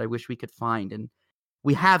races that I wish we could find, and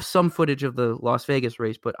we have some footage of the Las Vegas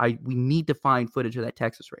race, but we need to find footage of that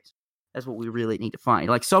Texas race. That's what we really need to find.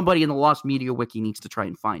 Like, somebody in the Lost Media Wiki needs to try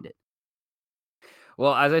and find it.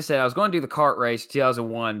 Well, as I said, I was going to do the kart race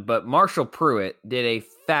 2001, but Marshall Pruitt did a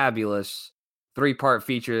fabulous 3-part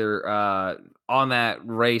feature on that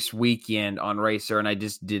race weekend on Racer, and I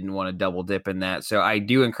just didn't want to double dip in that. So I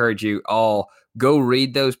do encourage you all, go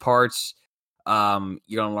read those parts. You're going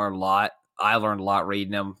to learn a lot. I learned a lot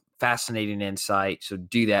reading them. Fascinating insight. So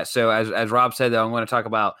do that. So as Rob said, though, I'm going to talk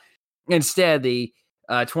about instead the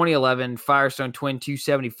 2011 Firestone Twin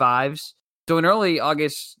 275s. So in early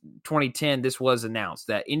August 2010, this was announced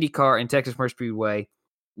that IndyCar and Texas Motor Speedway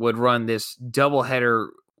would run this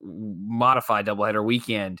modified doubleheader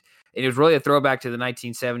weekend. And it was really a throwback to the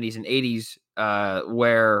 1970s and 80s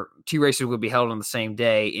where two races would be held on the same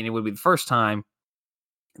day, and it would be the first time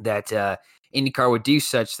that IndyCar would do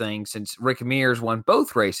such things since Rick Mears won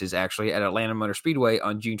both races actually at Atlanta Motor Speedway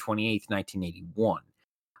on June 28th, 1981.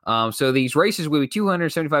 So these races would be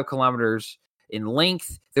 275 kilometers in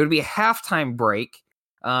length. There would be a halftime break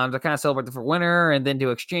to kind of celebrate the winner and then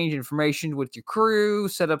to exchange information with your crew,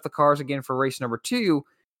 set up the cars again for race number 2.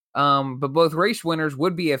 But both race winners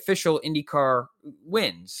would be official IndyCar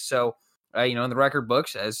wins. So, in the record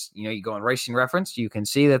books, as you go on Racing Reference, you can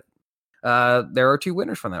see that there are 2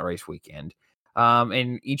 winners from that race weekend.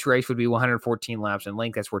 And each race would be 114 laps in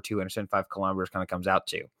length. That's where 275 kilometers kind of comes out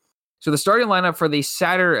to. So the starting lineup for the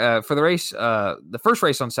the first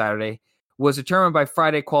race on Saturday was determined by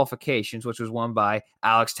Friday qualifications, which was won by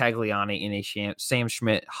Alex Tagliani in a Sam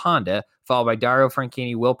Schmidt Honda, followed by Dario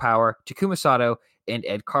Franchitti, Will Power, Takuma Sato, and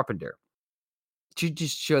Ed Carpenter. To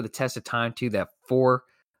just show the test of time, too, that 4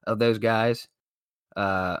 of those guys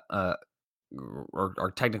are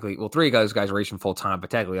technically, 3 of those guys are racing full time, but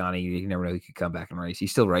Tagliani, you never know, he could come back and race. He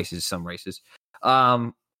still races some races.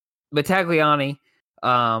 But Tagliani,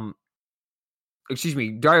 Dario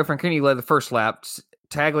Franchitti led the first lap,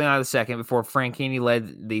 Tagliani the second, before Franchitti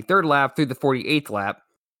led the third lap through the 48th lap.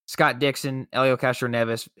 Scott Dixon, Elio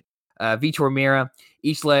Castroneves, Vitor Meira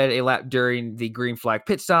each led a lap during the green flag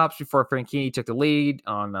pit stops before Franchitti took the lead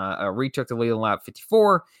on retook the lead on lap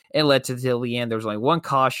 54 and led to the end. There was only one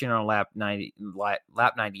caution on lap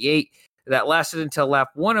 98 that lasted until lap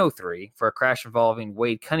 103 for a crash involving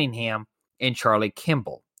Wade Cunningham and Charlie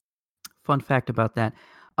Kimball. Fun fact about that.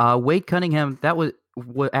 Wade Cunningham, that was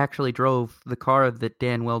what actually drove the car that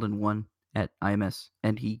Dan Weldon won at IMS,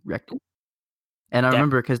 and he wrecked it. And I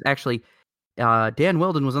remember because actually Dan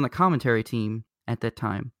Weldon was on the commentary team at that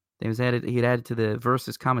time. He had added to the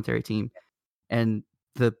Versus commentary team, and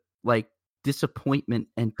the disappointment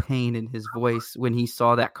and pain in his voice when he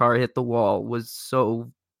saw that car hit the wall was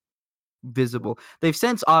so visible. They've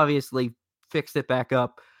since obviously fixed it back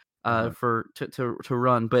up to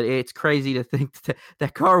run, but it's crazy to think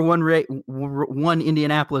that car won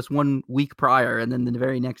Indianapolis 1 week prior, and then the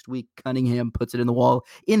very next week Cunningham puts it in the wall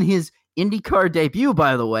in his IndyCar debut,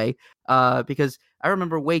 by the way, because I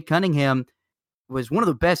remember Wade Cunningham was one of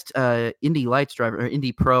the best Indy Lights driver, or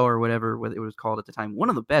Indy Pro, or whatever it was called at the time, one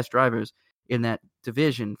of the best drivers in that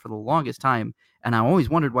division for the longest time, and I always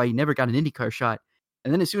wondered why he never got an IndyCar shot.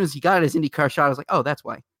 And then as soon as he got his IndyCar shot, I was like, oh, that's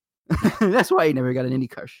why. That's why he never got an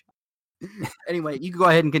IndyCar shot. Anyway, you can go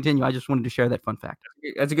ahead and continue. I just wanted to share that fun fact.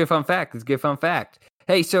 That's a good fun fact.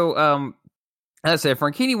 Hey, so as I said,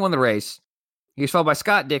 Franchitti won the race. He was followed by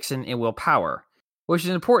Scott Dixon and Will Power, which is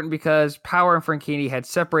important because Power and Franchitti had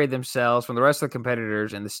separated themselves from the rest of the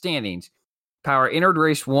competitors in the standings. Power entered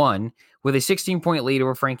race 1 with a 16-point lead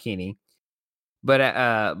over Franchitti, but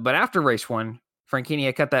after race 1, Franchitti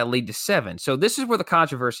had cut that lead to 7. So this is where the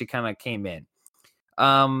controversy kind of came in.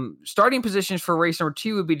 Starting positions for race number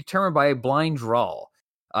 2 would be determined by a blind draw.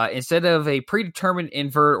 Instead of a predetermined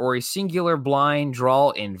invert or a singular blind draw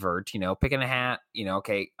invert, picking a hat,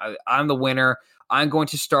 okay, I'm the winner. I'm going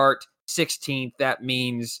to start 16th. That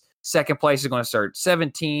means second place is going to start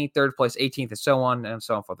 17th, third place 18th, and so on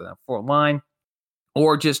for the fourth line.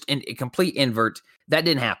 Or just a complete invert. That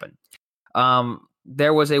didn't happen.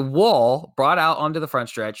 There was a wall brought out onto the front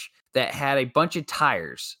stretch that had a bunch of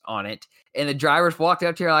tires on it, and the drivers walked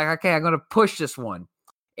up here like, okay, I'm going to push this one.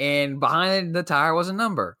 And behind the tire was a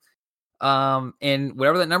number. And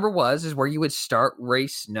whatever that number was is where you would start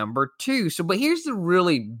race number 2. So, but here's the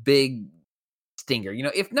really big stinger.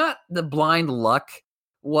 If not the blind luck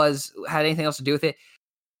had anything else to do with it,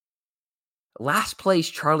 last place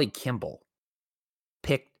Charlie Kimball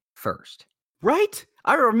picked first. Right?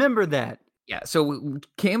 I remember that. Yeah, so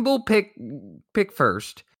Kimball picked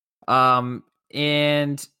first.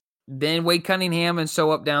 And then Wade Cunningham, and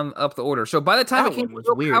so up the order. So by the time it was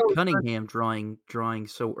weird, Cunningham drawing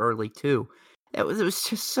so early too. It was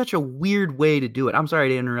just such a weird way to do it. I'm sorry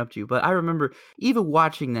to interrupt you, but I remember even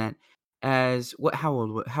watching that as how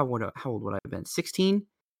old would I have been? 16?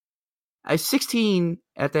 I was 16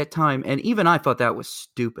 at that time, and even I thought that was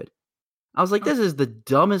stupid. I was like, this is the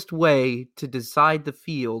dumbest way to decide the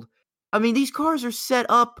field. I mean, these cars are set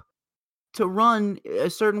up to run a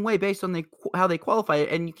certain way based on how they qualify it,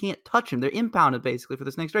 and you can't touch them. They're impounded basically for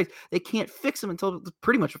this next race. They can't fix them until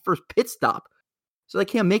pretty much the first pit stop. So they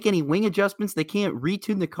can't make any wing adjustments. They can't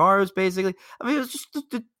retune the cars basically. I mean, it was just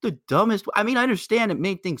the dumbest. I mean, I understand it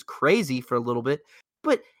made things crazy for a little bit,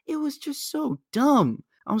 but it was just so dumb.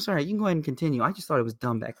 I'm sorry. You can go ahead and continue. I just thought it was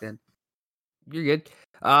dumb back then. You're good.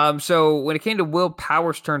 So when it came to Will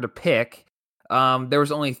Power's turn to pick, there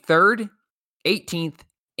was only 3rd, 18th,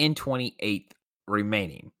 in 28th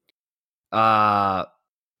remaining. Power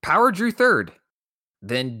drew third.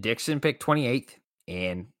 Then Dixon picked 28th,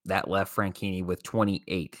 and that left Franchitti with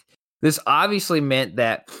 28th. This obviously meant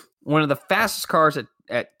that one of the fastest cars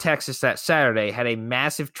at Texas that Saturday had a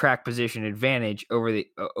massive track position advantage over the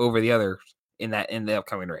others in the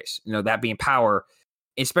upcoming race. That being Power,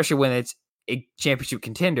 especially when it's a championship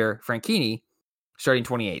contender, Franchitti, starting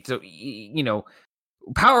 28th. So,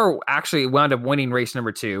 Power actually wound up winning race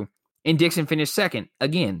number 2, and Dixon finished second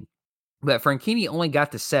again. But Franchitti only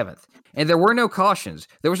got to 7th, and there were no cautions.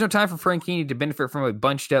 There was no time for Franchitti to benefit from a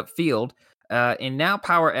bunched-up field, and now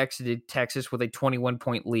Power exited Texas with a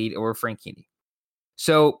 21-point lead over Franchitti.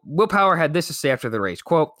 So Will Power had this to say after the race,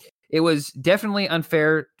 quote, "It was definitely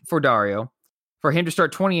unfair for Dario. For him to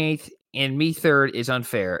start 28th and me 3rd is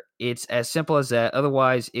unfair. It's as simple as that.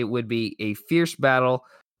 Otherwise, it would be a fierce battle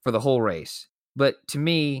for the whole race. But to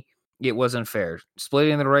me, it was unfair.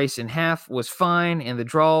 Splitting the race in half was fine, and the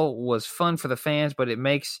draw was fun for the fans, but it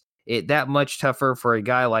makes it that much tougher for a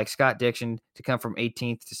guy like Scott Dixon to come from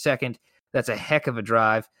 18th to 2nd. That's a heck of a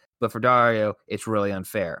drive, but for Dario, it's really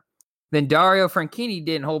unfair." Then Dario Franchitti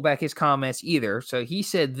didn't hold back his comments either, so he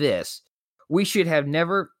said this: We should have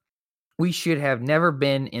never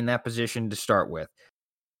been in that position to start with.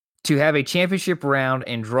 To have a championship round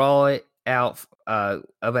and draw it out of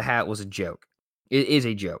a hat was a joke. It is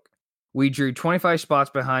a joke. We drew 25 spots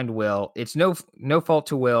behind Will. It's no fault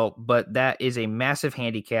to Will, but that is a massive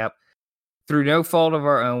handicap. Through no fault of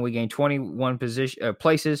our own, we gained 21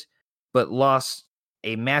 places, but lost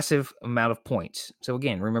a massive amount of points. So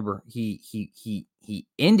again, remember, he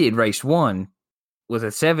ended race 1 with a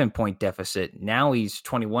 7-point deficit. Now he's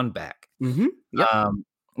 21 back. Mm-hmm. Yep.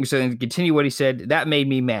 So to continue what he said, that made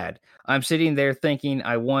me mad. I'm sitting there thinking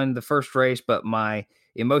I won the first race, but my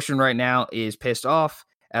emotion right now is pissed off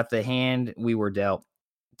at the hand we were dealt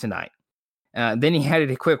tonight. Then he added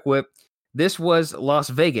a quick whip. This was Las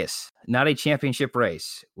Vegas, not a championship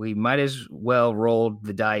race. We might as well roll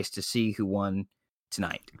the dice to see who won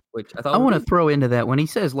tonight. Which I want to throw into that. When he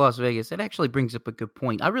says Las Vegas, it actually brings up a good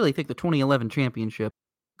point. I really think the 2011 championship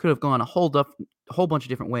could have gone a whole bunch of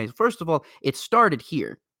different ways. First of all, it started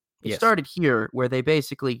here. It started here where they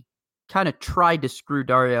basically kind of tried to screw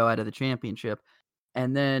Dario out of the championship.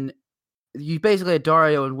 And then you basically had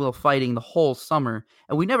Dario and Will fighting the whole summer,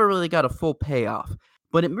 and we never really got a full payoff.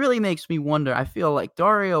 But it really makes me wonder. I feel like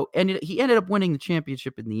Dario he ended up winning the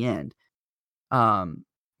championship in the end.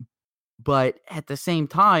 But at the same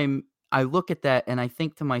time, I look at that and I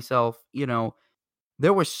think to myself,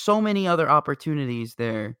 there were so many other opportunities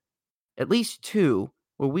there, at least 2,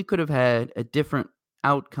 where we could have had a different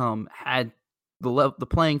outcome had the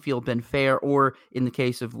playing field been fair, or in the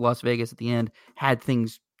case of Las Vegas at the end, had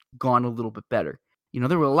things gone a little bit better.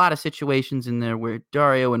 There were a lot of situations in there where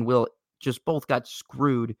Dario and Will just both got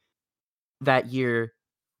screwed that year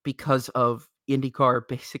because of IndyCar,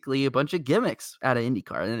 basically a bunch of gimmicks out of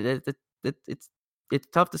IndyCar. And it's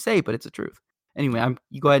tough to say, but it's the truth. Anyway,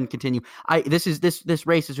 you go ahead and continue. This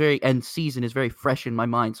race is end season is very fresh in my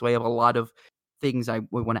mind, so I have a lot of things I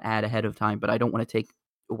would want to add ahead of time, but I don't want to take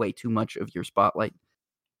away too much of your spotlight.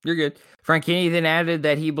 You're good. Franchitti then added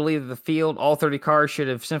that he believed the field, all 30 cars, should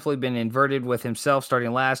have simply been inverted, with himself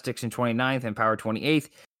starting last, Dixon 29th, and Power 28th,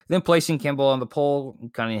 then placing Kimball on the pole,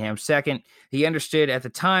 Cunningham second. He understood at the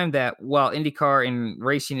time that while IndyCar and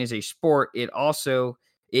racing is a sport, it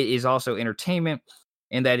is also entertainment,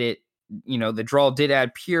 and that the draw did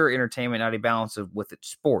add pure entertainment, not a balance with its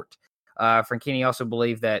sport. Franchitti also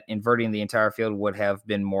believed that inverting the entire field would have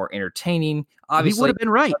been more entertaining. Obviously, he would have been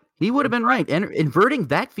right. He would have been right. And inverting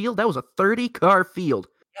that field, that was a 30-car field.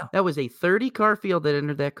 Yeah. That was a 30-car field that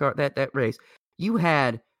entered that race. You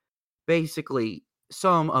had basically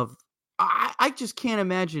some of. I just can't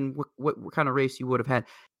imagine what kind of race you would have had.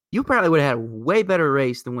 You probably would have had a way better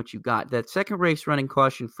race than what you got. That second race running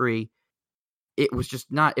caution free, it was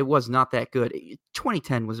not that good.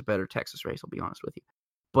 2010 was a better Texas race, I'll be honest with you.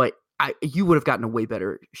 But you would have gotten a way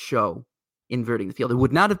better show inverting the field. It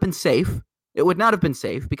would not have been safe. It would not have been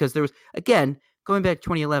safe because there was, again, going back to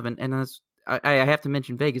 2011, and I have to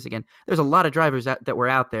mention Vegas again, there's a lot of drivers that were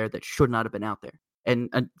out there that should not have been out there. And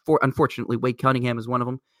unfortunately, Wade Cunningham is one of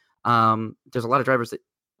them. There's a lot of drivers that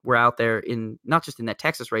were out there not just in that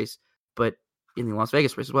Texas race, but in the Las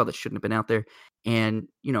Vegas race as well that shouldn't have been out there. And,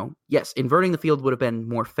 yes, inverting the field would have been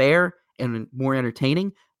more fair and more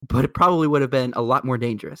entertaining, but it probably would have been a lot more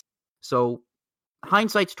dangerous. So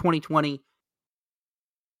hindsight's 2020,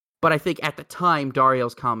 but I think at the time,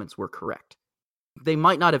 Dario's comments were correct. They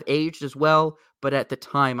might not have aged as well, but at the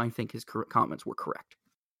time, I think his comments were correct.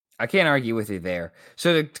 I can't argue with you there.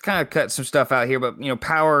 So to kind of cut some stuff out here, but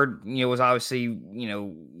Power, was obviously,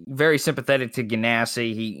 very sympathetic to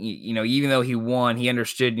Ganassi. He, even though he won, he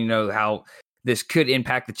understood, how this could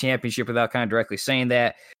impact the championship without kind of directly saying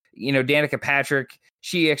that. Danica Patrick,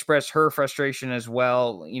 she expressed her frustration as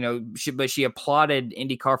well. But she applauded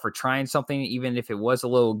IndyCar for trying something, even if it was a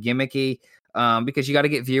little gimmicky, because you got to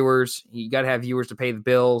get viewers, you got to have viewers to pay the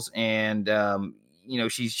bills, and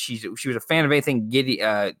she was a fan of anything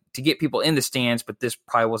to get people in the stands, but this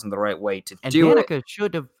probably wasn't the right way to do it. And Danica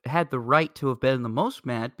should have had the right to have been the most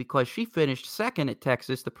mad because she finished second at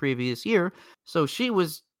Texas the previous year, so she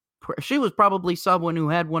was probably someone who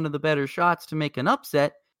had one of the better shots to make an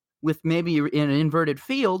upset with maybe in an inverted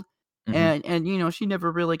field, and she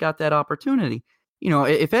never really got that opportunity.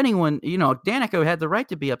 If anyone, Danica had the right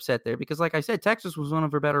to be upset there because, like I said, Texas was one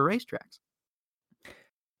of her better racetracks.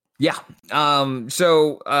 Yeah.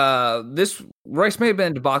 So this race may have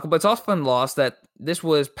been a debacle, but it's also been lost that this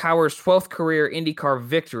was Power's 12th career IndyCar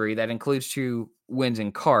victory. That includes 2 wins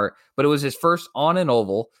in kart, but it was his first on an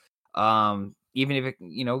oval. Even if it,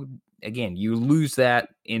 again, you lose that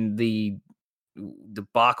in the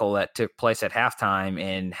debacle that took place at halftime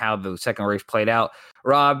and how the second race played out.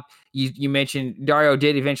 Rob, you mentioned Dario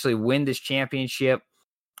did eventually win this championship.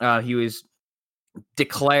 He was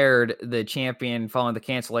declared the champion following the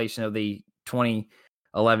cancellation of the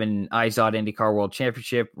 2011 IZOD IndyCar World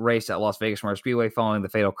Championship race at Las Vegas Motor Speedway following the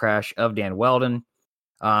fatal crash of Dan Weldon.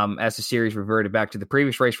 As the series reverted back to the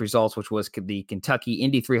previous race results, which was the Kentucky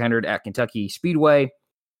Indy 300 at Kentucky Speedway.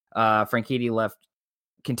 Franchitti left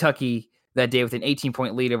Kentucky that day with an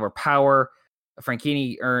 18-point lead over Power.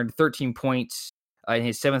 Franchitti earned 13 points in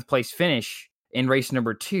his 7th place finish in race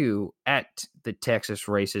number 2 at the Texas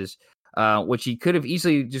races, which he could have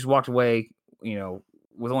easily just walked away,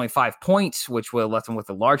 with only 5 points, which would have left him with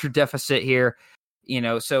a larger deficit here.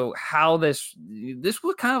 So how this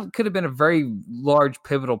would kind of could have been a very large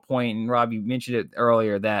pivotal point. And Rob, you mentioned it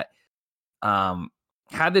earlier that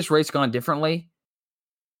had this race gone differently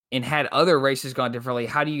and had other races gone differently,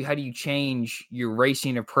 how do you change your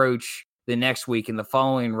racing approach the next week in the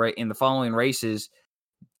following races?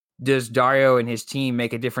 Does Dario and his team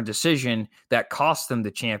make a different decision that costs them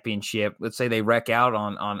the championship? Let's say they wreck out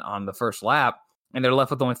on the first lap and they're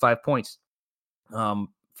left with only 5 points from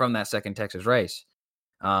that second Texas race.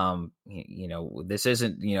 This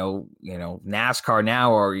isn't, NASCAR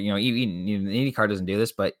now, or, even IndyCar doesn't do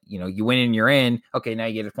this, but, you win and you're in. Okay, now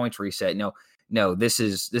you get a points reset. No, this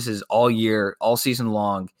is all year, all season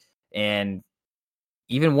long. And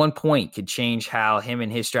even 1 point could change how him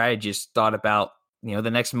and his strategists thought about,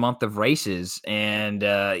 the next month of races. And,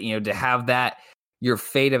 to have that, your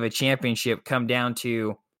fate of a championship come down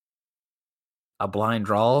to a blind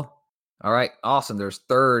draw. All right, awesome. There's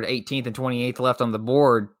 3rd, 18th, and 28th left on the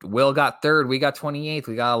board. Will got 3rd. We got 28th.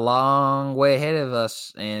 We got a long way ahead of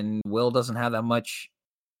us, and Will doesn't have that much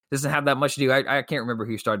to do. I can't remember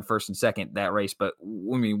who started 1st and 2nd that race, but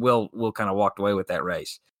Will kind of walked away with that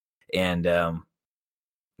race. And,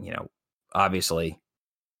 obviously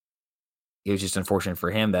it was just unfortunate for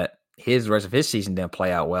him that the rest of his season didn't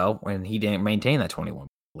play out well when he didn't maintain that 21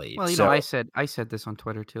 lead. Well, I said this on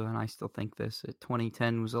Twitter too, and I still think this.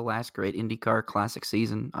 2010 was the last great IndyCar Classic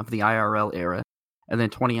season of the IRL era, and then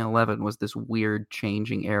 2011 was this weird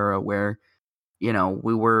changing era where,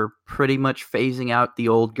 we were pretty much phasing out the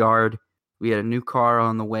old guard. We had a new car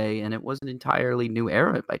on the way, and it was an entirely new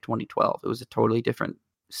era by 2012. It was a totally different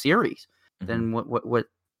series than what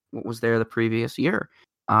was there the previous year.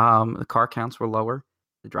 The car counts were lower.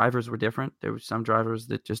 The drivers were different. There were some drivers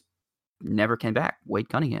that just never came back. Wade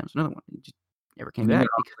Cunningham's another one. He just never came back.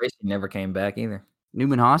 Racing never came back either.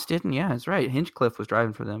 Newman Haas didn't. Yeah, that's right. Hinchcliffe was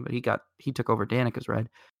driving for them, but he took over Danica's ride,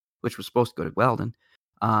 which was supposed to go to Weldon.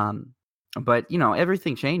 But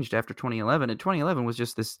everything changed after 2011, and 2011 was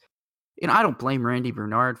just this. I don't blame Randy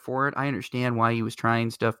Bernard for it. I understand why he was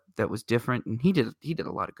trying stuff that was different, and he did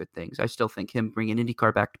a lot of good things. I still think him bringing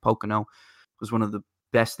IndyCar back to Pocono was one of the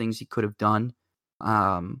best things he could have done.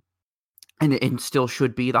 And still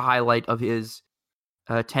should be the highlight of his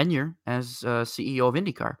tenure as CEO of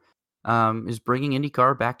IndyCar, is bringing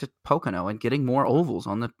IndyCar back to Pocono and getting more ovals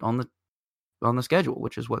on the schedule,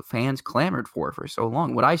 which is what fans clamored for so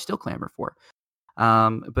long. What I still clamor for.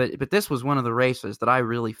 But this was one of the races that I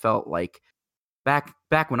really felt like back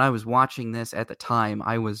when I was watching this at the time,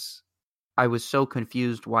 I was so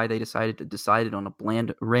confused why they decided to decide it on a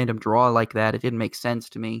random draw like that. It didn't make sense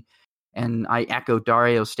to me. And I echoed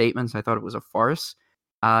Dario's statements. I thought it was a farce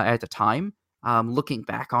at the time. Looking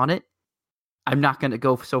back on it, I'm not going to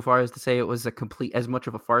go so far as to say it was as much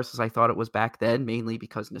of a farce as I thought it was back then, mainly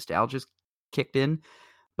because nostalgia kicked in.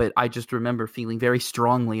 but I just remember feeling very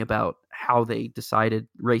strongly about how they decided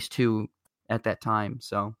race 2 at that time.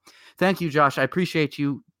 So thank you, Josh. I appreciate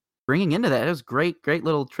you bringing into that. It was great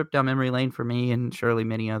little trip down memory lane for me and surely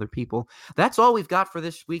many other people. That's all we've got for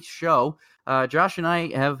this week's show. Josh and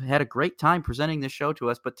I have had a great time presenting this show to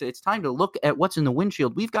us, but it's time to look at what's in the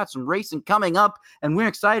windshield. We've got some racing coming up, and we're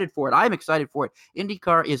excited for it. I'm excited for it.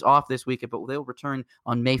 IndyCar is off this weekend, but they'll return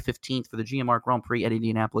on May 15th for the GMR Grand Prix at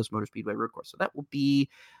Indianapolis Motor Speedway Road Course. So that will be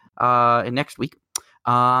next week.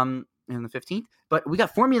 In the 15th. But we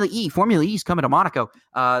got Formula E. Formula E is coming to Monaco.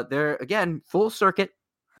 They're, again, full circuit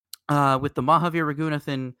with the Mahavir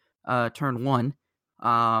Raghunathan turn 1.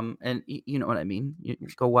 And you know what I mean. You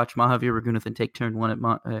go watch Mahavir Raghunathan take turn 1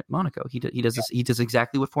 at Monaco. He does this. He does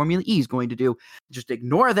exactly what Formula E is going to do. Just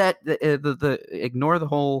ignore that. Ignore the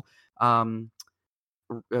whole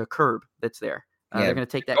curb that's there. They're going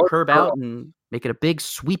to take that curb out and make it a big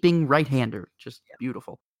sweeping right-hander. Just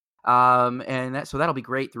beautiful. And that'll be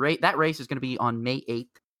great. That race is going to be on May 8th.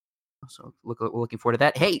 So we're looking forward to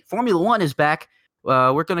that. Hey, Formula One is back.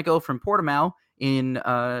 We're going to go from Portimao in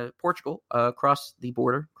Portugal across the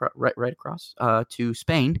border, right across to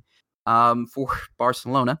Spain for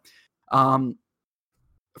Barcelona for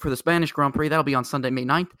the Spanish Grand Prix. That'll be on Sunday, May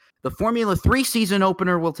 9th. The Formula 3 season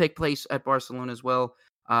opener will take place at Barcelona as well.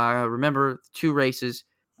 Remember, 2 races.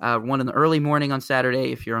 One in the early morning on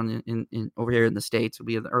Saturday, if you're in over here in the States, it'll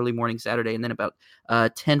be in the early morning Saturday, and then about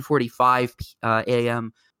 10:45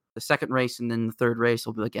 a.m. the second race, and then the third race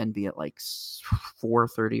will be at like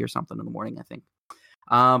 4:30 or something in the morning, I think.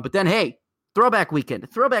 But then, hey, Throwback Weekend.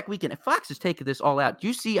 If Fox is taking this all out,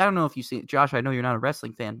 I don't know if you see it, Josh, I know you're not a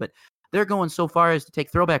wrestling fan, but they're going so far as to take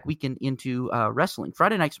Throwback Weekend into wrestling.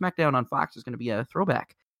 Friday Night SmackDown on Fox is going to be a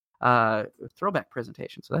throwback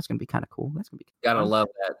presentation, so that's gonna be kind of cool. That's gonna be gotta love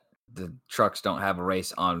that the trucks don't have a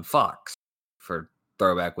race on Fox for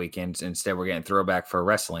Throwback Weekends. Instead, we're getting Throwback for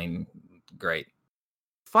wrestling. Great.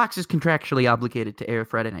 Fox is contractually obligated to air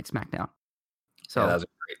Friday Night SmackDown, so that's a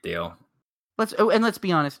great deal. Let's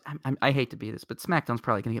be honest. I hate to be this, but SmackDown's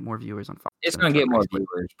probably gonna get more viewers on Fox. It's gonna get more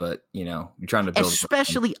viewers, but you're trying to build,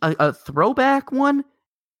 especially a throwback one.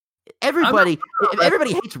 Everybody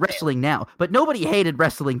hates wrestling now, but nobody hated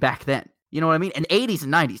wrestling back then. You know what I mean? In the 80s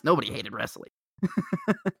and 90s, nobody hated wrestling.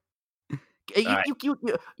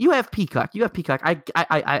 You have Peacock.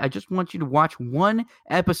 I just want you to watch one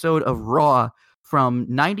episode of Raw from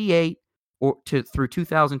 98 through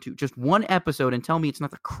 2002. Just one episode and tell me it's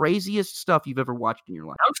not the craziest stuff you've ever watched in your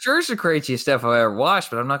life. I'm sure it's the craziest stuff I've ever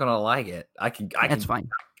watched, but I'm not going to like it. That's fine.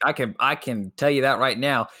 I can tell you that right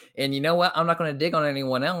now. And you know what? I'm not going to dig on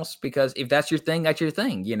anyone else, because if that's your thing, that's your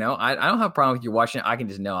thing. I don't have a problem with you watching it. I can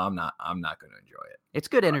just know I'm not going to enjoy it. It's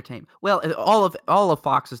good entertainment. Well, all of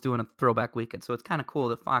Fox is doing a Throwback Weekend, so it's kind of cool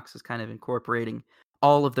that Fox is kind of incorporating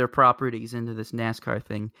all of their properties into this NASCAR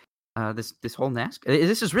thing. This whole NASCAR.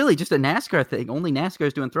 This is really just a NASCAR thing. Only NASCAR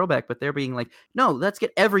is doing throwback, but they're being like, no, let's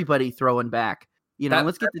get everybody throwing back.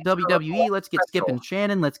 Let's get the WWE. Let's get Skip and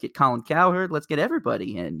Shannon. Let's get Colin Cowherd. Let's get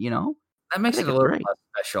everybody in. That makes it a little less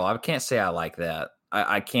special. I can't say I like that.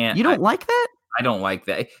 I can't. You don't like that? I don't like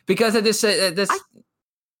that because of this.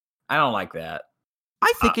 I don't like that.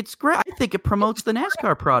 I think it's great. I think it promotes the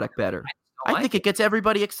NASCAR product better. I think it gets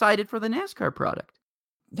everybody excited for the NASCAR product.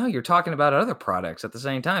 No, you're talking about other products at the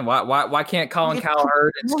same time. Why can't Colin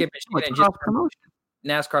Cowherd and Skip and Shannon just promote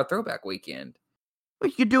NASCAR Throwback Weekend?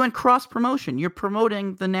 You're doing cross promotion. You're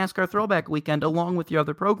promoting the NASCAR Throwback Weekend along with your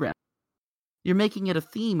other program. You're making it a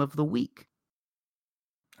theme of the week.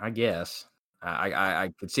 I guess.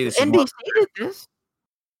 I could see this. NBC did this.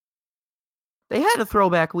 They had a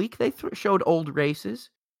Throwback Week. They showed old races.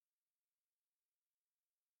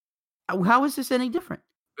 How is this any different?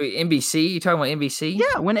 NBC? You talking about NBC?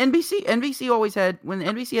 Yeah, when NBC always had, when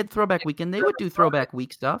NBC had Throwback Weekend, they would do Throwback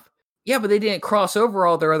Week stuff. Yeah, but they didn't cross over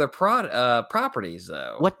all their other properties,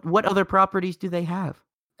 though. What other properties do they have?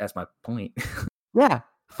 That's my point. Yeah,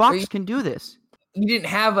 Fox can do this. You didn't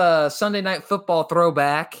have a Sunday Night Football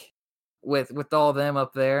throwback with all of them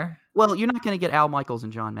up there. Well, you're not going to get Al Michaels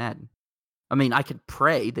and John Madden. I mean, I could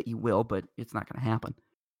pray that you will, but it's not going to happen.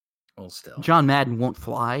 Well, still. John Madden won't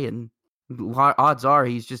fly, and odds are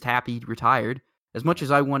he's just happy he retired. As much as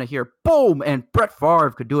I want to hear, boom, and Brett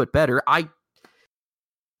Favre could do it better, I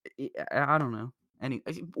don't know.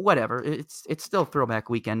 Whatever. It's still Throwback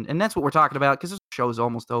Weekend, and that's what we're talking about because this show is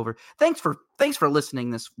almost over. Thanks for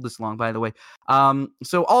listening this long, by the way.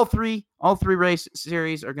 So all three race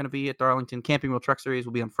series are going to be at Darlington. Camping Wheel Truck Series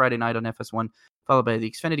will be on Friday night on FS1, followed by the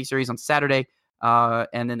Xfinity Series on Saturday,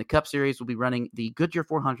 and then the Cup Series will be running the Goodyear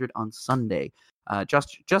 400 on Sunday.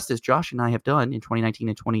 Just as Josh and I have done in 2019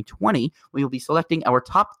 and 2020, we will be selecting our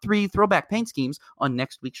top 3 throwback paint schemes on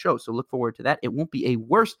next week's show. So look forward to that. It won't be a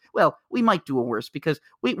worst. Well, we might do a worst because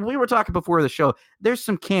we were talking before the show. There's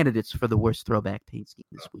some candidates for the worst throwback paint scheme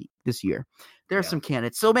this year. There are some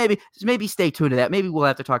candidates. So maybe stay tuned to that. Maybe we'll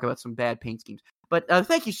have to talk about some bad paint schemes. But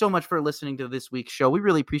thank you so much for listening to this week's show. We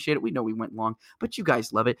really appreciate it. We know we went long, but you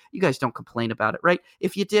guys love it. You guys don't complain about it, right?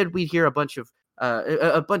 If you did, we'd hear a bunch of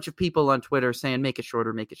people on Twitter saying, make it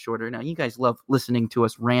shorter, make it shorter. Now, you guys love listening to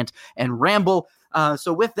us rant and ramble.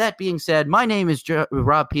 So with that being said, my name is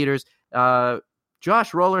Rob Peters.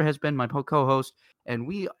 Josh Roller has been my co-host, and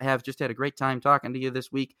we have just had a great time talking to you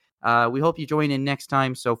this week. We hope you join in next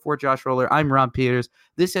time. So for Josh Roller, I'm Rob Peters.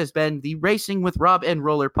 This has been the Racing with Rob and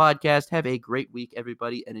Roller podcast. Have a great week,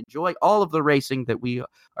 everybody, and enjoy all of the racing that we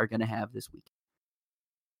are going to have this week.